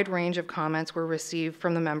 a wide range of comments were received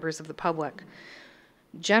from the members of the public.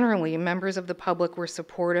 Generally, members of the public were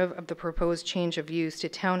supportive of the proposed change of use to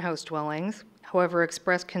townhouse dwellings. however,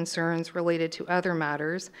 expressed concerns related to other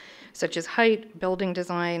matters, such as height, building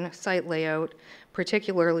design, site layout,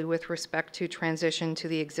 particularly with respect to transition to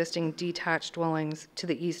the existing detached dwellings to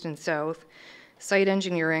the east and south, site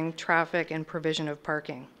engineering, traffic, and provision of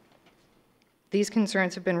parking. These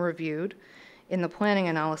concerns have been reviewed in the planning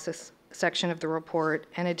analysis section of the report,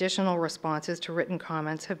 and additional responses to written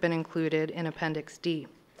comments have been included in Appendix D.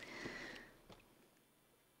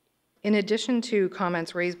 In addition to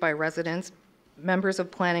comments raised by residents, members of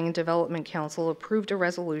Planning and Development Council approved a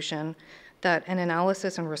resolution that an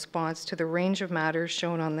analysis and response to the range of matters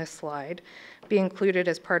shown on this slide be included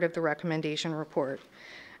as part of the recommendation report.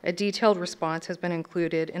 A detailed response has been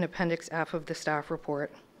included in Appendix F of the staff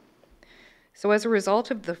report. So as a result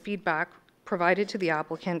of the feedback provided to the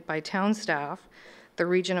applicant by town staff, the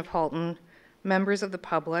Region of Halton, members of the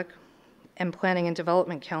public, and Planning and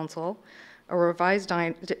Development Council, a revised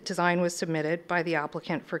design was submitted by the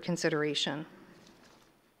applicant for consideration.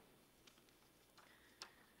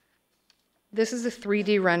 This is a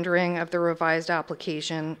 3D rendering of the revised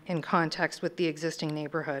application in context with the existing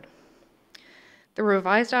neighborhood. The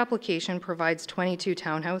revised application provides 22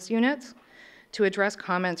 townhouse units. To address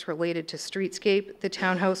comments related to streetscape, the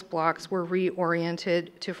townhouse blocks were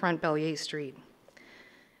reoriented to Front Bellier Street.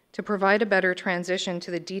 To provide a better transition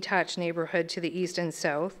to the detached neighborhood to the east and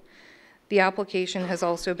south, the application has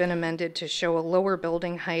also been amended to show a lower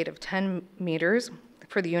building height of 10 meters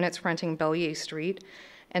for the units fronting Bellier Street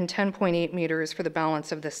and 10.8 meters for the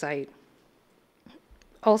balance of the site.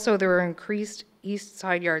 Also, there are increased east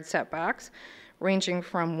side yard setbacks ranging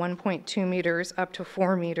from 1.2 meters up to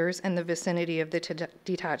 4 meters in the vicinity of the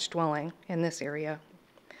detached dwelling in this area.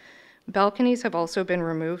 Balconies have also been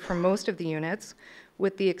removed from most of the units,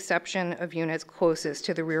 with the exception of units closest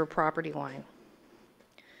to the rear property line.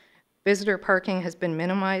 Visitor parking has been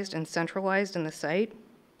minimized and centralized in the site.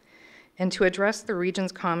 And to address the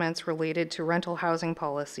region's comments related to rental housing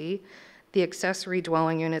policy, the accessory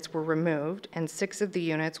dwelling units were removed, and 6 of the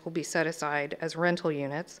units will be set aside as rental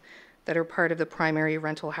units that are part of the primary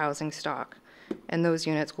rental housing stock, and those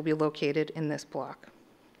units will be located in this block.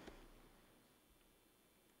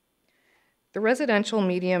 The residential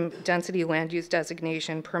medium density land use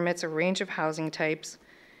designation permits a range of housing types,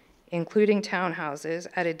 including townhouses,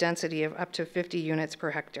 at a density of up to 50 units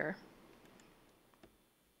per hectare.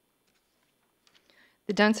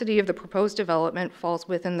 The density of the proposed development falls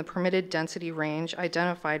within the permitted density range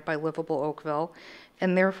identified by Livable Oakville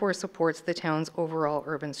and therefore supports the town's overall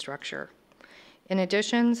urban structure. In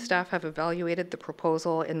addition, staff have evaluated the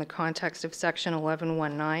proposal in the context of Section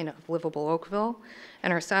 1119 of Livable Oakville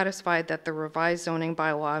and are satisfied that the revised zoning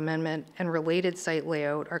bylaw amendment and related site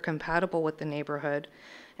layout are compatible with the neighborhood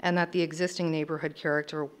and that the existing neighborhood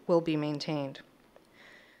character will be maintained.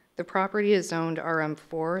 The property is zoned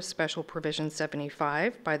RM4 Special Provision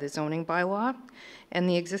 75 by the zoning bylaw, and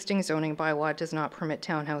the existing zoning bylaw does not permit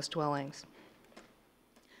townhouse dwellings.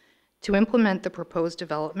 To implement the proposed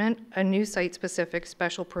development, a new site-specific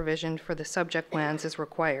special provision for the subject lands is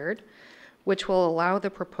required, which will allow the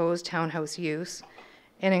proposed townhouse use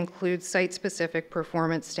and includes site-specific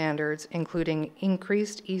performance standards, including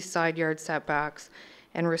increased east side yard setbacks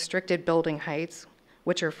and restricted building heights,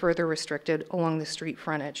 which are further restricted along the street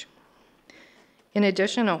frontage. In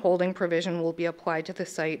addition, a holding provision will be applied to the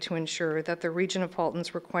site to ensure that the Region of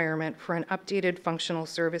Halton's requirement for an updated functional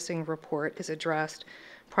servicing report is addressed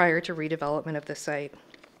prior to redevelopment of the site.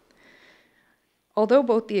 Although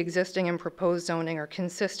both the existing and proposed zoning are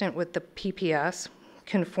consistent with the PPS,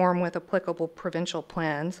 conform with applicable provincial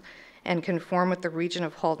plans, and conform with the Region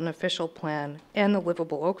of Halton official plan and the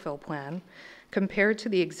Livable Oakville plan, compared to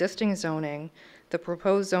the existing zoning, the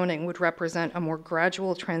proposed zoning would represent a more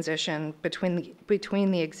gradual transition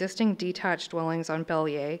between the existing detached dwellings on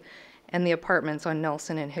Bellier and the apartments on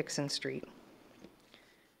Nelson and Hickson Street.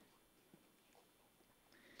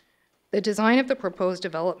 The design of the proposed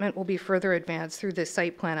development will be further advanced through the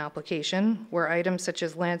site plan application, where items such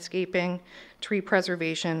as landscaping, tree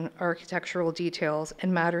preservation, architectural details,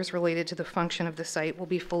 and matters related to the function of the site will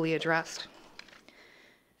be fully addressed.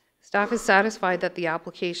 Staff is satisfied that the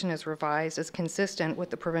application is revised as consistent with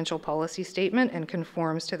the provincial policy statement and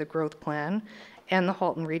conforms to the growth plan and the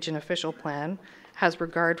Halton Region official plan, has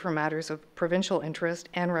regard for matters of provincial interest,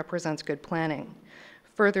 and represents good planning.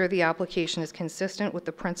 Further, the application is consistent with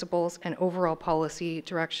the principles and overall policy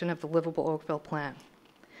direction of the Livable Oakville plan.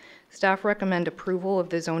 Staff recommend approval of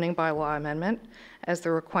the zoning bylaw amendment, as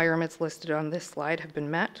the requirements listed on this slide have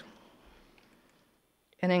been met.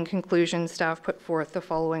 And in conclusion, staff put forth the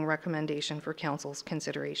following recommendation for council's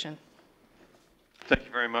consideration. Thank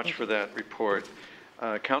you very much for that report.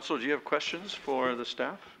 Council, do you have questions for the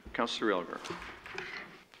staff? Councillor Elgar.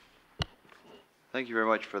 Thank you very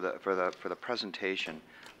much for the presentation.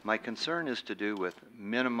 My concern is to do with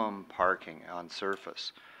minimum parking on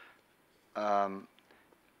surface. Does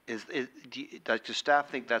the staff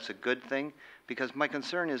think that's a good thing? Because my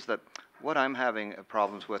concern is that what I'm having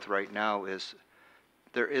problems with right now is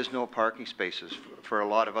there is no parking spaces for a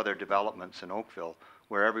lot of other developments in Oakville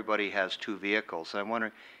where everybody has 2 vehicles. And I'm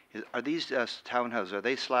wondering, are these townhouses, are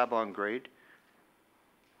they slab on grade?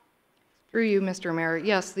 Through you, Mr. Mayor,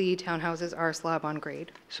 yes, the townhouses are slab on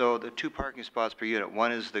grade. So the 2 parking spots per unit,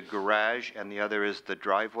 one is the garage and the other is the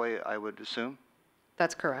driveway, I would assume?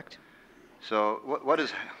 That's correct. So what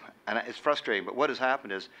is, and it's frustrating, but what has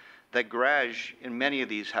happened is that garage in many of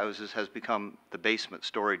these houses has become the basement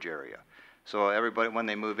storage area. So everybody, when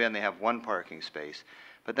they move in, they have 1 parking space.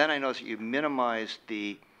 But then I noticed that you minimized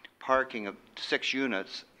the parking of 6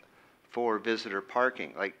 units for visitor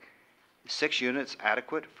parking. Like, 6 units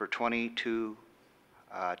adequate for 22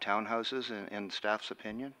 townhouses in staff's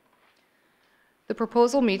opinion? The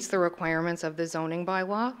proposal meets the requirements of the zoning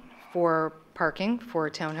bylaw for parking for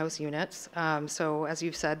townhouse units. So as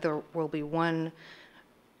you've said, there will be 1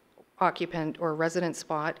 occupant or resident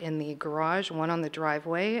spot in the garage, 1 on the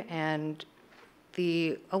driveway, and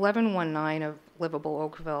the 1119 of Livable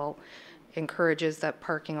Oakville encourages that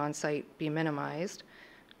parking on site be minimized.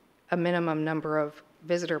 A minimum number of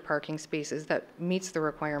visitor parking spaces that meets the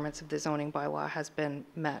requirements of the zoning bylaw has been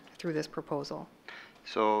met through this proposal.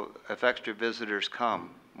 So if extra visitors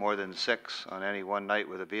come, more than 6 on any one night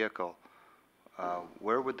with a vehicle,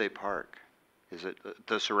 where would they park? Is it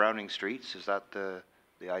the surrounding streets? Is that the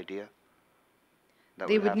idea?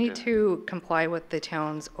 They would need to comply with the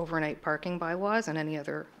town's overnight parking bylaws and any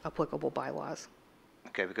other applicable bylaws.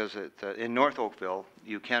 Okay, because in North Oakville,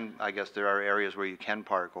 you can, I guess there are areas where you can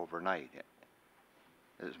park overnight,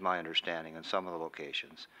 is my understanding, in some of the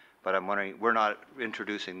locations. But I'm wondering, we're not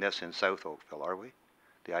introducing this in South Oakville, are we?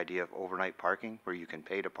 The idea of overnight parking where you can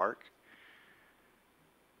pay to park?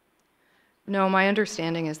 No, my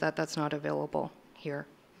understanding is that that's not available here.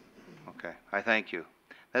 Okay, I thank you.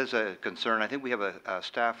 That is a concern. I think we have a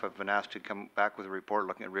staff have been asked to come back with a report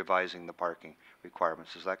looking at revising the parking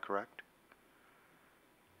requirements. Is that correct?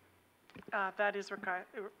 That is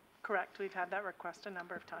correct. We've had that request a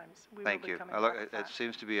number of times. Thank you. It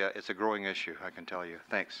seems to be it's a growing issue, I can tell you.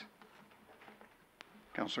 Thanks.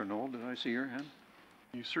 Councillor Knoll, did I see your hand?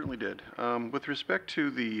 You certainly did. With respect to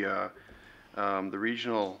the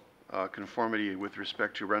regional conformity with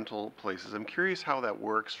respect to rental places, I'm curious how that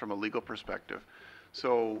works from a legal perspective.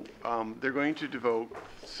 So they're going to devote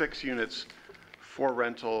 6 units for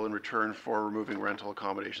rental in return for removing rental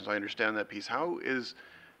accommodations. I understand that piece. How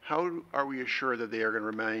are we assured that they are going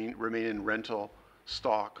to remain in rental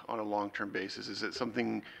stock on a long-term basis? Is it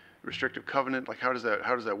something restrictive covenant? Like how does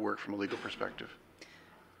that work from a legal perspective?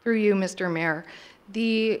 Through you, Mr. Mayor,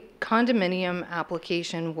 the condominium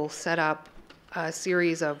application will set up a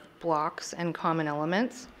series of blocks and common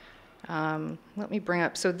elements. Let me bring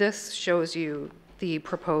up, so this shows you the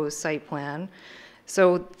proposed site plan.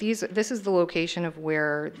 So this is the location of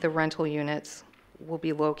where the rental units will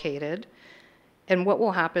be located. And what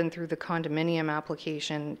will happen through the condominium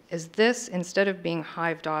application is this, instead of being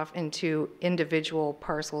hived off into individual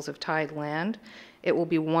parcels of tied land, it will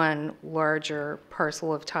be 1 larger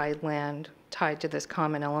parcel of tied land tied to this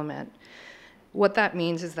common element. What that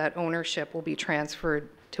means is that ownership will be transferred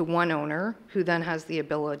to 1 owner who then has the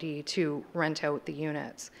ability to rent out the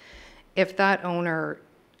units. If that owner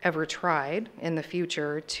ever tried in the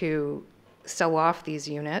future to sell off these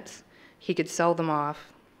units, he could sell them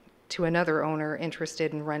off to another owner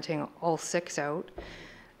interested in renting all 6 out.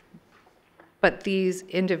 But these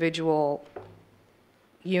individual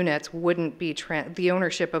units wouldn't be, the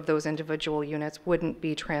ownership of those individual units wouldn't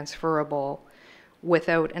be transferable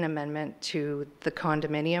without an amendment to the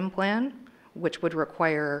condominium plan, which would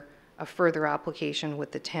require a further application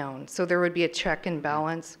with the town. So there would be a check and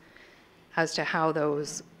balance as to how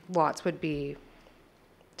those lots would be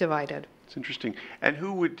divided. It's interesting. And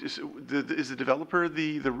who would is the developer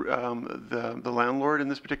the landlord in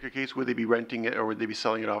this particular case? Would they be renting it or would they be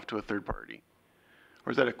selling it off to a third party?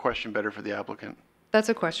 Or is that a question better for the applicant? That's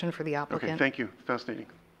a question for the applicant. Okay, thank you. Fascinating.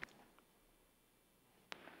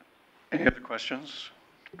 Any other questions?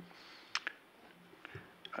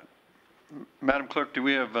 Madam Clerk, do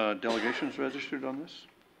we have delegations registered on this?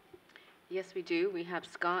 Yes, we do. We have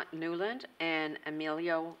Scott Newland and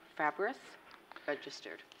Emilio Fabris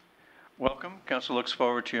registered. Welcome. Council looks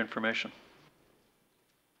forward to your information.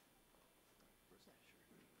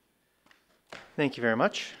 Thank you very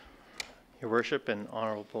much. Your Worship and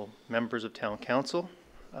honorable members of Town Council,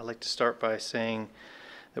 I'd like to start by saying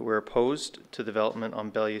that we're opposed to development on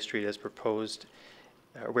Bellier Street as proposed.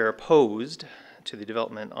 We're opposed to the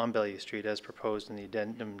development on Bellier Street as proposed in the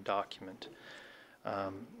addendum document.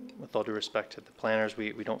 With all due respect to the planners,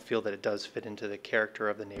 we don't feel that it does fit into the character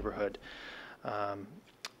of the neighborhood.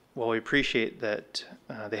 While we appreciate that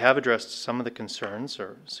they have addressed some of the concerns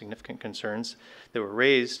or significant concerns that were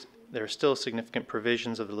raised, there are still significant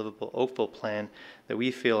provisions of the Livable Oakville plan that we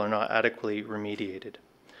feel are not adequately remediated.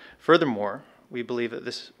 Furthermore, we believe that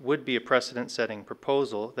this would be a precedent-setting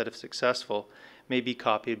proposal that, if successful, may be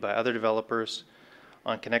copied by other developers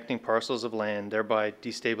on connecting parcels of land, thereby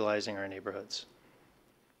destabilizing our neighborhoods.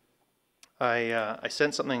 I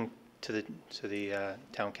sent something to the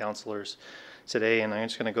town councilors today, and I'm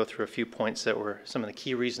just going to go through a few points that were some of the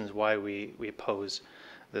key reasons why we oppose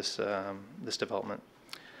this this development.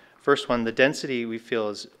 First one, the density we feel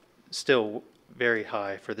is still very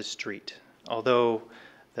high for the street. Although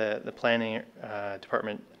the planning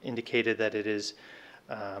department indicated that it is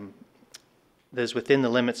that is within the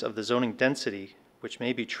limits of the zoning density, which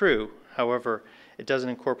may be true. However, it doesn't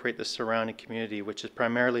incorporate the surrounding community, which is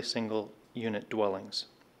primarily single unit dwellings.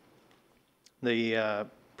 The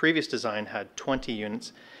previous design had 20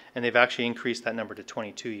 units, and they've actually increased that number to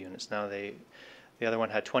 22 units. Now the other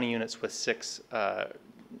one had 20 units with 6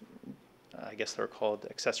 I guess they're called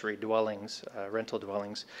accessory dwellings, rental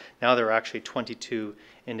dwellings. Now there are actually 22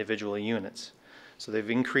 individual units. So they've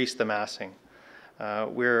increased the massing.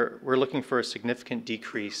 We're looking for a significant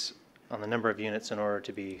decrease on the number of units in order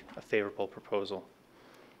to be a favorable proposal.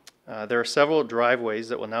 There are several driveways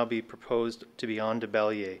that will now be proposed to be onto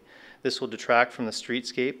Bellier. This will detract from the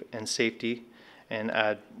streetscape and safety and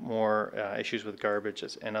add more issues with garbage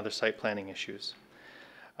and other site planning issues.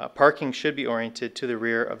 Parking should be oriented to the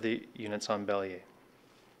rear of the units on Bellier.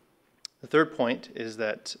 The third point is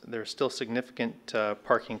that there's still significant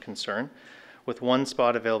parking concern, with one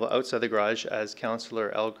spot available outside the garage. As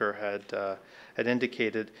Councillor Elgar had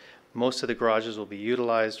indicated, most of the garages will be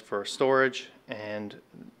utilized for storage, and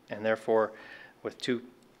therefore, with two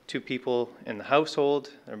people in the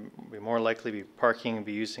household, they'll be more likely to be parking and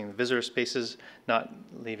be using the visitor spaces, not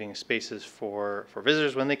leaving spaces for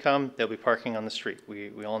visitors when they come. They'll be parking on the street.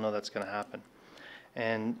 We all know that's going to happen.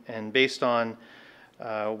 And based on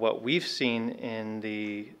what we've seen in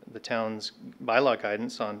the town's bylaw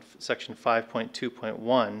guidance on section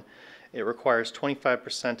 5.2.1, it requires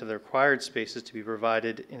 25% of the required spaces to be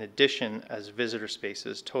provided in addition as visitor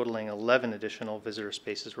spaces, totaling 11 additional visitor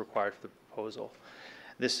spaces required for the proposal.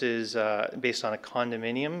 This is based on a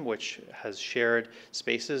condominium which has shared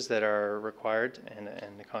spaces that are required, and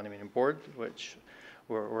the condominium board, which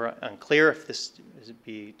we're unclear if this is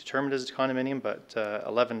be determined as a condominium, but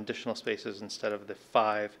 11 additional spaces instead of the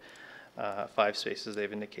five spaces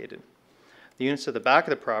they've indicated. The units at the back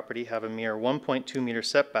of the property have a mere 1.2 meter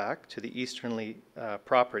setback to the easternly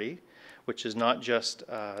property, which is not just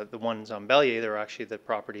the ones on Bellier, they're actually the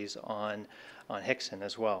properties on Hickson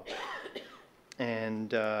as well.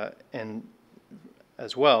 And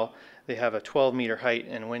as well, they have a 12-meter height,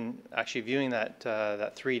 and when actually viewing that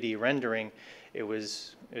 3D rendering, it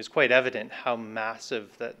was quite evident how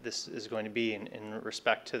massive that this is going to be in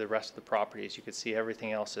respect to the rest of the properties. You could see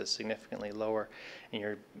everything else is significantly lower, and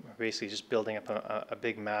you're basically just building up a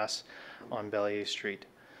big mass on Bellier Street.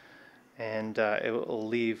 And it will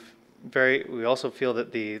leave we also feel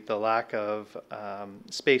that the lack of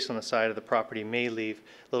space on the side of the property may leave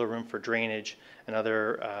little room for drainage and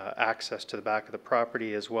other access to the back of the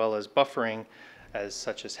property, as well as buffering,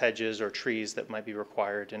 such as hedges or trees that might be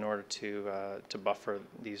required in order to buffer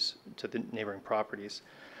these to the neighboring properties.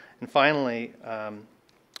 And finally,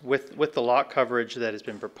 with the lot coverage that has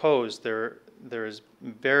been proposed, there is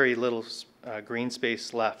very little green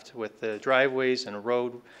space left with the driveways and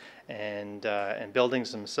road and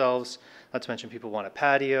buildings themselves. Not to mention people want a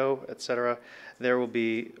patio, etc. There will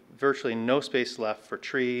be virtually no space left for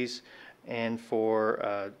trees and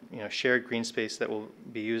for shared green space that will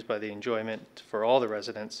be used by the enjoyment for all the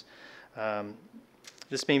residents.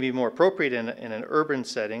 This may be more appropriate in an urban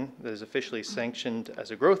setting that is officially sanctioned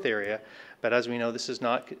as a growth area, but as we know, this is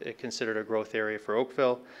not considered a growth area for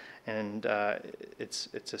Oakville, and it's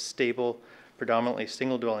a stable, predominantly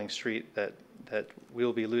single dwelling street that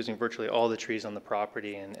we'll be losing virtually all the trees on the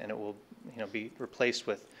property, and it will be replaced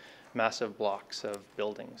with massive blocks of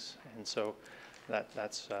buildings. And so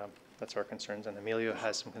that's our concerns, and Emilio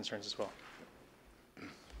has some concerns as well.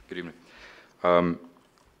 Good evening.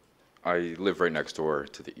 I live right next door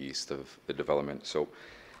to the east of the development, so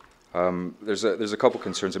there's a couple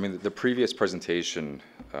concerns. I mean, the previous presentation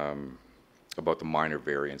about the minor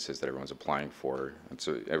variances that everyone's applying for. And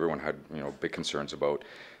so everyone had, big concerns about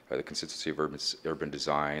the consistency of urban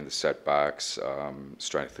design, the setbacks,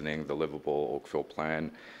 strengthening the livable Oakville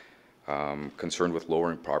plan, concerned with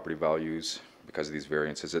lowering property values because of these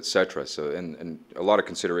variances, et cetera. So, and a lot of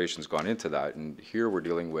considerations gone into that. And here we're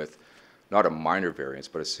dealing with not a minor variance,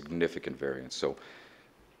 but a significant variance. So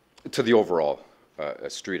to the overall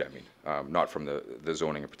street, I mean, not from the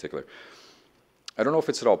zoning in particular. I don't know if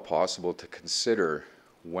it's at all possible to consider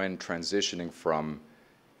when transitioning from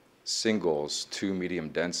singles to medium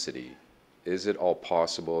density, is it all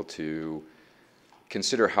possible to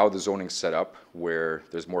consider how the zoning's set up where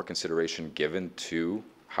there's more consideration given to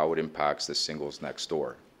how it impacts the singles next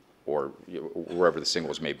door or wherever the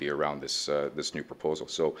singles may be around this new proposal.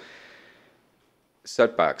 So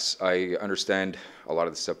setbacks, I understand a lot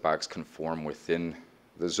of the setbacks conform within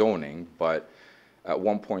the zoning, but at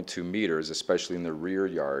 1.2 meters, especially in the rear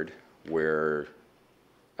yard, where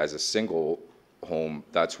as a single home,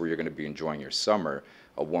 that's where you're going to be enjoying your summer,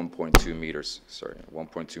 a 1.2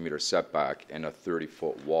 meter setback and a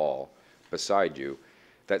 30-foot wall beside you,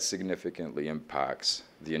 that significantly impacts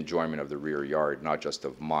the enjoyment of the rear yard, not just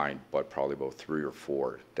of mine, but probably about 3 or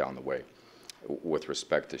 4 down the way, with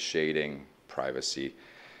respect to shading, privacy,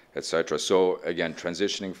 etc. So again,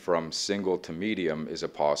 transitioning from single to medium, is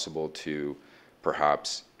it possible to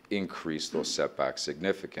perhaps increase those setbacks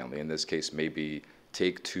significantly? In this case, maybe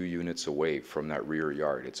take 2 units away from that rear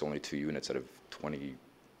yard. It's only 2 units out of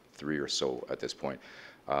 23 or so at this point.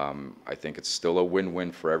 I think it's still a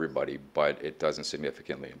win-win for everybody, but it doesn't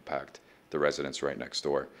significantly impact the residents right next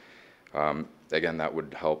door. Again, that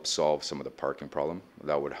would help solve some of the parking problem.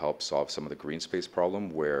 That would help solve some of the green space problem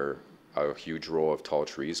where a huge row of tall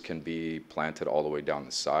trees can be planted all the way down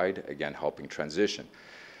the side, again, helping transition.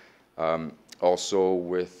 Also,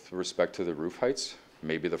 with respect to the roof heights,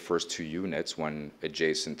 maybe the first 2 units, when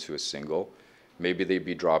adjacent to a single, maybe they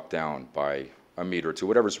be dropped down by a meter or 2,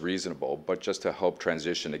 whatever's reasonable, but just to help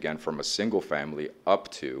transition again from a single family up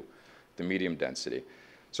to the medium density.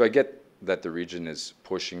 So I get that the region is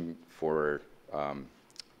pushing for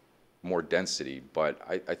more density, but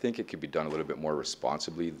I think it could be done a little bit more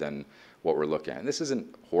responsibly than what we're looking at. And this isn't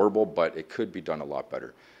horrible, but it could be done a lot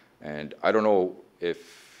better. And I don't know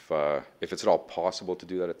if it's at all possible to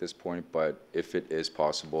do that at this point, but if it is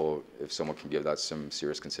possible, if someone can give that some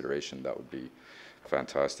serious consideration, that would be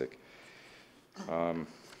fantastic. I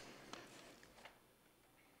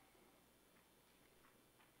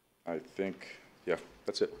think, yeah,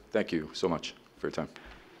 that's it. Thank you so much for your time.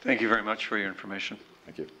 Thank you very much for your information.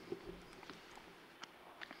 Thank you.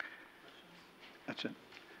 That's it.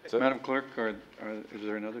 Madam Clerk, is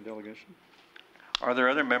there another delegation? Are there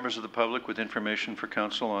other members of the public with information for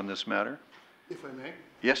council on this matter? If I may.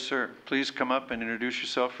 Yes, sir. Please come up and introduce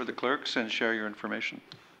yourself for the clerks and share your information.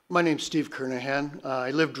 My name's Steve Kernahan.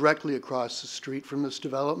 I live directly across the street from this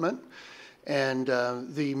development. And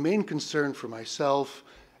the main concern for myself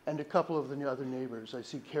and a couple of the other neighbors, I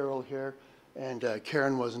see Carol here, and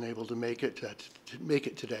Karen wasn't able to make it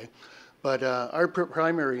today. But our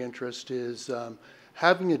primary interest is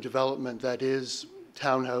having a development that is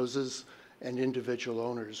townhouses and individual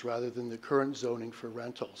owners rather than the current zoning for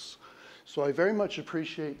rentals. So I very much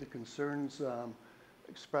appreciate the concerns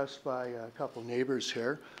expressed by a couple neighbors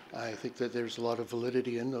here. I think that there's a lot of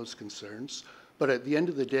validity in those concerns. But at the end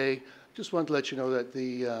of the day, just wanted to let you know that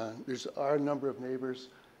there's a number of neighbors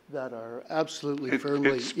that are absolutely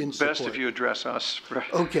firmly in support. It's best if you address us.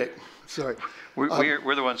 Okay, sorry. We're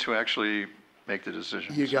the ones who actually make the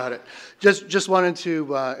decisions. You got it. Just wanted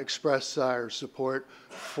to express our support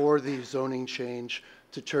for the zoning change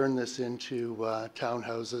to turn this into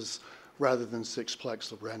townhouses rather than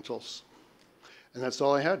sixplex rentals. And that's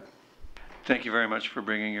all I had. Thank you very much for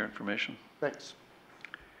bringing your information. Thanks.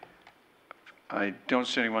 I don't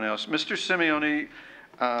see anyone else. Mr. Simeone,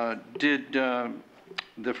 did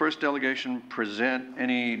the first delegation present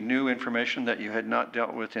any new information that you had not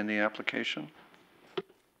dealt with in the application?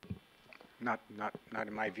 Not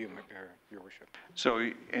in my view, Your Worship.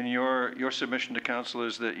 So in your submission to council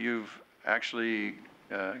is that you've actually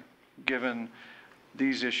given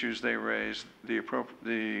these issues they raised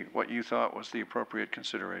what you thought was the appropriate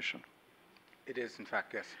consideration? It is, in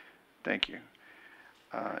fact, yes. Thank you.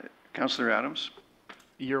 Councillor Adams?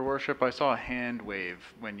 Your Worship, I saw a hand wave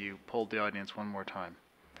when you polled the audience one more time.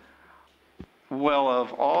 Well,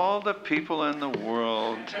 of all the people in the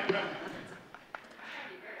world,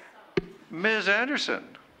 Ms. Anderson,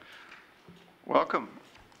 welcome.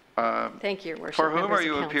 Thank you, Your Worship. For whom members are of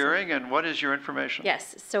you council. appearing, and what is your information?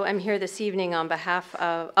 Yes, so I'm here this evening on behalf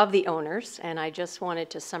of the owners, and I just wanted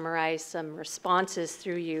to summarize some responses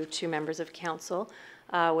through you to members of council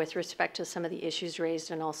with respect to some of the issues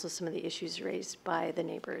raised and also some of the issues raised by the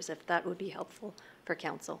neighbors, if that would be helpful for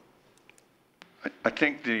council. I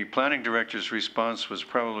think the planning director's response was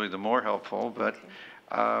probably the more helpful, but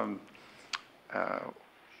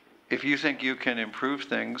if you think you can improve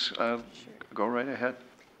things, go right ahead.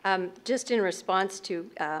 Just in response to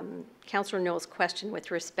Councillor Noel's question with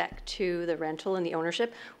respect to the rental and the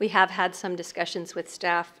ownership, we have had some discussions with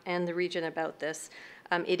staff and the region about this.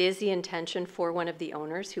 It is the intention for one of the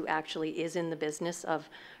owners who actually is in the business of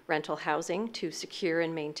rental housing to secure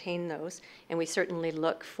and maintain those, and we certainly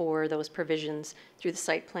look for those provisions through the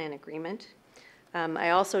site plan agreement. I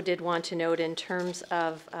also did want to note in terms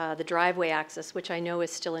of the driveway access, which I know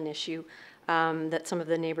is still an issue that some of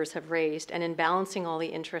the neighbors have raised, and in balancing all the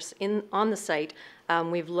interests on the site,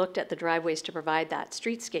 we've looked at the driveways to provide that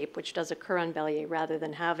streetscape, which does occur on Bellier, rather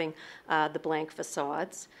than having the blank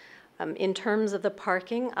facades. In terms of the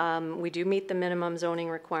parking, we do meet the minimum zoning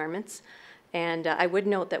requirements. And I would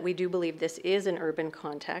note that we do believe this is an urban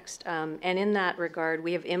context. And in that regard,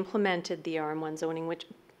 we have implemented the RM1 zoning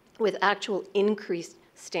with actual increased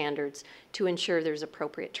standards to ensure there's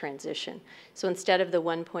appropriate transition. So instead of the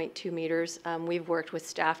 1.2 meters, we've worked with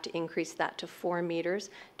staff to increase that to 4 meters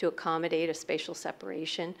to accommodate a spatial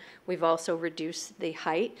separation. We've also reduced the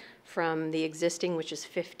height from the existing, which is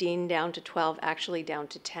 15, down to 12, actually down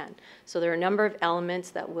to 10. So there are a number of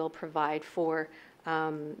elements that will provide for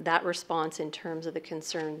that response in terms of the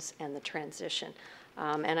concerns and the transition.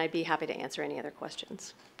 And I'd be happy to answer any other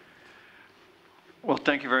questions. Well,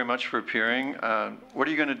 thank you very much for appearing. What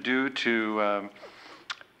are you going to do to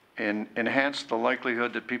enhance the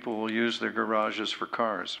likelihood that people will use their garages for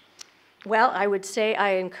cars? Well, I would say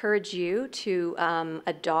I encourage you to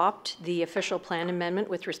adopt the official plan amendment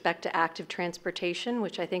with respect to active transportation,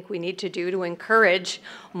 which I think we need to do to encourage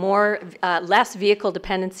less vehicle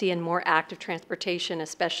dependency and more active transportation,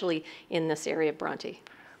 especially in this area of Bronte.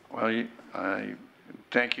 Well,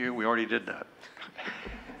 thank you. We already did that.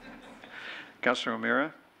 Councillor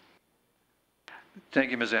O'Meara?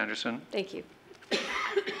 Thank you, Ms. Anderson. Thank you.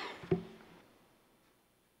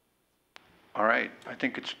 All right, I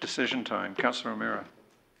think it's decision time. Councillor O'Meara.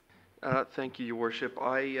 Thank you, Your Worship.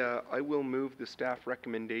 I will move the staff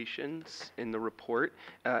recommendations in the report,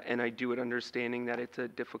 and I do it understanding that it's a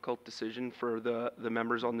difficult decision for the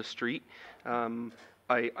members on the street.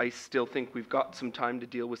 I still think we've got some time to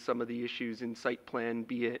deal with some of the issues in site plan,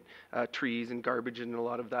 be it trees and garbage and a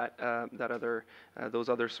lot of those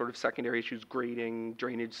other sort of secondary issues, grading,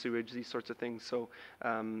 drainage, sewage, these sorts of things. So,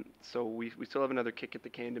 we still have another kick at the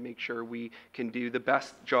can to make sure we can do the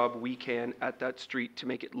best job we can at that street to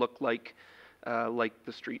make it look like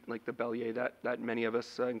the street, like the Bellier that many of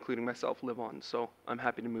us, including myself, live on. So I'm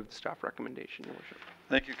happy to move the staff recommendation, Your Worship.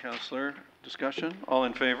 Thank you, Councillor. Discussion? All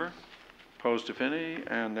in favor? Opposed, if any,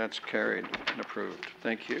 and that's carried and approved.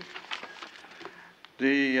 Thank you.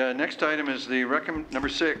 The next item is the number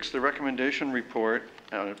 6, the recommendation report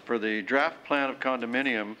for the draft plan of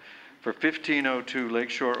condominium for 1502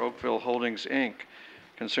 Lakeshore Oakville Holdings, Inc.,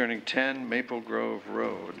 concerning 10 Maple Grove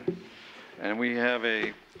Road. And we have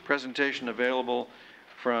a presentation available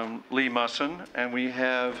from Lee Musson, and we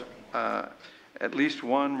have at least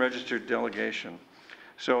one registered delegation.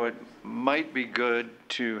 So it might be good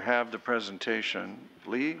to have the presentation.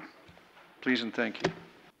 Lee, please and thank you.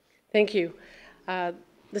 Thank you.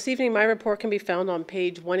 This evening, my report can be found on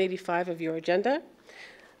page 185 of your agenda.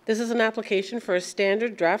 This is an application for a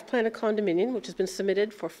standard draft plan of condominium, which has been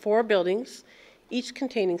submitted for 4 buildings, each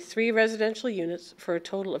containing 3 residential units for a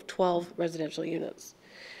total of 12 residential units.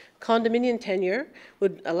 Condominium tenure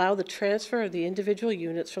would allow the transfer of the individual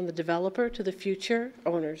units from the developer to the future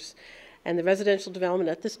owners, and the residential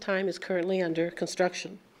development at this time is currently under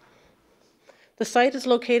construction. The site is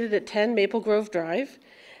located at 10 Maple Grove Drive,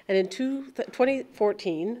 and in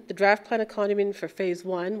 2014, the draft plan of condominium for Phase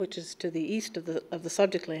 1, which is to the east of the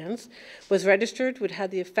subject lands, was registered, which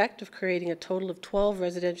had the effect of creating a total of 12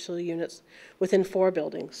 residential units within 4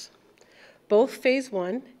 buildings. Both Phase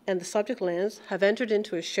 1 and the subject lands have entered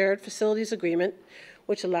into a shared facilities agreement,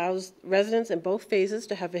 which allows residents in both phases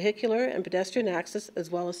to have vehicular and pedestrian access, as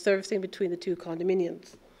well as servicing between the 2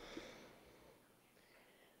 condominiums.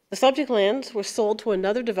 The subject lands were sold to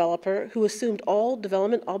another developer who assumed all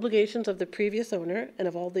development obligations of the previous owner and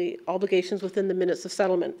of all the obligations within the minutes of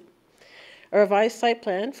settlement. A revised site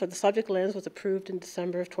plan for the subject lands was approved in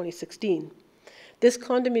December of 2016. This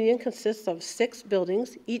condominium consists of 6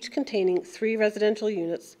 buildings, each containing 3 residential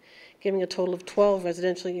units, giving a total of 12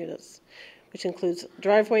 residential units, which includes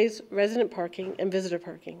driveways, resident parking, and visitor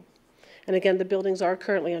parking. And again, the buildings are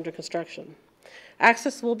currently under construction.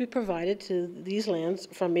 Access will be provided to these lands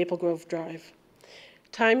from Maple Grove Drive.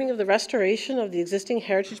 Timing of the restoration of the existing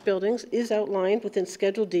heritage buildings is outlined within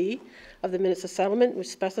Schedule D of the Minutes of Settlement, which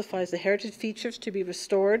specifies the heritage features to be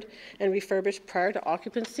restored and refurbished prior to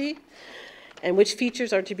occupancy, and which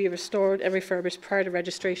features are to be restored and refurbished prior to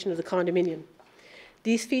registration of the condominium.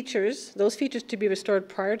 Those features to be restored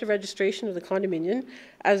prior to registration of the condominium,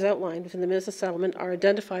 as outlined within the Minutes of Settlement, are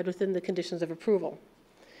identified within the conditions of approval.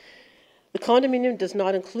 The condominium does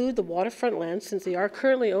not include the waterfront lands since they are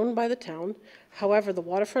currently owned by the town. However, the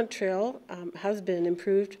waterfront trail has been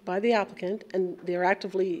improved by the applicant, and they are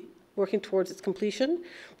actively working towards its completion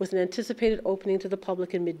with an anticipated opening to the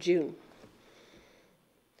public in mid-June.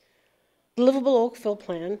 The Livable Oakville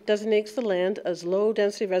Plan designates the land as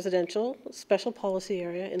low-density residential special policy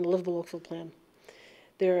area in the Livable Oakville Plan.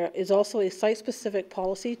 There is also a site-specific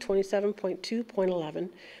policy, 27.2.11,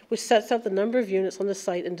 which sets out the number of units on the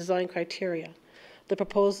site and design criteria. The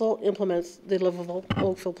proposal implements the Livable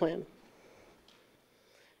Oakville Plan.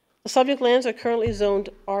 The subject lands are currently zoned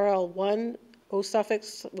RL1 O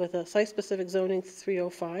suffix with a site-specific zoning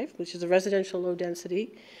 305, which is a residential low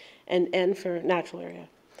density, and N for natural area.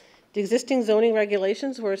 The existing zoning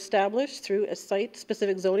regulations were established through a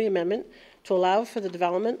site-specific zoning amendment to allow for the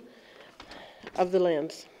development of the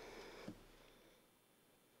lands.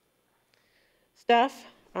 Staff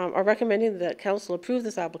are recommending that Council approve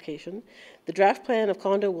this application. The draft plan of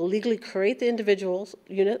condo will legally create the individual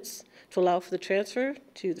units to allow for the transfer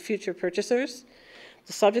to the future purchasers.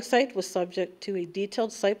 The subject site was subject to a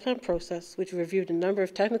detailed site plan process which reviewed a number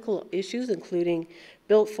of technical issues including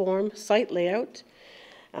built form, site layout,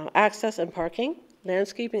 access and parking.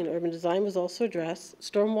 Landscaping and urban design was also addressed,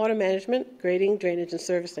 stormwater management, grading, drainage, and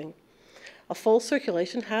servicing. A full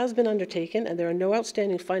circulation has been undertaken and there are no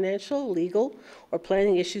outstanding financial, legal, or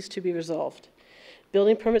planning issues to be resolved.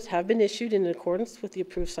 Building permits have been issued in accordance with the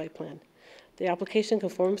approved site plan. The application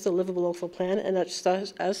conforms to the Livable Oakville Plan, and as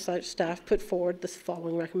such, staff put forward this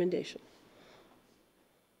following recommendation.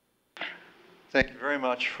 Thank you very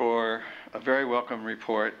much for a very welcome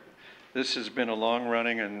report. This has been a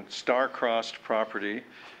long-running and star-crossed property,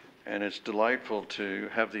 and it's delightful to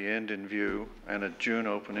have the end in view and a June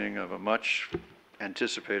opening of a much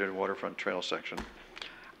anticipated waterfront trail section.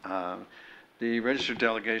 The registered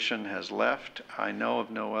delegation has left. I know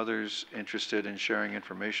of no others interested in sharing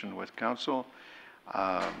information with council.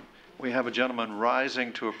 We have a gentleman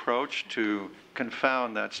rising to approach to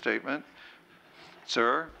confound that statement.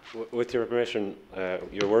 Sir? With your permission,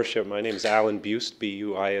 Your Worship, my name is Alan Bust,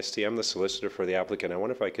 B-U-I-S-T. I'm the solicitor for the applicant. I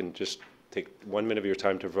wonder if I can just take 1 minute of your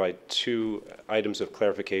time to provide 2 items of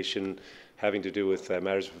clarification having to do with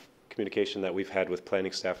matters of communication that we've had with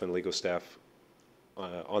planning staff and legal staff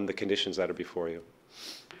on the conditions that are before you.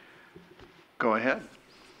 Go ahead.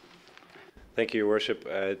 Thank you, Your Worship.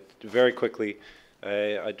 Very quickly,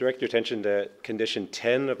 I direct your attention to condition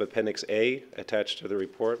 10 of Appendix A attached to the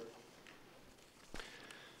report.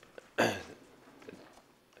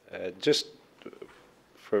 Just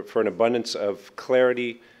for an abundance of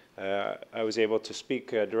clarity, I was able to speak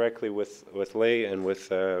directly with Leigh and with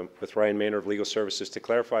Ryan Maynard of Legal Services to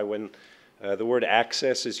clarify when the word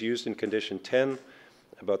access is used in condition 10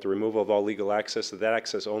 about the removal of all legal access, that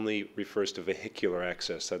access only refers to vehicular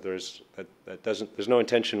access. That there's no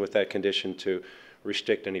intention with that condition to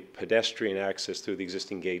restrict any pedestrian access through the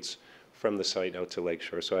existing gates from the site out to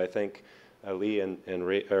Lakeshore. So I thank Leigh and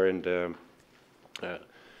Ryan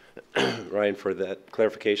for that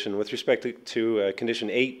clarification. With respect to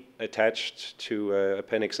condition 8 attached to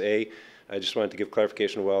Appendix A, I just wanted to give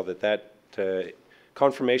clarification that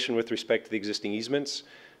confirmation with respect to the existing easements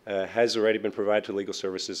has already been provided to Legal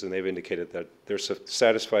Services, and they've indicated that they're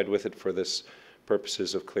satisfied with it for this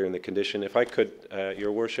purposes of clearing the condition. If I could,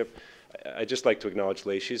 Your Worship, I'd just like to acknowledge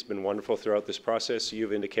Leigh. She's been wonderful throughout this process.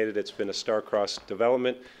 You've indicated it's been a star-crossed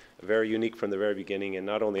development, very unique from the very beginning, and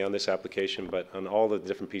not only on this application, but on all the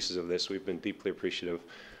different pieces of this. We've been deeply appreciative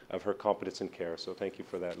of her competence and care. So thank you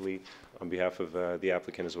for that, Leigh, on behalf of the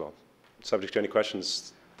applicant as well. Subject to any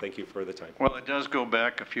questions, thank you for the time. Well, it does go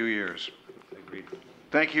back a few years. Agreed.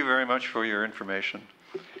 Thank you very much for your information.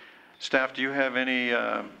 Staff, do you have any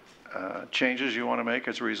changes you want to make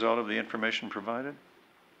as a result of the information provided?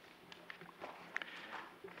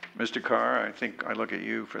 Mr. Carr, I think I look at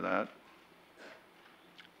you for that.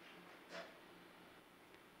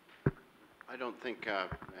 I don't think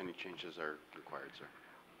any changes are required, sir.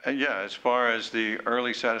 And yeah, as far as the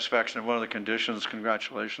early satisfaction of one of the conditions,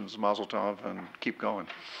 congratulations, mazel tov, and keep going.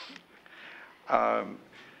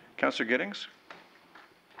 Councillor Giddings?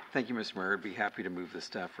 Thank you, Mr. Mayor. I'd be happy to move the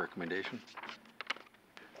staff recommendation.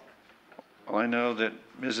 Well, I know that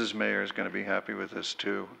Mrs. Mayor is going to be happy with this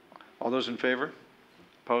too. All those in favor?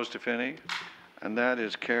 Opposed, if any? And that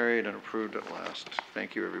is carried and approved at last.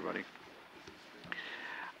 Thank you, everybody.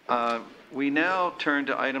 We now turn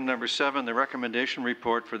to item number 7, the recommendation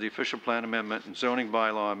report for the official plan amendment and zoning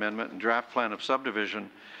bylaw amendment and draft plan of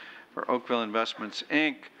subdivision for Oakville Investments,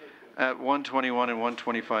 Inc. at 121 and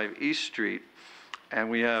 125 East Street. And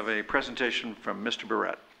we have a presentation from Mr.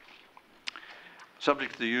 Barrett.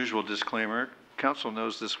 Subject to the usual disclaimer, council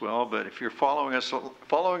knows this well, but if you're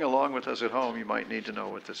following along with us at home, you might need to know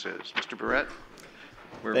what this is. Mr. Barrett,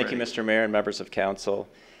 we're ready. Thank you, Mr. Mayor and members of council.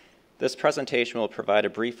 This presentation will provide a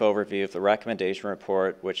brief overview of the recommendation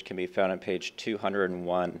report, which can be found on page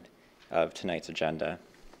 201 of tonight's agenda.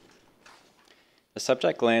 The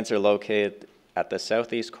subject lands are located at the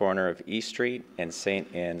southeast corner of East Street and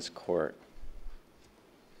St. Anne's Court.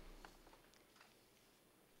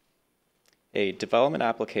 A development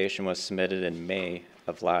application was submitted in May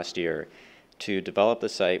of last year to develop the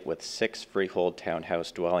site with 6 freehold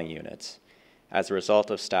townhouse dwelling units. As a result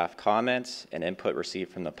of staff comments and input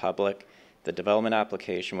received from the public, the development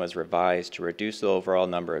application was revised to reduce the overall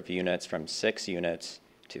number of units from 6 units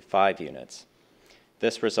to 5 units.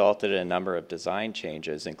 This resulted in a number of design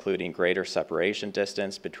changes, including greater separation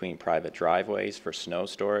distance between private driveways for snow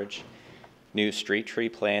storage, new street tree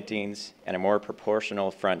plantings, and a more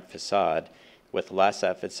proportional front facade with less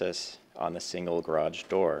emphasis on the single garage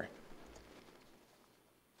door.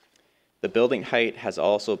 The building height has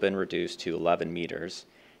also been reduced to 11 meters,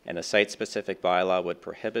 and the site-specific bylaw would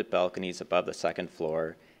prohibit balconies above the 2nd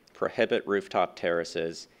floor, prohibit rooftop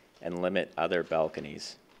terraces, and limit other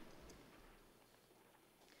balconies.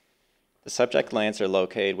 The subject lands are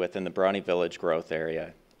located within the Bronte Village growth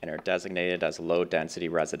area and are designated as low-density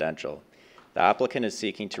residential. The applicant is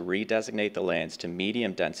seeking to redesignate the lands to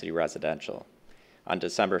medium-density residential. On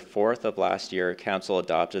December 4th of last year, Council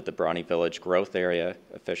adopted the Bronte Village Growth Area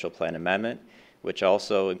Official Plan Amendment, which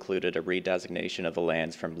also included a redesignation of the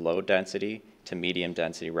lands from low-density to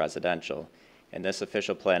medium-density residential. And this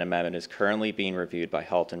Official Plan Amendment is currently being reviewed by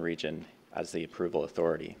Halton Region as the approval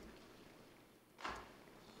authority.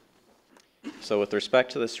 So with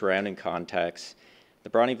respect to the surrounding context, the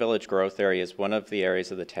Bronte Village Growth Area is one of the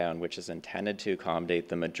areas of the town which is intended to accommodate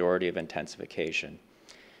the majority of intensification.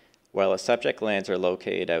 While the subject lands are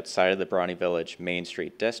located outside of the Bronte Village Main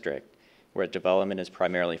Street District, where development is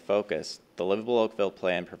primarily focused, the Livable Oakville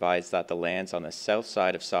Plan provides that the lands on the south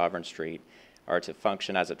side of Sovereign Street are to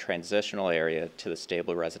function as a transitional area to the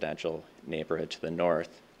stable residential neighborhood to the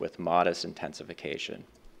north, with modest intensification.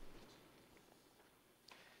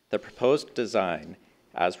 The proposed design,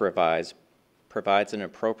 as revised, provides an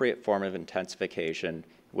appropriate form of intensification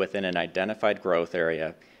within an identified growth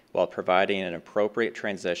area while providing an appropriate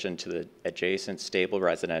transition to the adjacent stable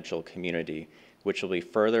residential community, which will be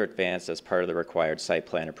further advanced as part of the required site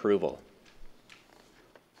plan approval.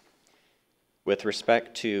 With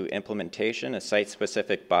respect to implementation, a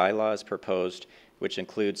site-specific bylaw is proposed, which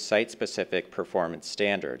includes site-specific performance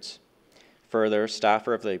standards. Further, staff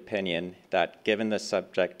are of the opinion that given the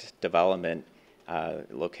subject development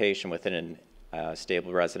location within a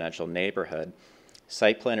stable residential neighborhood,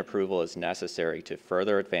 site plan approval is necessary to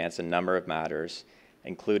further advance a number of matters,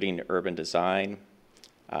 including urban design,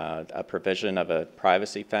 a provision of a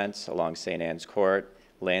privacy fence along St. Anne's Court,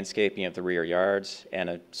 landscaping of the rear yards, and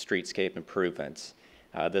a streetscape improvements.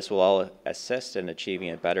 This will all assist in achieving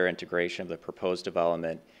a better integration of the proposed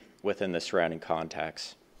development within the surrounding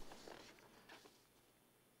context.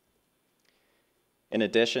 In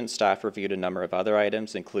addition, staff reviewed a number of other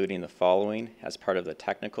items, including the following. As part of the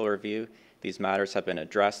technical review, these matters have been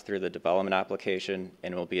addressed through the development application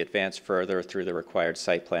and will be advanced further through the required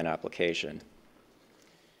site plan application.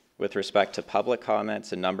 With respect to public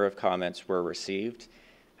comments, a number of comments were received.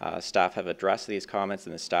 Staff have addressed these comments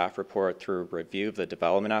in the staff report through review of the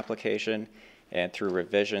development application and through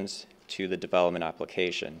revisions to the development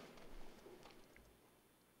application.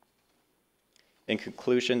 In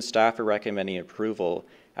conclusion, staff are recommending approval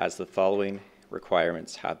as the following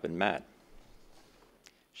requirements have been met.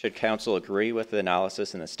 Should Council agree with the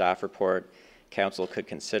analysis in the staff report, Council could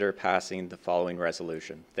consider passing the following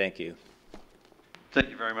resolution. Thank you. Thank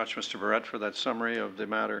you very much, Mr. Barrett, for that summary of the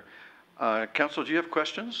matter. Council, do you have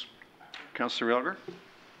questions? Councillor Elger?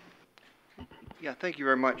 Yeah, thank you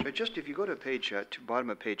very much. Just if you go to page, bottom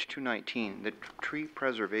of page 219, the tree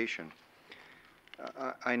preservation,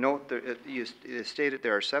 I note that you stated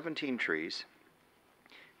there are 17 trees.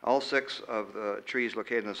 All 6 of the trees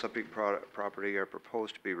located in the subject property are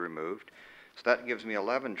proposed to be removed. So that gives me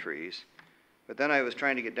 11 trees. But then I was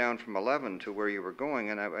trying to get down from 11 to where you were going,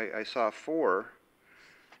 and I saw 4.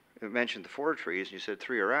 It mentioned the 4 trees, and you said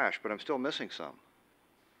 3 are ash, but I'm still missing some.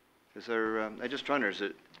 Is there, I just wonder, is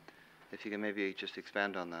it, if you can maybe just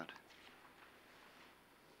expand on that.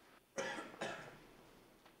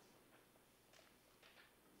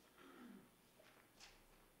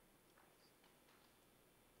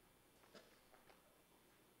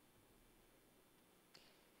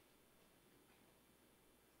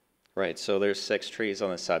 Right, so there's 6 trees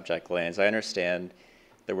on the subject lands. I understand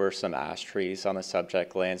there were some ash trees on the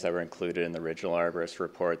subject lands that were included in the original arborist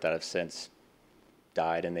report that have since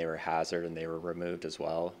died, and they were hazard and they were removed as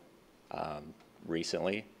well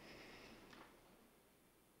recently.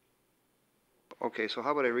 Okay, so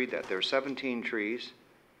how about I read that? There are 17 trees,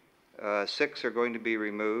 6 are going to be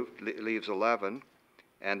removed, leaves 11,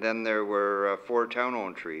 and then there were 4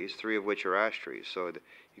 town-owned trees, 3 of which are ash trees. So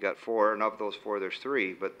you got 4, and of those 4, there's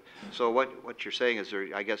 3. But so what you're saying is there?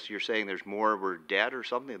 I guess you're saying there's more were dead or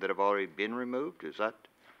something that have already been removed. Is that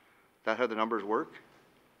how the numbers work?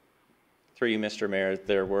 Through you, Mr. Mayor,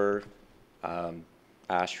 there were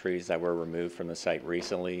ash trees that were removed from the site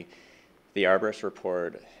recently. The arborist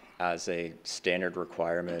report, as a standard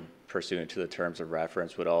requirement pursuant to the terms of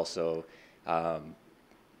reference, would also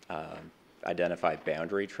identify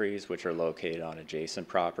boundary trees which are located on adjacent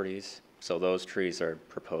properties. So those trees are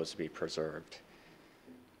proposed to be preserved.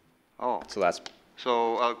 Oh. So that's...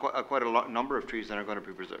 So quite a number of trees then are going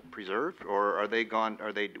to be preserved, or are they gone?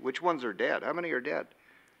 Are they? Which ones are dead? How many are dead?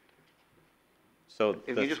 So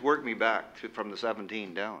if you just work me back from the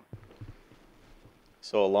 17 down.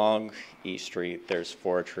 So along East Street, there's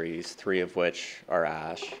 4 trees, 3 of which are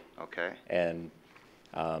ash. Okay. And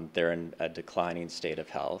they're in a declining state of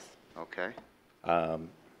health. Okay.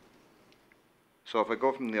 So if I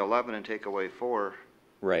go from the 11 and take away 4.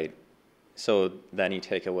 Right. So then you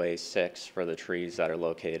take away 6 for the trees that are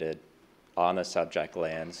located on the subject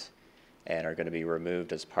lands and are going to be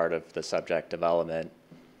removed as part of the subject development.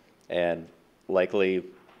 And likely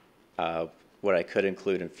what I could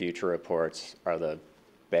include in future reports are the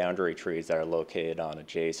boundary trees that are located on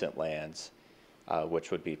adjacent lands,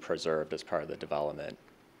 which would be preserved as part of the development.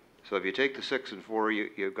 So if you take the 6 and 4,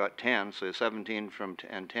 you've got 10. So 17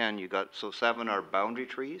 and 10, you got, so 7 are boundary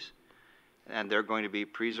trees, and they're going to be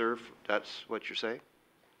preserved. That's what you're saying?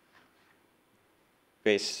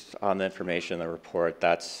 Based on the information in the report,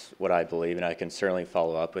 that's what I believe, and I can certainly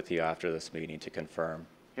follow up with you after this meeting to confirm.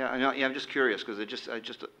 Yeah, I know, yeah, I'm just curious because I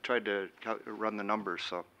just tried to run the numbers,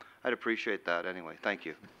 so I'd appreciate that anyway. Thank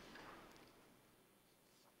you.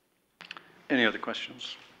 Any other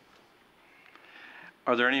questions?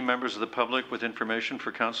 Are there any members of the public with information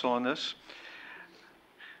for council on this?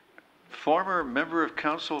 Former member of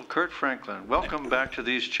council Kurt Franklin, welcome back to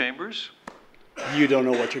these chambers. You don't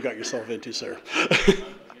know what you got yourself into, sir.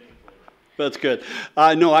 That's good.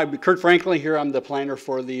 No, I'm Kurt Franklin here. I'm the planner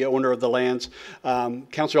for the owner of the lands.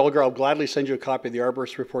 Councillor Elgar, I'll gladly send you a copy of the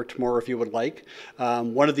arborist report tomorrow if you would like.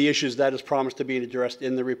 One of the issues that is promised to be addressed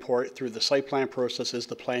in the report through the site plan process is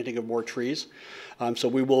the planting of more trees. So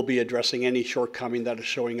we will be addressing any shortcoming that is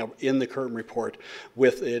showing up in the current report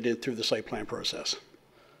with it through the site plan process.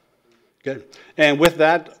 Good. And with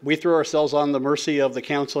that, we throw ourselves on the mercy of the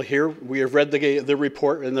council here. We have read the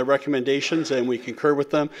report and the recommendations, and we concur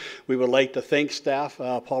with them. We would like to thank staff,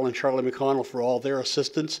 Paul and Charlie McConnell, for all their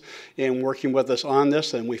assistance in working with us on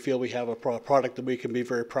this, and we feel we have a product that we can be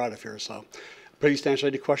very proud of here. So please answer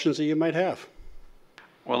any questions that you might have.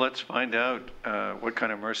 Well, let's find out what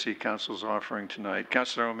kind of mercy council's offering tonight.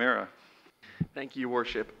 Councillor O'Meara. Thank you, Your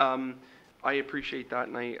Worship. I appreciate that,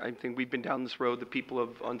 and I think we've been down this road. The people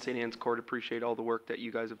on St. Anne's Court appreciate all the work that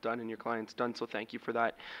you guys have done and your clients done, so thank you for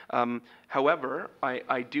that. However,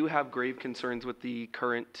 I do have grave concerns with the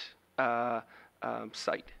current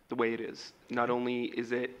site, the way it is. Not only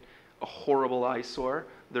is it a horrible eyesore,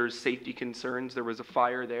 there's safety concerns. There was a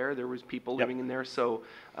fire there. There was people living in there. So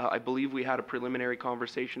I believe we had a preliminary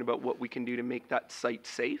conversation about what we can do to make that site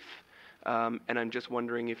safe. And I'm just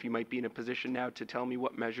wondering if you might be in a position now to tell me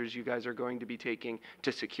what measures you guys are going to be taking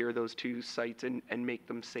to secure those 2 sites and make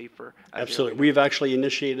them safer. Absolutely. We've actually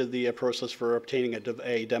initiated the process for obtaining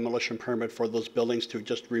a demolition permit for those buildings to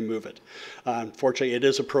just remove it. Unfortunately, it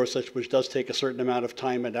is a process which does take a certain amount of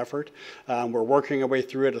time and effort. We're working our way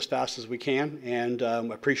through it as fast as we can, and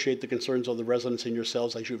appreciate the concerns of the residents and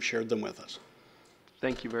yourselves as you've shared them with us.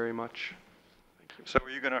 Thank you very much. So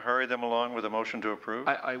are you going to hurry them along with a motion to approve?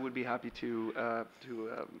 I would be happy to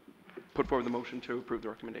put forward the motion to approve the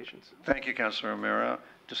recommendations. Thank you, Councillor O'Meara.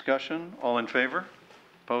 Discussion? All in favor?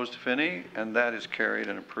 Opposed, if any? And that is carried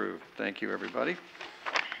and approved. Thank you, everybody.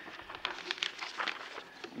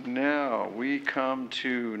 Now, we come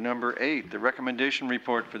to number 8, the recommendation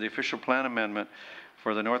report for the official plan amendment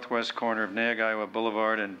for the northwest corner of Naig Iowa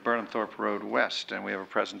Boulevard and Burnhamthorpe Road West. And we have a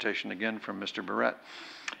presentation again from Mr. Barrett.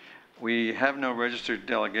 We have no registered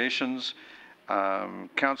delegations.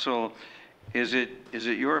 Council, is it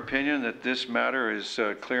your opinion that this matter is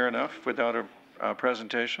clear enough without a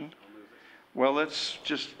presentation? Well, let's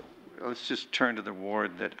just turn to the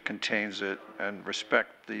ward that contains it and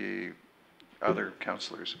respect the other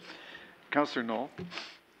councillors. Councillor Knoll.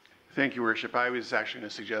 Thank you, Worship. I was actually going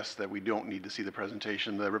to suggest that we don't need to see the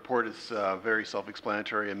presentation. The report is very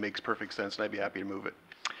self-explanatory and makes perfect sense, and I'd be happy to move it.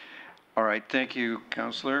 All right, thank you,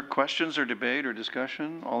 Councillor. Questions or debate or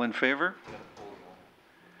discussion? All in favor?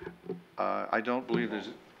 I don't believe there's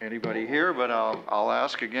anybody here, but I'll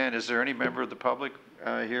ask again. Is there any member of the public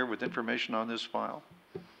here with information on this file?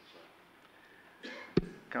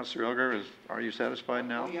 Councillor Elgar, are you satisfied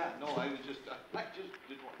now? Oh, yeah, no, I just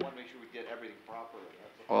didn't want to make sure we get everything properly.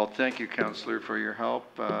 Well, thank you, Councillor, for your help.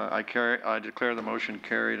 I declare the motion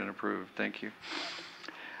carried and approved. Thank you.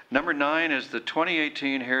 Number 9 is the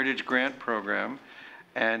 2018 Heritage Grant Program,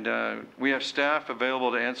 and we have staff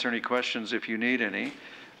available to answer any questions if you need any.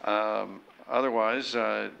 Otherwise,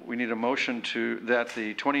 we need a motion that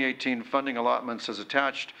the 2018 funding allotments as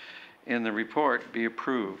attached in the report be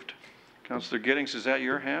approved. Councillor Giddings, is that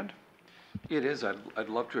your hand? It is. I'd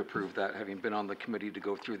love to approve that, having been on the committee to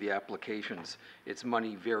go through the applications. It's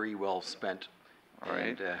money very well spent. All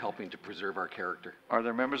right. And helping to preserve our character. Are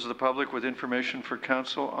there members of the public with information for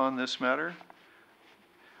council on this matter?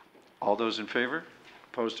 All those in favor?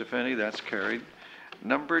 Opposed, if any? That's carried.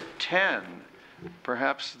 Number 10,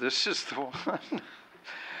 perhaps this is the one.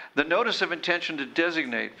 The notice of intention to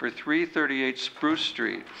designate for 338 Spruce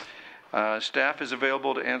Street. Staff is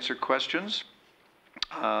available to answer questions.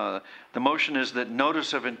 The motion is that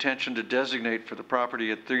notice of intention to designate for the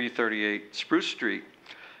property at 338 Spruce Street,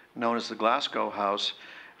 known as the Glasgow House,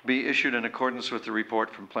 be issued in accordance with the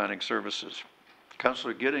report from Planning Services.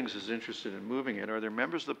 Councillor Giddings is interested in moving it. Are there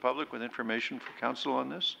members of the public with information for council on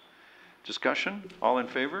this? Discussion? All in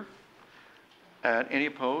favor? And any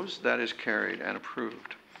opposed? That is carried and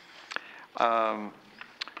approved.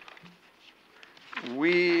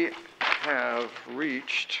 We have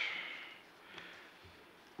reached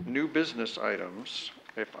new business items,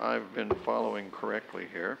 if I've been following correctly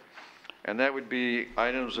here, and that would be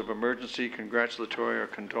items of emergency, congratulatory, or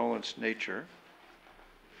condolence nature.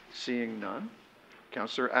 Seeing none.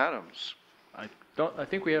 Councillor Adams. I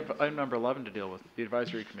think we have item number 11 to deal with, the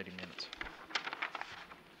advisory committee minutes.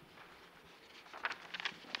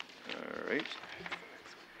 All right.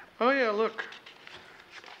 Oh yeah, look.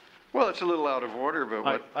 Well, it's a little out of order, but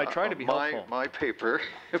what I try to be helpful. My paper,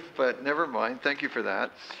 but never mind. Thank you for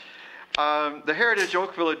that. The Heritage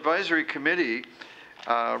Oakville Advisory Committee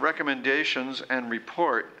recommendations and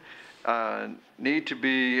report need to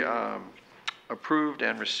be approved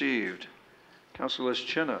and received. Councillor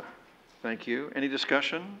Chinna, thank you. Any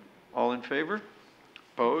discussion? All in favor?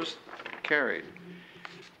 Opposed? Carried.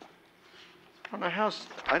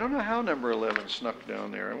 I don't know how number 11 snuck down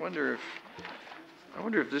there. I wonder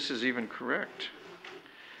if this is even correct.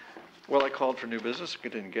 Well, I called for new business.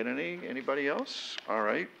 Didn't get any. Anybody else? All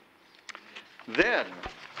right. Then,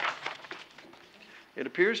 it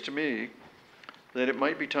appears to me that it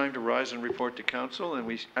might be time to rise and report to council, and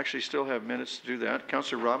we actually still have minutes to do that.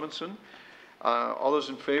 Councillor Robinson, all those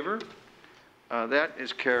in favor? That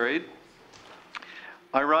is carried.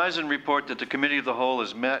 I rise and report that the Committee of the Whole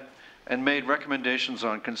has met and made recommendations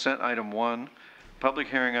on consent item 1, public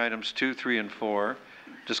hearing items 2, 3, and 4,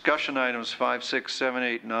 discussion items 5, 6, 7,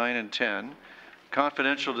 8, 9, and 10,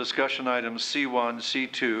 confidential discussion items C1,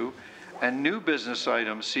 C2, and new business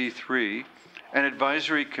item C3, and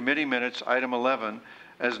advisory committee minutes item 11,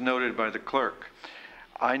 as noted by the clerk.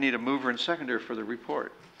 I need a mover and seconder for the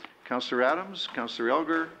report. Councillor Adams, Councillor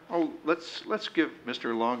Elgar. Oh, let's give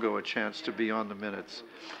Mr. Longo a chance to be on the minutes.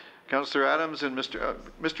 Councillor Adams and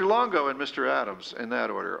Mr. Longo and Mr. Adams, in that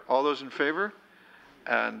order. All those in favor?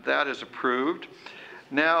 And that is approved.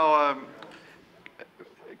 Now,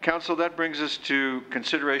 Council, that brings us to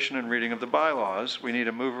consideration and reading of the bylaws. We need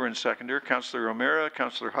a mover and seconder. Councillor O'Meara,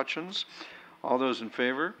 Councillor Hutchins. All those in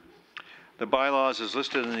favor? The bylaws as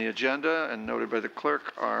listed in the agenda and noted by the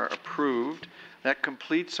clerk are approved. That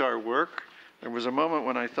completes our work. There was a moment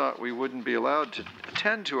when I thought we wouldn't be allowed to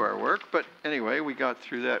attend to our work, but anyway, we got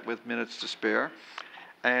through that with minutes to spare.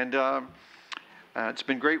 And it's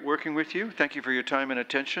been great working with you. Thank you for your time and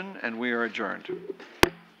attention, and we are adjourned.